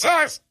brand new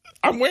socks.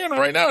 I'm wearing them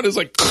right now. And it's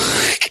like,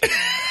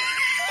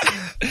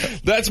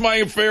 that's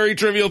my very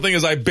trivial thing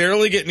is I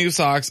barely get new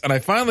socks and I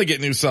finally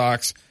get new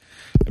socks,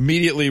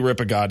 immediately rip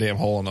a goddamn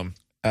hole in them.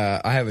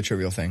 I have a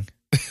trivial thing.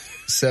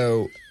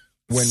 So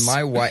when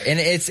my wife, and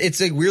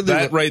it's a weirdly.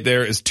 That right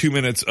there is 2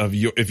 minutes of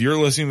you. If you're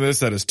listening to this,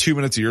 that is 2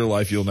 minutes of your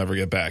life you'll never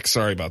get back.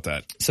 Sorry about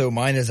that. So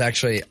mine is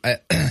actually,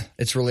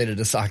 it's related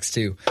to socks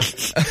too.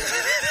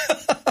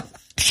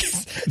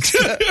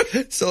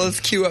 So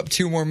let's queue up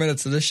 2 more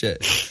minutes of this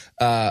shit.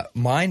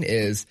 Mine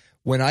is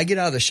when I get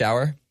out of the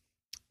shower,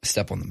 I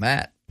step on the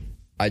mat,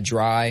 I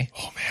dry,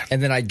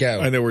 and then I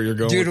go. I know where you're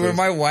going. Dude, when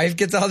my wife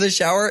gets out of the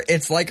shower,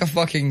 it's like a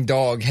fucking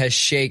dog has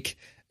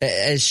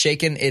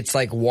shaken its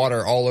like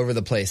water all over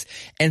the place.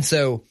 And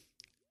so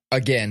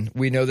again,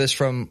 we know this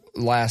from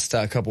last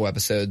couple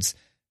episodes.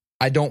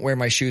 I don't wear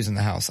my shoes in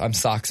the house. I'm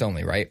socks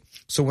only, right?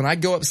 So when I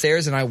go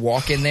upstairs and I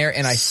walk in there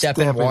and I step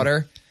in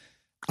water,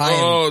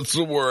 it's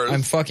the worst.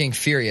 I'm fucking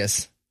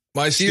furious.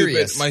 My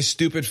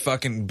stupid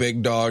fucking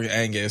big dog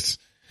Angus,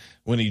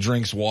 when he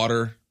drinks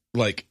water,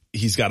 like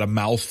he's got a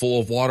mouthful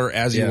of water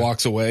as he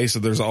walks away. So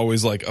there's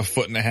always like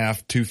 1.5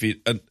 feet, 2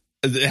 feet.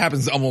 It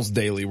happens almost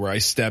daily where I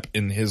step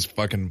in his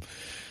fucking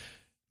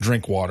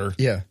drink water.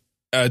 Yeah.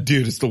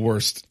 Dude, it's the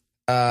worst.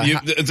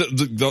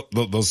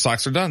 Those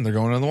socks are done. They're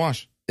going in the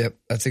wash. Yep,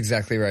 that's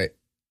exactly right.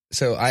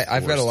 So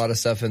I've got a lot of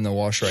stuff in the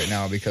wash right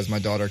now because my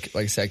daughter,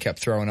 like I said, kept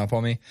throwing up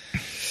on me.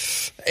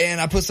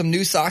 And I put some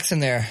new socks in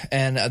there.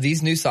 And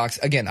these new socks,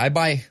 again, I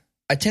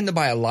tend to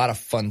buy a lot of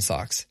fun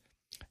socks.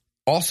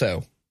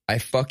 Also, I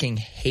fucking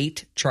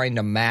hate trying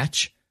to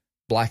match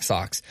black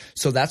socks.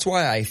 So that's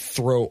why I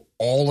throw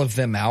all of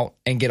them out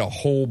and get a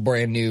whole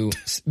brand new,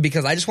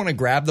 because I just want to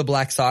grab the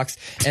black socks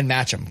and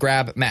match them.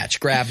 Grab,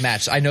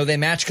 match. I know they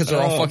match because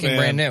they're all fucking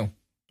brand new.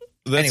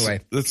 Anyway,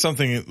 that's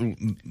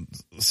something.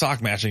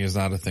 Sock matching is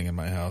not a thing in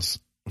my house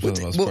for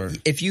the most part.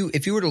 If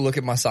you were to look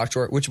at my sock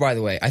drawer, which by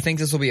the way, I think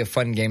this will be a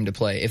fun game to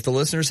play. If the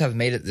listeners have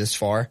made it this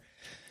far,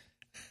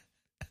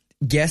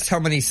 guess how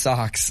many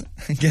socks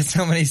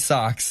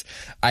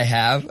I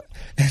have,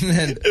 and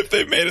then if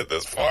they've made it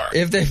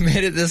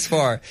this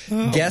far,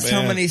 guess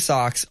how many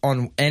socks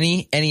on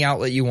any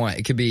outlet you want.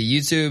 It could be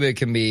YouTube, it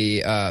can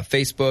be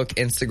Facebook,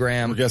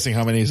 Instagram. We're guessing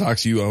how many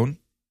socks you own.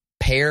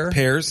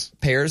 Pairs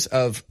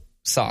of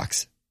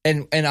socks,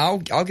 and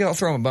I'll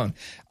throw them a bone.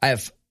 I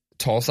have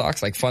tall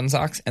socks, like fun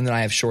socks, and then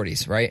I have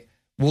shorties. Right?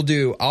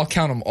 I'll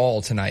count them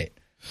all tonight.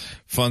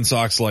 Fun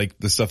socks, like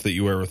the stuff that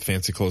you wear with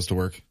fancy clothes to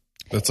work.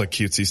 That's like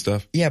cutesy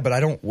stuff. Yeah, but I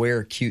don't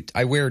wear cute.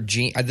 I wear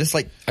jeans. I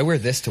wear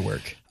this to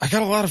work. I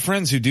got a lot of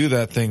friends who do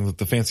that thing with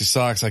the fancy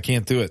socks. I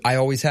can't do it. I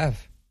always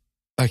have.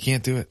 I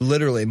can't do it.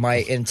 Literally, my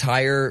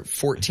entire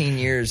 14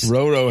 years.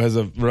 Rowan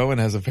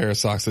has a pair of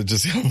socks that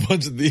just have a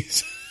bunch of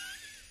these.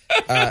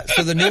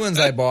 So the new ones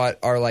I bought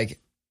are like,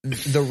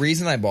 the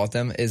reason I bought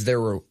them is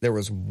there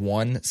was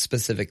one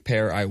specific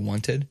pair I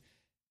wanted,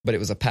 but it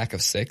was a pack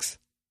of 6.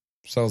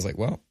 So I was like,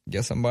 well,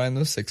 guess I'm buying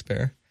those 6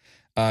 pair.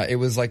 It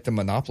was like the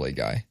Monopoly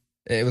guy.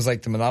 It was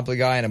like the Monopoly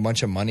guy and a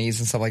bunch of monies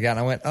and stuff like that. And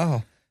I went,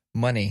 oh,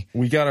 money.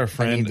 We got our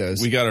friend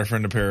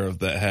a pair of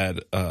that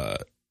had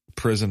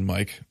Prison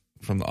Mike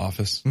from The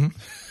Office. Mm-hmm.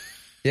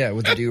 Yeah,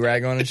 with the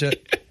do-rag on and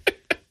shit.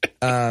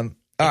 All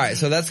right,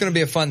 so that's going to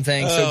be a fun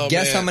thing. So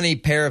guess how many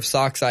pair of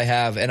socks I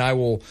have, and I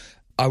will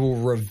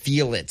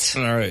reveal it.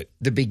 All right.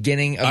 The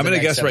beginning of I'm going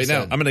to guess right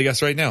now. I'm going to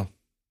guess right now.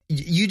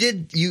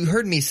 You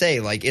heard me say,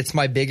 like, it's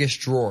my biggest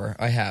drawer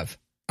I have.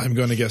 I'm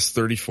going to guess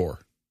 34.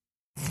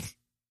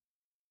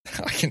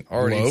 I can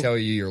already tell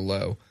you you're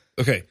low.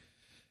 Okay.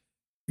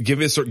 Give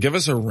us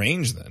a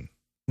range then.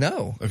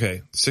 No.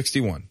 Okay,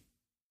 61.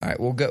 All right,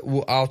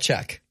 I'll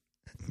check.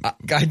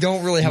 I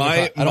don't really have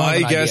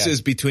my guess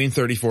is between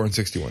 34 and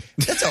 61.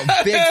 That's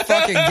a big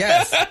fucking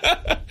guess.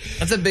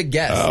 That's a big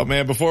guess. Oh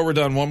man, before we're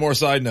done, one more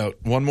side note.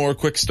 One more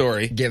quick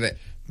story. Give it.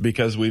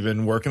 Because we've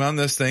been working on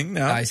this thing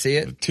now. I see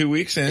it. 2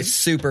 weeks in. It's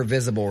super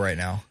visible right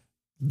now.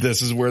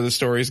 This is where the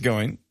story's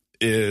going,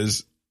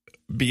 is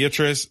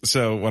Beatrice.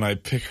 So when I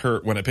pick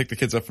the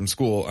kids up from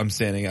school, I'm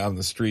standing out on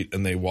the street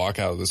and they walk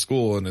out of the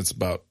school and it's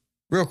about.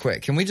 Real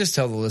quick, can we just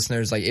tell the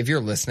listeners, like, if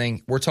you're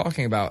listening, we're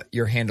talking about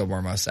your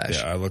handlebar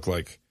mustache. Yeah, I look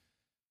like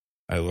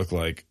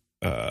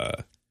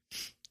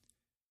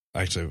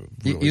actually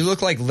really, you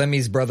look like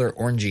Lemmy's brother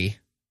Orangey.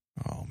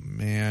 Oh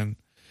man.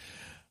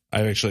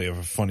 I actually have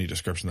a funny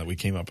description that we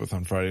came up with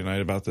on Friday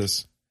night about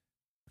this.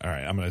 All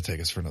right, I'm going to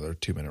take us for another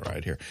 2-minute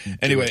ride here.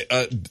 Anyway,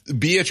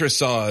 Beatrice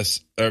saw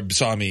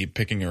me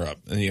picking her up,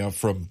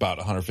 from about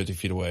 150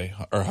 feet away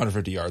or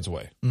 150 yards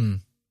away. Mm.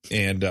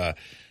 And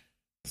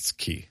it's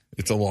key.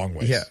 It's a long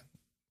way. Yeah.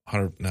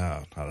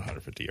 Not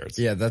 150 yards.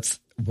 Yeah, that's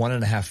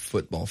 1.5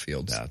 football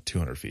fields. Yeah,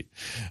 200 feet.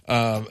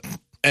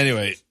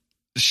 Anyway,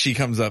 she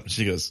comes up and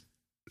she goes,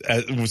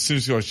 as soon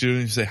as she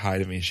didn't even say hi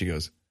to me. She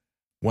goes,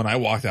 when I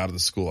walked out of the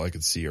school, I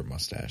could see your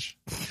mustache.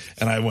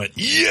 And I went,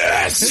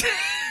 yes!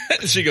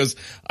 She goes,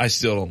 I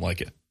still don't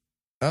like it.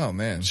 Oh,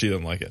 man. She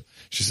doesn't like it.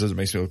 She says it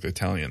makes me look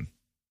Italian.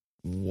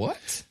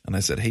 What? And I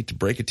said, hate to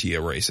break it to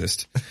you,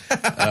 racist.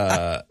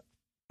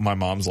 My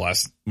mom's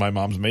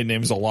maiden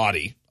name is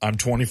Alati. I'm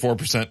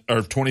 24%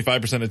 or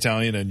 25%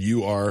 Italian and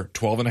you are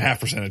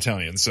 12.5%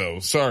 Italian. So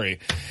sorry.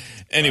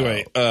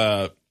 Anyway,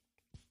 oh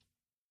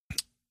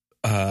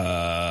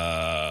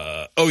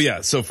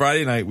yeah. So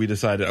Friday night we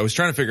decided, we were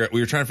trying to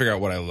figure out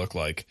what I look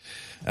like.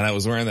 And I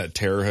was wearing that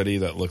terror hoodie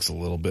that looks a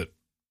little bit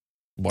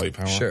white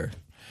power. Sure.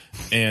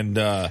 And,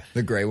 the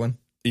gray one.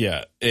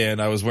 Yeah.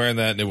 And I was wearing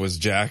that and it was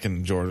Jack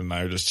and Jordan and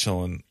I were just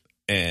chilling.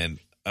 And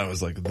I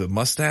was like, the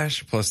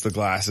mustache plus the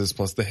glasses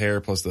plus the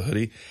hair plus the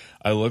hoodie.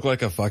 I look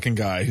like a fucking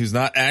guy who's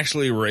not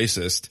actually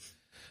racist,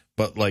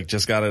 but like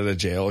just got out of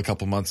jail a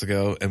couple months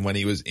ago. And when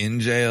he was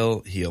in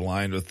jail, he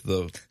aligned with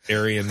the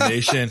Aryan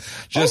Nation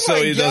just so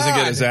he doesn't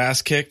get his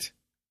ass kicked.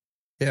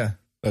 Yeah.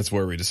 That's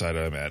where we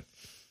decided I'm at.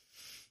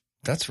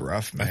 That's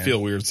rough, man. I feel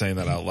weird saying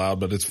that out loud,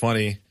 but it's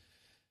funny.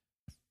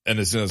 And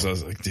as soon as I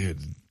was like, dude,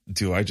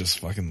 do I just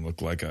fucking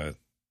look like a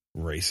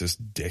racist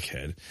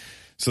dickhead?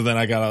 So then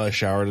I got out of the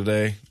shower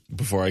today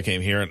before I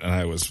came here and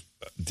I was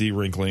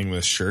de-wrinkling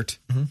this shirt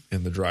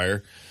in the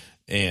dryer.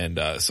 And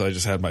so I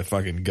just had my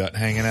fucking gut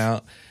hanging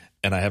out.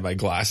 and I had my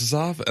glasses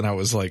off, and I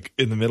was like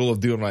in the middle of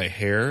doing my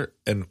hair,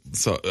 and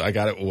so I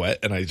got it wet,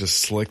 and I just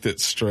slicked it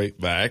straight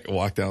back,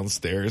 walked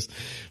downstairs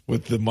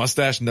with the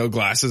mustache, no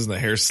glasses, and the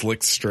hair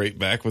slicked straight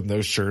back with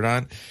no shirt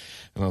on.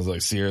 And I was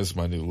like, Sierra, this is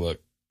my new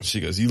look. She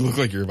goes, you look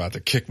like you're about to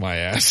kick my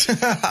ass.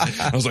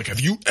 I was like,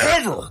 if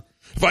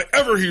I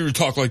ever hear you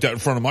talk like that in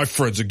front of my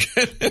friends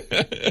again.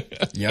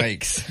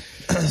 Yikes.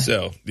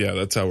 So, yeah,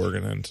 that's how we're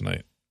going to end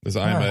tonight. Because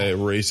I'm a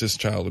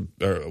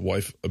racist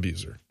wife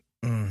abuser.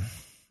 I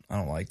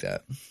don't like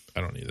that.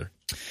 I don't either.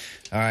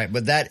 All right,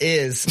 but that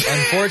is,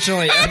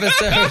 unfortunately,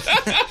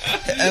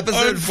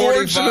 episode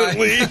 45.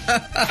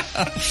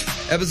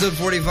 Episode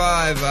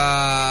 45.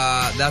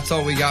 That's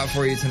all we got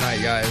for you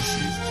tonight, guys.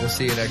 We'll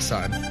see you next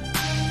time.